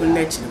who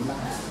connect him.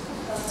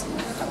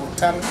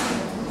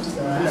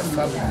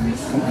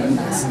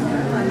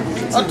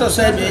 Otto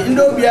said, in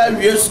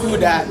Dobia, school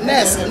that,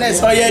 Ness,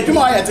 or yet,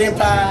 tomorrow at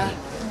Tempa.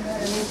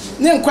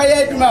 Then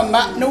quiet,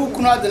 mamma, no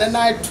cannot the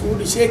night to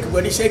the shake,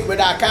 but the shake with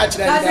our catch.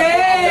 So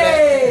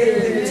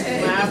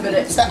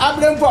I'm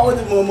going to put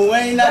the moment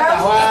when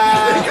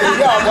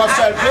was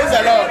praise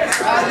the Lord.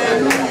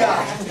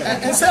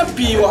 And some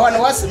people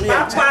was me.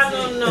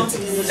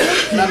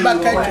 My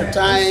back at your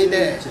time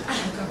there.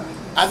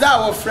 As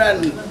our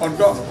friend or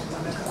dog.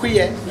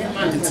 Queer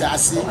in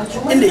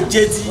the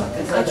jetty.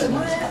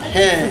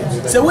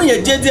 So when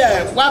you jetty,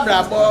 Wabra,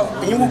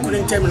 you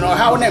couldn't tell me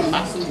how never.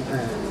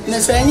 And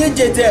say, you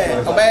jetty,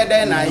 or by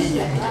then I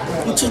hear.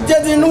 Which you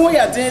jetty no way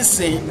at this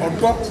say, or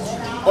drop,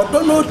 or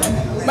don't know to.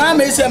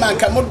 Mamma say, man,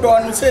 come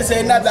on, says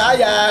another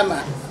I am.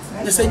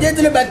 They say,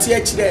 jetty about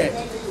TH there.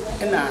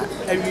 And I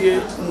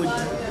every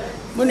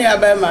money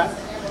Abama,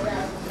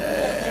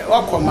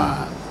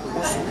 Wakoma,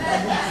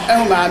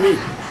 oh, mammy.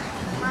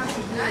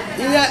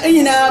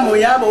 You know,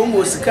 Moyabo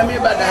almost coming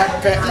by the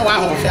no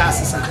one of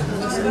us.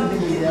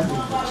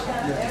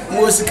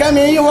 Most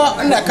coming you are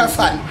under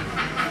Kafan.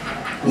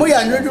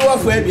 Moya knew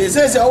of where he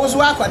says, I was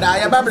walk with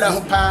I,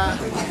 Babla Pa.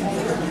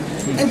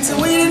 And so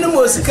we didn't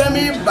most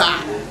coming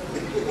back.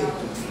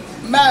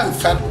 Man,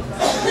 fat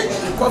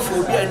coffee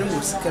will be a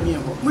most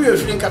coming. We are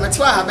feeling come at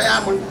 12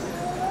 hours.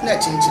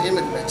 Not change him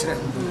at the children.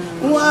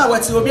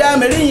 What will be a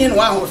million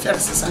one who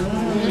first.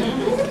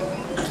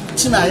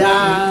 Chimaya,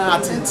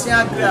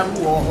 attention, gram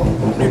war,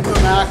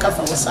 Nicola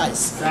for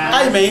size.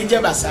 I may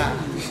Jabasa.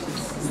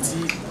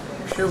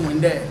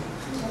 Showing there,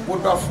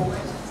 wood awful,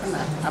 and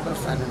other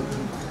fan.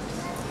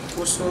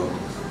 Also,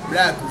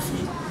 black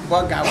feet,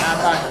 Boga,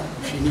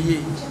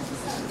 Fini.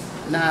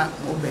 Now,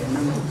 obey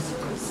number.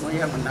 We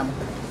have a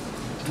number.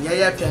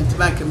 Yaya can't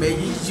make a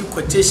easy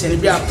quotation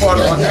be a poor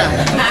one.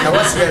 I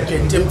was here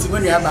to attempt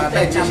when you have a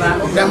bedroom.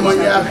 Then when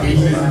you have a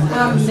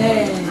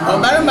oh,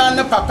 man,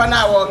 the papa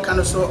now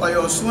can so or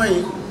your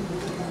swing.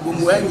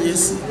 When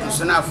yes,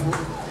 so now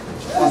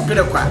for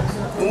Peter Quack.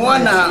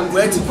 One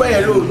where to play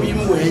a little bit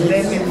more.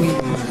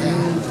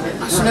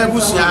 As soon as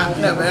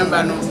you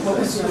never know.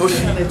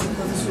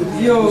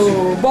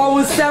 Yo,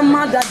 bow some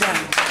mother.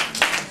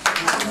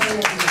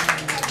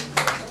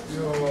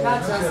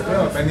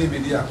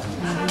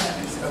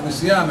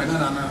 Abusia me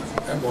na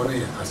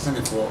ebone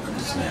asenefo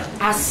abusia.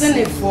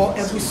 Asenefo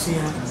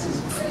abusia.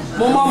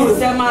 Mama mo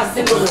se ma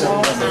asenefo.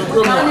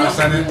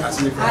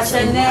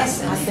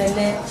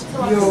 Asene.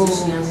 Yo.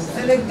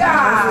 Elega.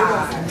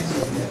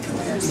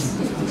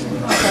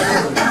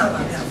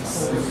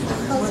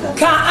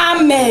 Ka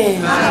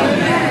amen.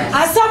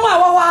 Asamu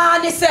awawa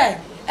ni se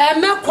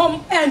emekom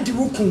end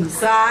wukun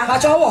sa ba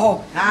cho wo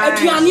ho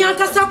aduane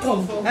akasa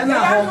kom na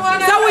ho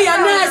sa wo ya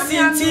na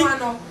asinti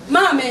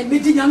mama me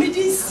di nyame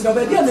di siro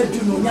ba bia na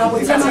du no nya wo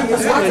tema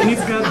yesu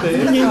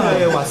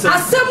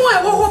asemu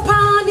e wo ho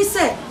pa ni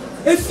se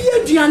efi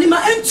aduane ma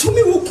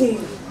entumi wukun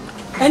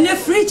ene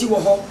fridge wo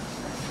ho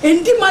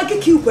endi ma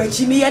kiki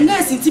kwachi me ya na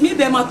asinti me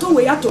be ma to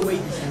we atowei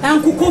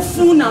enkoko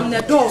fu nam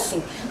ne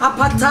doso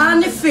apata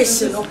ne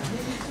fish no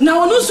na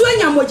onu so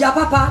anya moja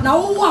papa na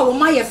wo a wo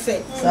ma ye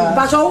fe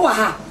ba so wo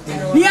ha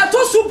ni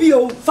ato so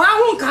bio fa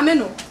ho nkame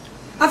no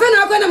afa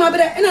na akwa na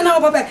mabere ina na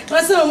wo papa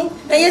mase mu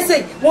eye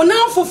sei wo na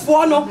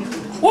fofo no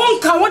wo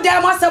nka wo da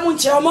ma asem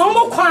nche o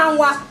mo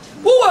kwanwa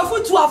wo wa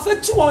futu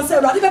afetu won se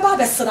rade be ba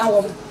be sra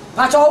wo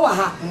ba so wo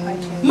ha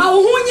ma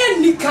wo ho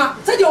nya nika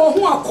se de wo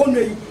ho akono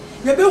yi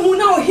ye be hu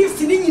na o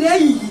hift ni nyina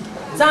yi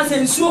sanse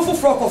nsuo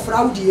foforo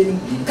kofra wo die ni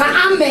ka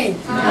amen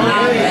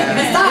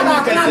amen sta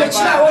ba na me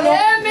chira wo no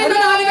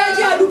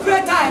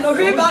no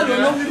rebalo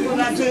no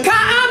ka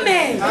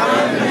amen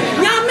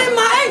nyame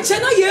ma enche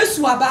na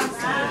yesu aba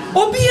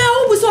obia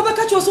obuso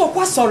obeka cho so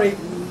kwa sorry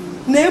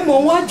na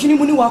emo wa dwene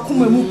mu ni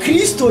wakoma mu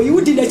kristo yi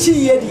wudi na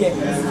chi ye de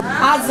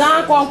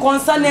azan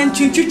konkonsa na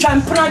ntwitwa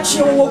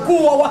mprachi wo ku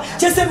wo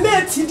chese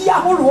meti di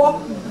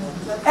ahoro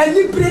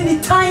eni bre ni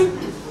time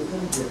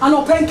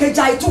anopen ke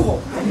jai to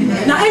ho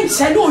na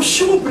enche no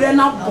hwu bre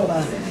na bo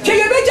ke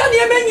ye beja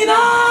ne menyina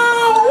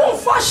wo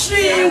fa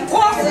hwe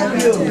nko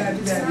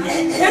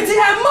eti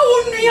emma wo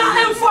nua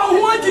emfa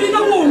ho adwiri na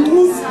wo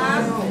ngu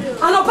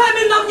anopen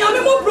me nam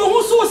nyame mo bro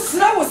ho so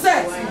sra wo se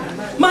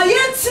ma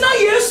yentina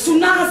yesu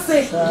na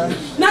ase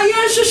na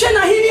yenhwehwe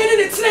na hini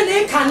ne tine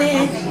ne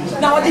kane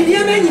na odi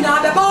ne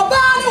menyina be ba oba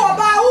ne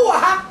oba wo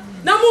ha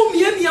na mo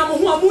miamia mo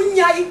ho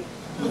amunyai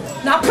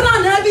na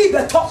plan na bi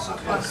beto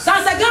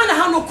sansa gana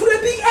ha no kure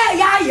bi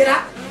ya yira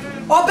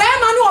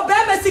obema no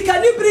obema sika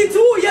ni briti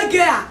wo ye ge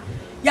a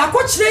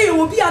yakokire ye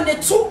obi a ne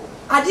to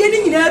ade ni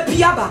nyina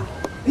biaba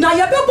na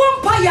ye bebo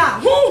mpa ya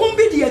honhom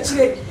bi de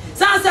akire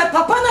sansa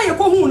papa na ye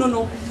ko hu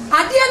no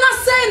ade na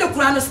sei ne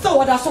kura no still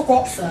wada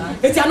sokọ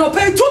eti ana ope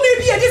to me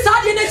bi e di sa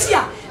ade na ti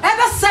a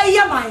ebe sei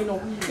ye man no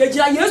ye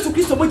gira Yesu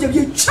Kristo mo je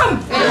bi twam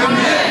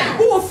amen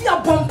wo fi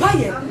abompa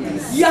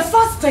ye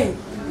fasting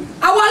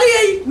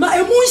awale ma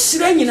emu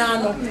nhire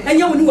nyina no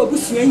enye wo ni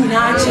wabusua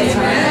nyina ache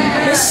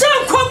e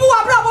shankomu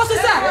abra bo se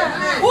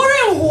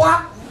ore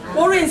nhoa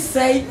ore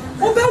nsei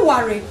obe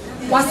ware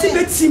wase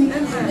betim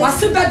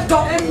wase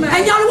bedo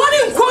enye wo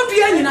ni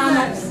nkondua nyina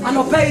no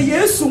anope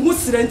Yesu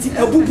musire nti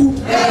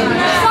abubu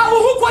fa wo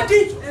hu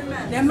kodi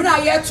na mra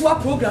ye to a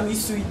program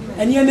isu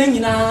ene ema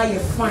nyina ye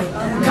fine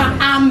ka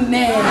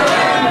amen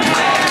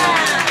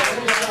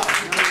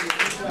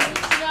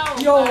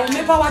yo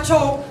me pa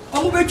wacho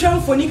omo betwa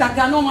mfoni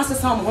gaga no mo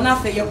sesa mo na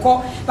fe ye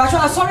ko ba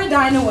cho sorry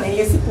dan no we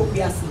yesi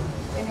popiase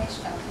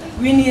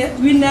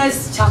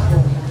winners chapel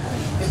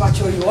me pa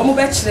cho yo omo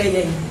be kire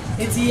ye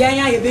enti yen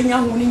ya ye benya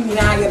hu ni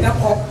nyina ye be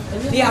ko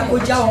ni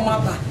akoja o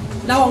maba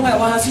na wo e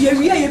wa so ye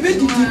wi ye be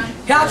didi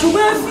ya chuma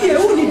fie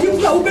hu ni di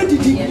kula wo be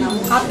didi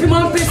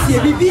apima pese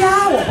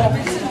bibia wo ho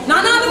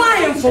na na no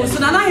ayen fo so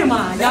na na ye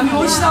ma ya me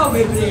o hira o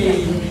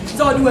bebre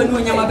so do anu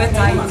nyama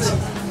betai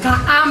ka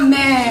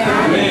amen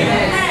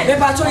amen e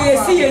ba cho ye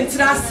si ye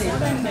ntrase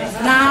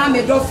na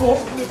me dofo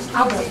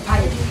abo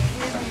pai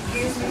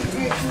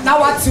na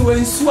wati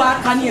wensu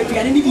aka na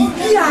aduane ni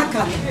bibi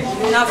aka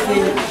na fe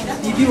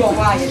bibi wo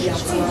ba ye ya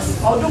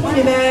odomo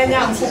ni na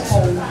nya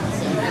mfoko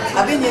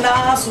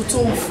abinyina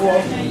sutumfo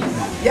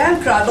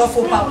yankra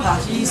dofo papa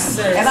Jesus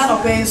e na no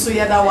penso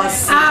ye da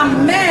wase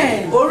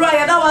amen ora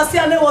ye da wase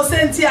ane wo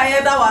senti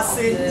aye da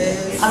wase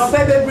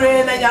anope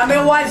bebre na nyame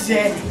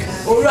waje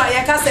ora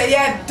ye ka se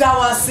ye da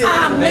wase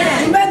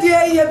amen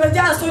medie ye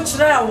beja so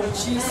kire wo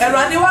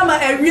erade wa ma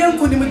awie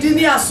nkunimdi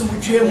ni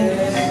asomdwe mu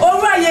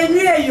ora ye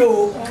nwie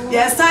yo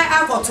ye sai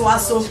akoto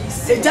aso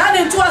eja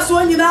ne to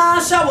aso nyina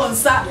hya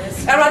wonsa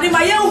erade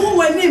ma ye hu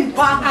wani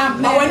mpa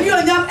ma wani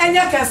onyam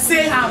enye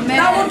kese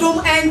na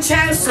wodum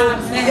enchenso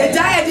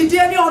eja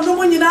edidie ni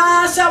onum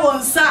nyina hya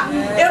wonsa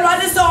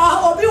erade so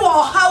obi wo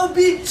how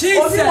bi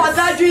obi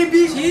wadadwe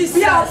bi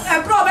bia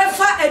ebro be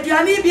fa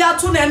aduane bi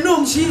ato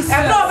nanum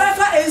ebro be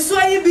fa ensu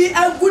ayi bi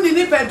agu ni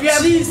ni pedua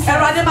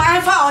erade ma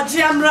enfa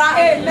ojeamra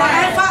ma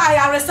enfa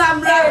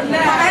ayaresamra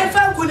ma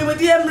enfa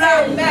nkunimdi emra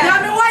ya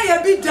me wa ye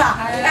bi da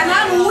ena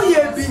no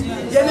ye bi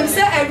yenim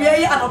se awie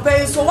yi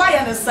anopai so wa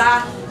ye ne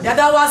sa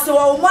yada wase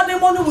wo mode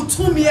mo no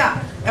butumi a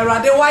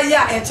erade wa ye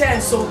a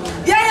echenso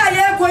ye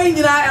ye ko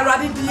nyina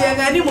erade die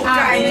ngani mu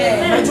kai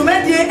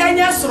adwumadi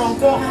enye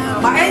soronko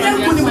ma enye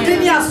nkunimdi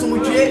ni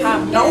asomdwe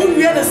na wo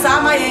wie ne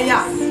sa ma ye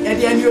ya ye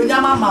de ani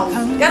onyama ma wo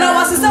yada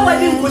wase se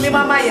wadi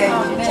nkunima ma ye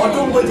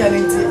odumbo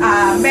janenti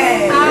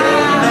amen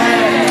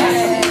amen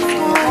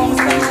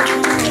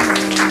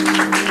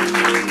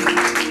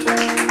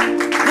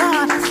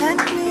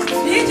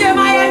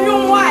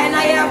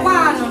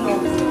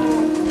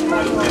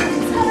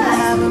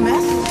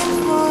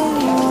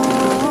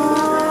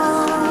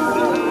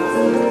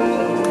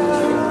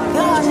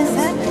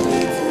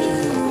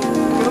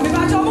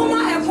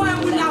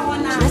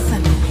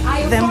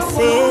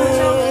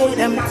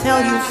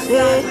tell you,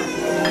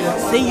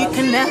 say you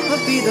can never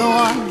be the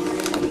one.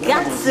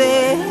 God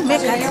say,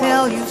 make I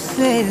tell you,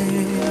 say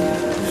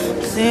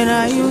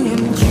now you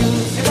in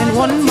June, in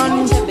 1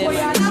 month,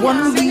 in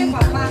 1 week,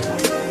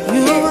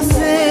 you will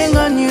sing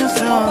a new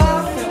song.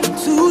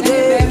 2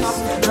 days,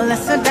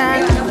 lesser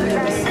than.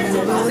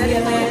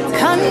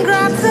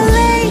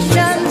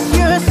 Congratulations,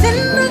 you're in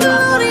the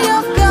glory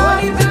of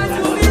God.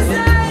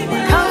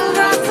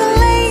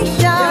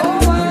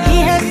 Congratulations, He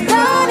has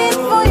done it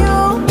for you,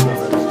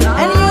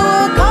 and you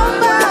will come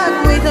back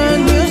with a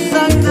new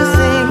song to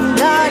sing.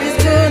 God is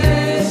good.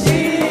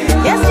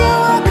 Yes, you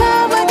will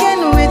come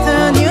again with a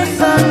new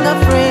song of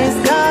praise.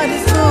 God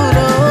is good.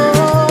 Oh,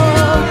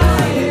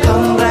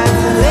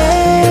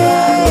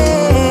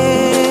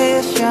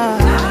 congratulations.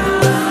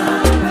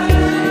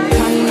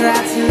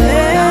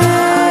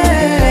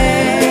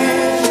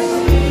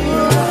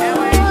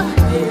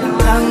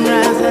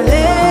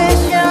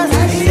 Congratulations,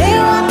 see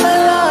what the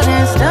Lord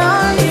has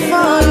done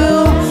for you.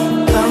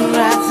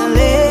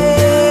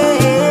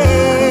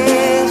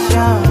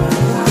 Congratulations,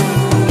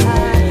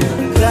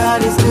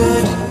 God is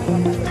good.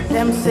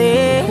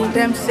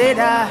 Them say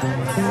that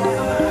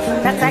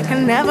I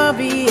can never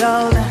be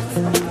all that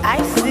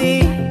I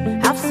see.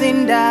 I've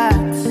seen that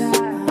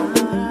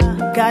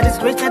God is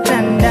greater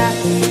than that.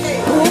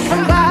 Who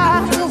can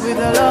battle with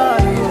the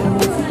Lord?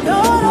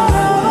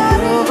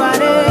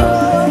 Nobody.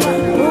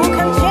 Who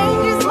can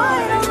change His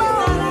mind?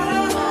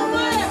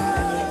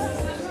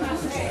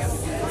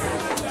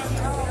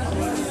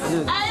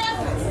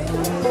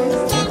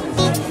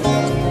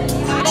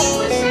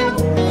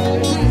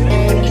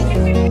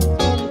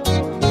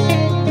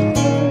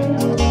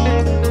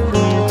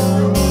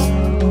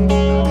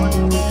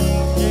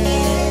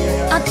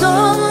 I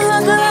don't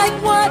look like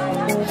what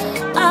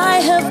I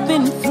have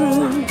been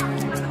through.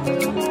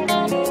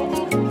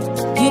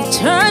 You've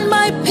turned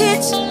my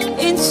pit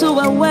into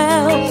a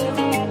well.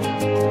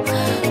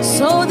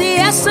 So the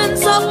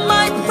essence of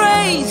my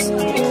praise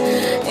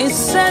is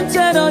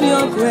centered on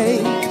your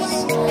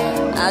grace.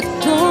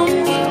 Adum,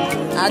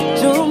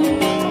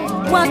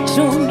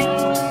 Wadum.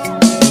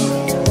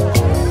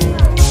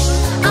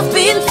 I've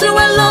been through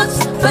a lot,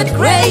 but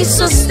grace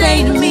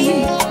sustained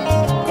me.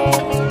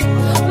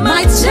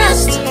 My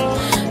test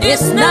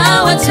is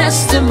now a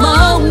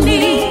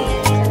testimony.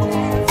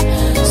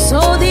 So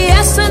the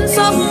essence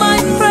of my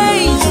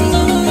praise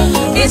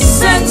is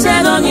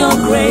centered on your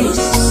grace.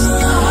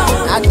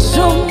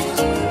 Adum,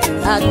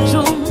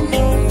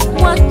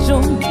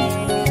 Wadum.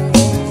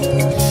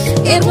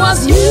 It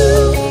was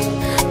you,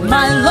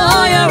 my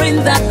lawyer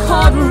in that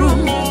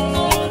courtroom.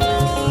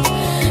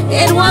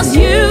 It was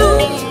you,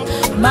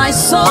 my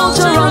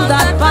soldier on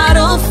that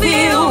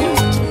battlefield.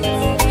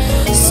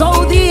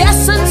 So the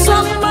essence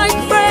of my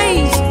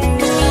praise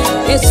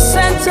is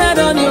centered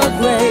on your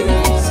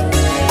grace.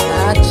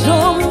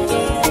 Adum,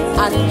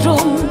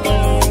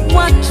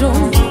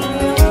 Wadum.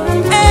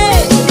 Hey,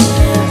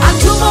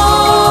 Adumo,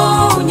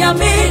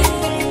 Nyame,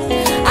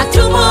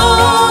 Adumo,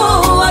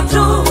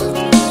 Adum,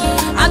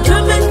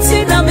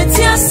 Adumentina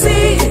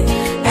Metiasi,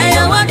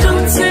 Eya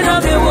Wadumtina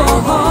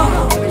Mewoho.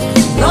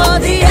 Lord,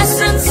 the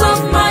essence of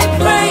my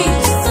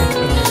praise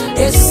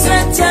is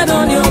centered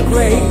on your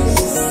grace.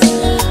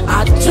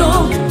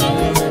 Adum,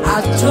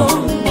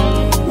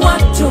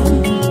 Wadum.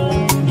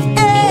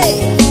 Hey,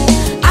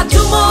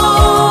 Adumo,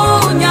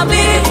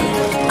 Nyame,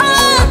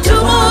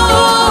 Adumo,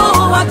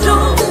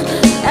 Wadum.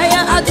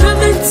 Eya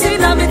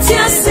Adumentina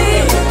Metiasi,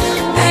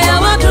 Eya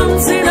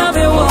Wadumtina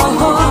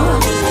Mewoho.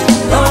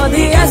 Lord,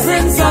 the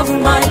essence of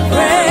my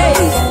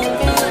praise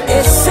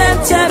is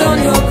centered on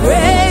your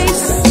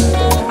grace.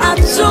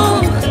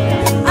 Adum,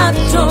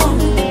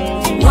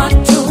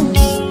 Wadum.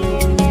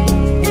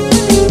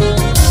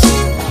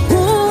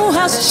 Who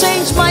has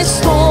changed my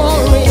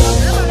story?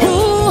 Who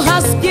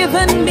has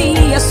given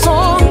me a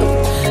song?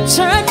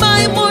 Turned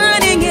my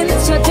mourning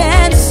into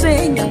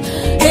dancing.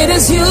 It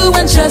is you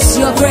and just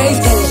your grace.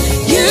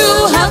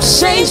 You have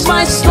changed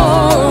my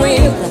story.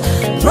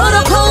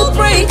 Protocol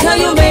breaker,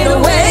 you made a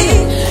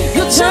way.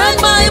 You turned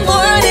my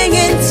mourning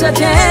into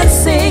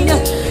dancing.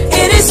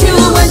 It is you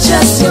and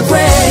just your